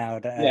audiences right now.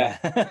 The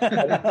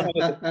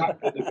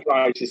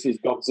crisis is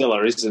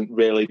Godzilla isn't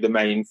really the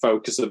main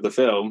focus of the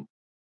film.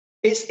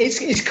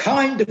 It's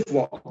kind of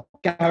what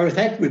Gareth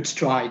Edwards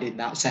tried in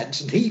that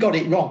sense, and he got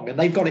it wrong, and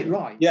they've got it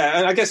right. Yeah,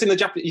 and I guess in the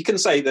Japanese, you can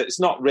say that it's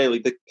not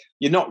really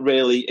you're not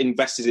really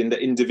invested in the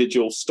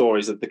individual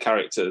stories of the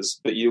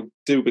characters, but you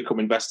do become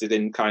invested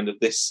in kind of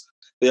this.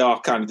 They are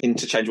kind of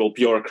interchangeable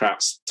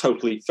bureaucrats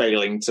totally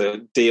failing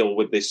to deal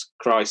with this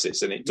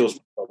crisis, and it does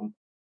become.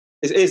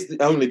 It is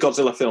the only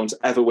Godzilla film to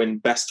ever win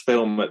Best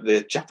Film at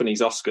the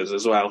Japanese Oscars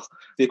as well.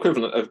 The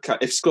equivalent of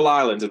if Skull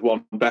Island had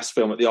won Best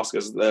Film at the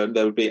Oscars,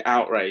 there would be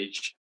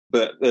outrage.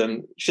 But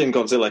Shin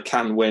Godzilla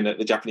can win at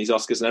the Japanese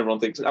Oscars, and everyone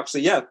thinks,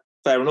 absolutely, yeah,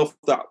 fair enough.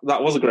 That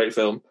was a great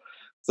film.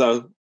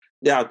 So,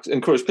 yeah, I'd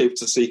encourage people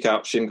to seek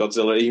out Shin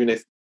Godzilla, even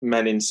if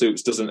Men in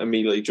Suits doesn't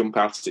immediately jump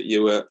out at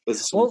you.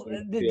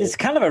 There's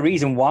kind of a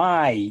reason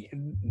why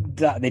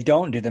that they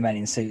don't do the Men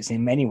in Suits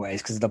in many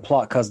ways, because of the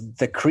plot, because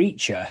the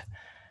creature,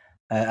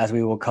 as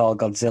we will call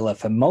Godzilla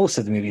for most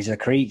of the movies, a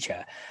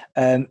creature,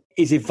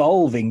 is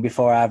evolving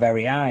before our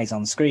very eyes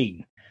on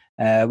screen,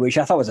 which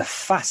I thought was a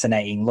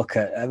fascinating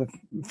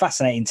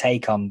fascinating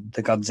take on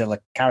the Godzilla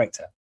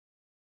character.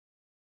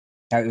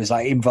 It was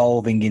like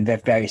evolving in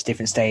various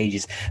different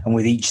stages, and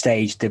with each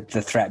stage, the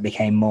threat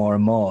became more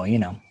and more,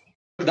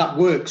 That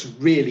works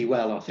really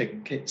well, I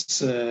think.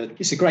 It's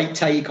a great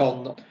take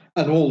on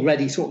an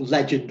already sort of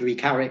legendary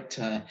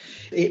character.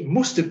 It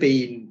must have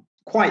been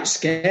quite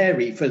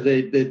scary for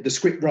the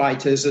script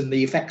writers and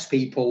the effects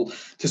people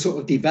to sort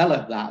of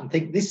develop that and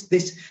think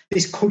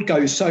this could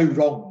go so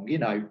wrong,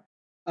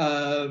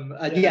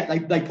 and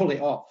yet they pull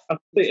it off.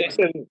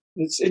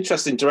 It's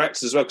interesting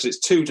directors as well, because it's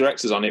 2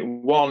 directors on it.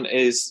 One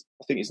is,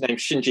 I think his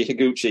name's Shinji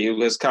Higuchi,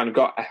 who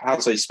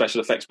has a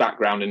special effects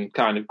background and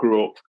kind of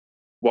grew up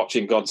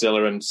watching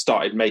Godzilla and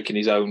started making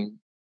his own,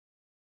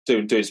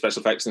 doing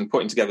special effects and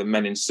putting together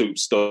Men in Suit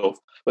stuff.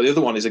 But the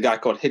other one is a guy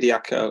called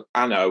Hideaki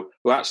Anno,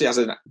 who actually has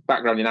a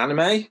background in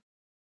anime.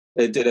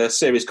 He did a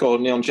series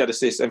called Neon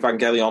Genesis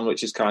Evangelion,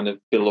 which is kind of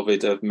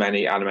beloved of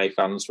many anime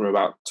fans from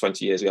about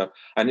 20 years ago.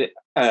 And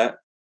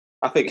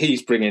I think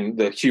he's bringing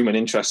the human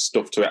interest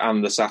stuff to it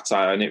and the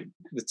satire, and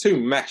the two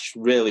mesh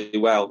really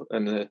well.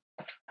 And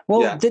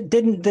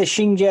didn't the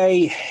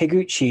Shinji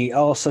Higuchi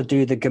also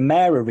do the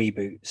Gamera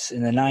reboots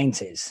in the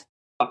 90s?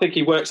 I think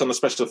he works on the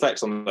special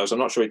effects on those. I'm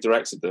not sure he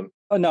directed them.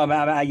 Oh, no,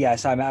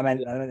 yes, I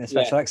meant the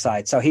special effects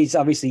side. So he's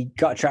obviously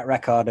got a track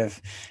record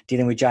of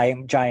dealing with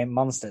giant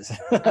monsters.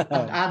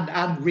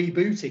 and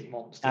rebooting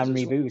monsters. And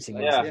rebooting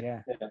monsters,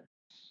 yeah.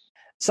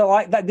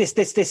 So this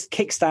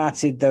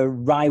kickstarted the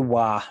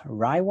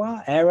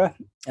Reiwa era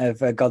of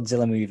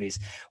Godzilla movies,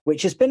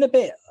 which has been a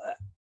bit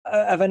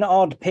of an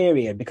odd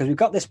period, because we've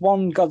got this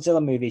one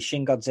Godzilla movie,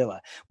 Shin Godzilla.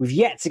 We've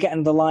yet to get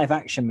another live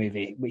action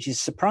movie, which is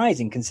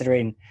surprising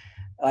considering,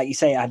 like you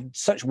say, it had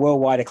such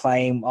worldwide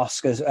acclaim,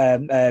 Oscars,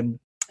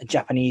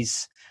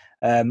 Japanese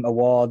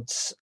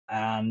awards,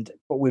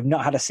 but we've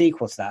not had a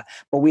sequel to that.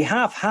 But we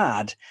have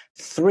had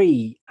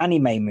 3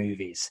 anime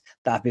movies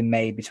that have been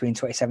made between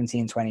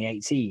 2017 and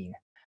 2018.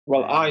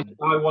 Well, I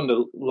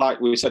wonder, like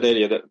we said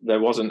earlier, that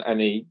there wasn't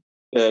any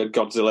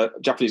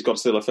Japanese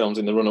Godzilla films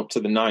in the run-up to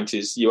the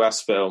 90s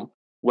US film,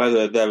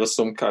 whether there was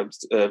some kind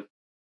of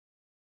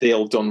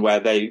deal done where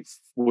they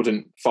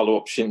wouldn't follow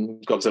up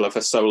Shin Godzilla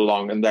for so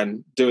long, and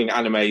then doing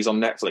animes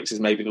on Netflix is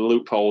maybe the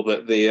loophole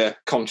that the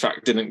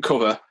contract didn't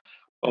cover.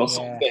 or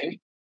something.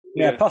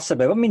 Yeah,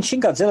 possibly. I mean,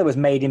 Shin Godzilla was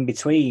made in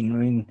between. I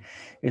mean,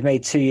 it was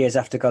made 2 years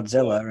after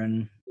Godzilla,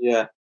 and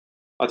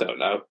I don't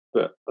know,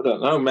 but I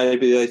don't know.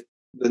 Maybe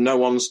no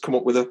one's come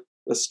up with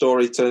a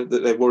story that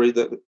they're worried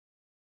that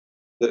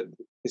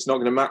it's not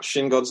going to match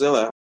Shin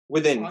Godzilla.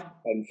 Within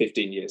 10,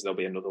 15 years, there'll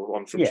be another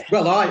one from. Yeah.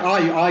 Well,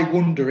 I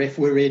wonder if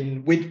we're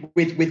in with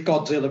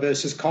Godzilla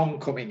versus Kong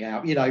coming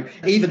out. You know,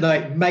 even though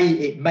it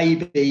may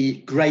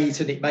be great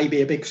and it may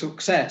be a big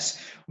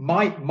success,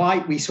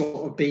 might we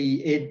sort of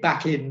be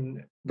back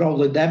in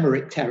Roland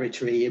Emmerich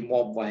territory in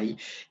one way,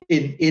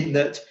 in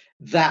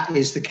that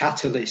is the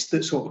catalyst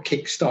that sort of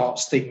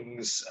kickstarts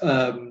things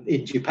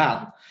in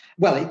Japan.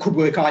 Well, it could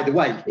work either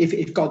way.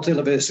 If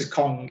Godzilla versus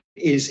Kong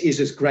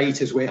is as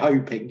great as we're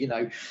hoping, you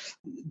know,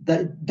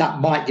 that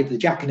might give the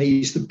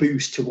Japanese the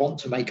boost to want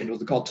to make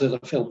another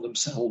Godzilla film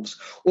themselves.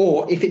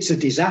 Or if it's a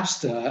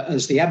disaster,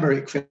 as the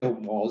Emmerich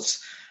film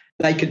was,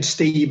 they can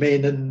steam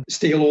in and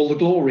steal all the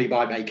glory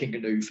by making a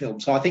new film.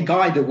 So I think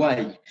either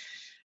way,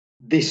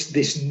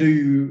 this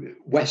new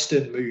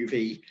Western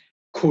movie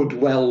could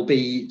well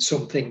be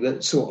something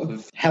that sort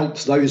of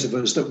helps those of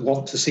us that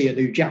want to see a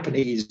new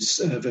Japanese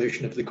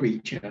version of the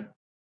creature.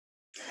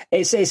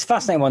 It's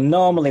fascinating one.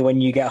 Normally,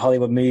 when you get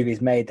Hollywood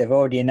movies made, they've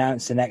already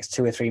announced the next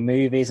 2 or 3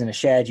 movies and a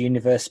shared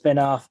universe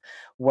spin-off.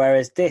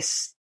 Whereas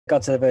this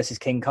Godzilla vs.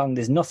 King Kong,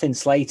 there's nothing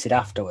slated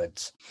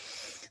afterwards.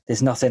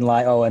 There's nothing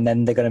like, and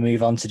then they're going to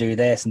move on to do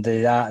this and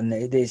do that. And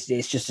it's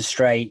just a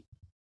straight...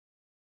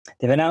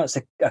 They've announced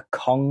a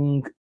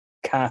Kong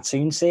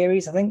cartoon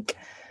series, I think.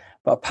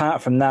 But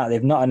apart from that,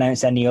 they've not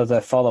announced any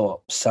other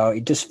follow-ups. So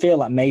it does feel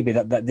like maybe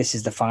that this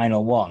is the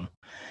final one.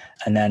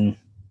 And then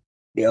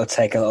it'll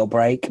take a little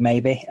break,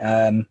 maybe,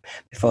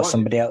 before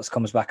somebody else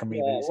comes back and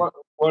reboots it.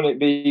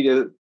 Won't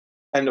it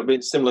end up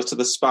being similar to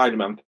the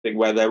Spider-Man thing,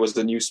 where there was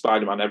the new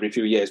Spider-Man every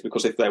few years?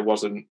 Because if there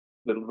wasn't,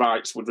 the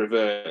rights would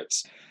revert.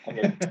 And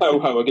then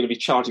Toho are going to be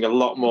charging a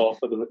lot more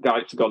for the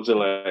rights to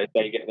Godzilla if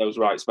they get those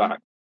rights back.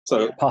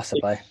 So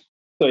possibly.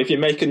 So if you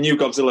make a new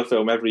Godzilla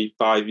film every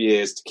 5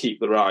 years to keep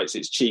the rights,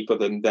 it's cheaper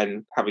than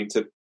then having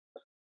to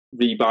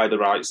rebuy the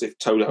rights if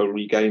Toho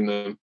regain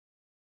them.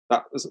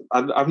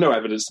 I've no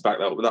evidence to back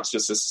that up, but that's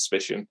just a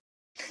suspicion.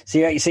 So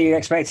you're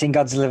expecting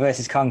Godzilla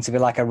vs. Kong to be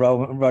like a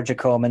Roger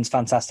Corman's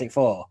Fantastic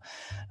Four,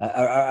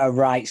 a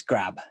rights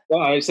grab?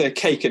 Well, it's a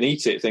cake and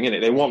eat it thing, isn't it?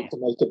 They want to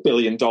make $1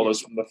 billion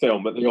from the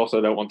film, but they also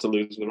don't want to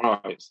lose the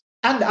rights.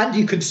 And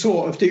you can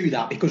sort of do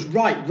that because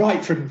right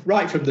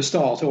from the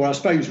start, or I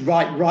suppose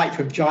right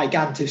from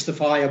Gigantis the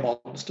Fire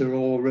Monster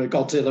or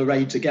Godzilla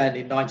Raids Again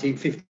in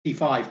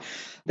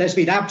 1955. There's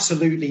been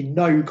absolutely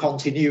no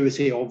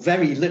continuity or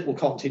very little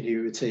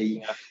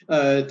continuity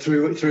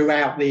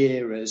throughout the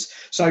eras.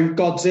 So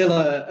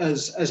Godzilla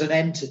as an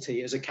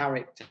entity, as a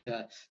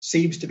character,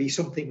 seems to be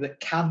something that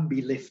can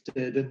be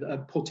lifted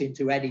and put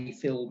into any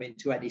film,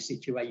 into any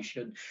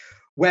situation.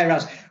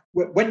 Whereas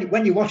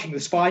when you're watching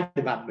the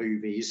Spider-Man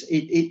movies,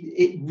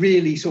 it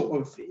really sort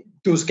of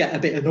does get a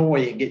bit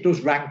annoying. It does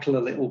rankle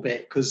a little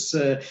bit because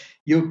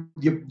you're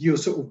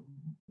sort of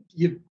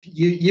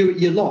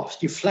you're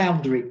lost, you're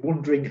floundering,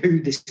 wondering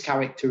who this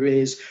character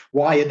is,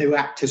 why a new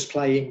actor's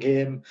playing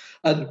him.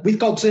 And with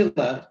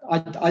Godzilla,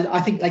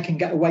 I think they can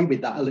get away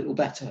with that a little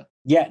better.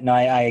 Yeah, no,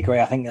 I agree.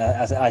 I think,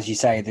 as you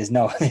say, there's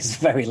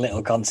very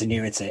little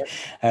continuity.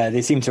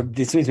 There seems to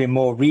be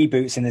more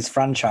reboots in this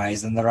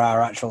franchise than there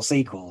are actual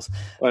sequels.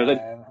 Well,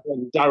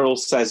 when Daryl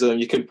says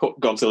you can put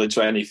Godzilla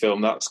into any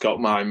film, that's got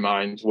my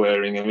mind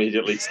whirring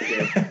immediately to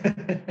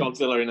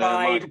Godzilla in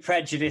Pride,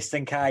 Prejudice,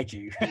 and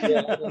Kaiju.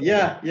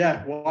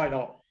 Yeah. Why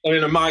not? Or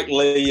in a Mike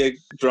Leigh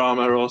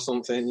drama or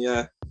something.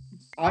 Yeah,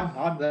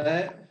 I'm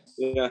there.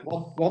 Yeah,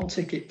 one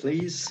ticket,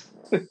 please.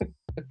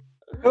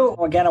 Cool.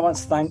 Well, again, I want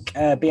to thank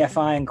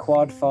BFI and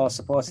Quad for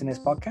supporting this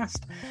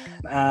podcast,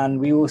 and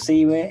we will see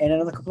you in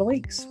another couple of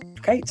weeks.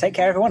 Okay, take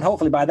care, everyone.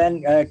 Hopefully by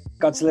then,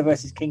 Godzilla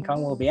vs. King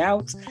Kong will be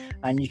out,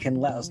 and you can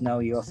let us know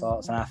your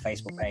thoughts on our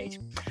Facebook page.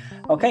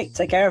 Okay,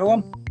 take care,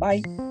 everyone.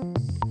 Bye.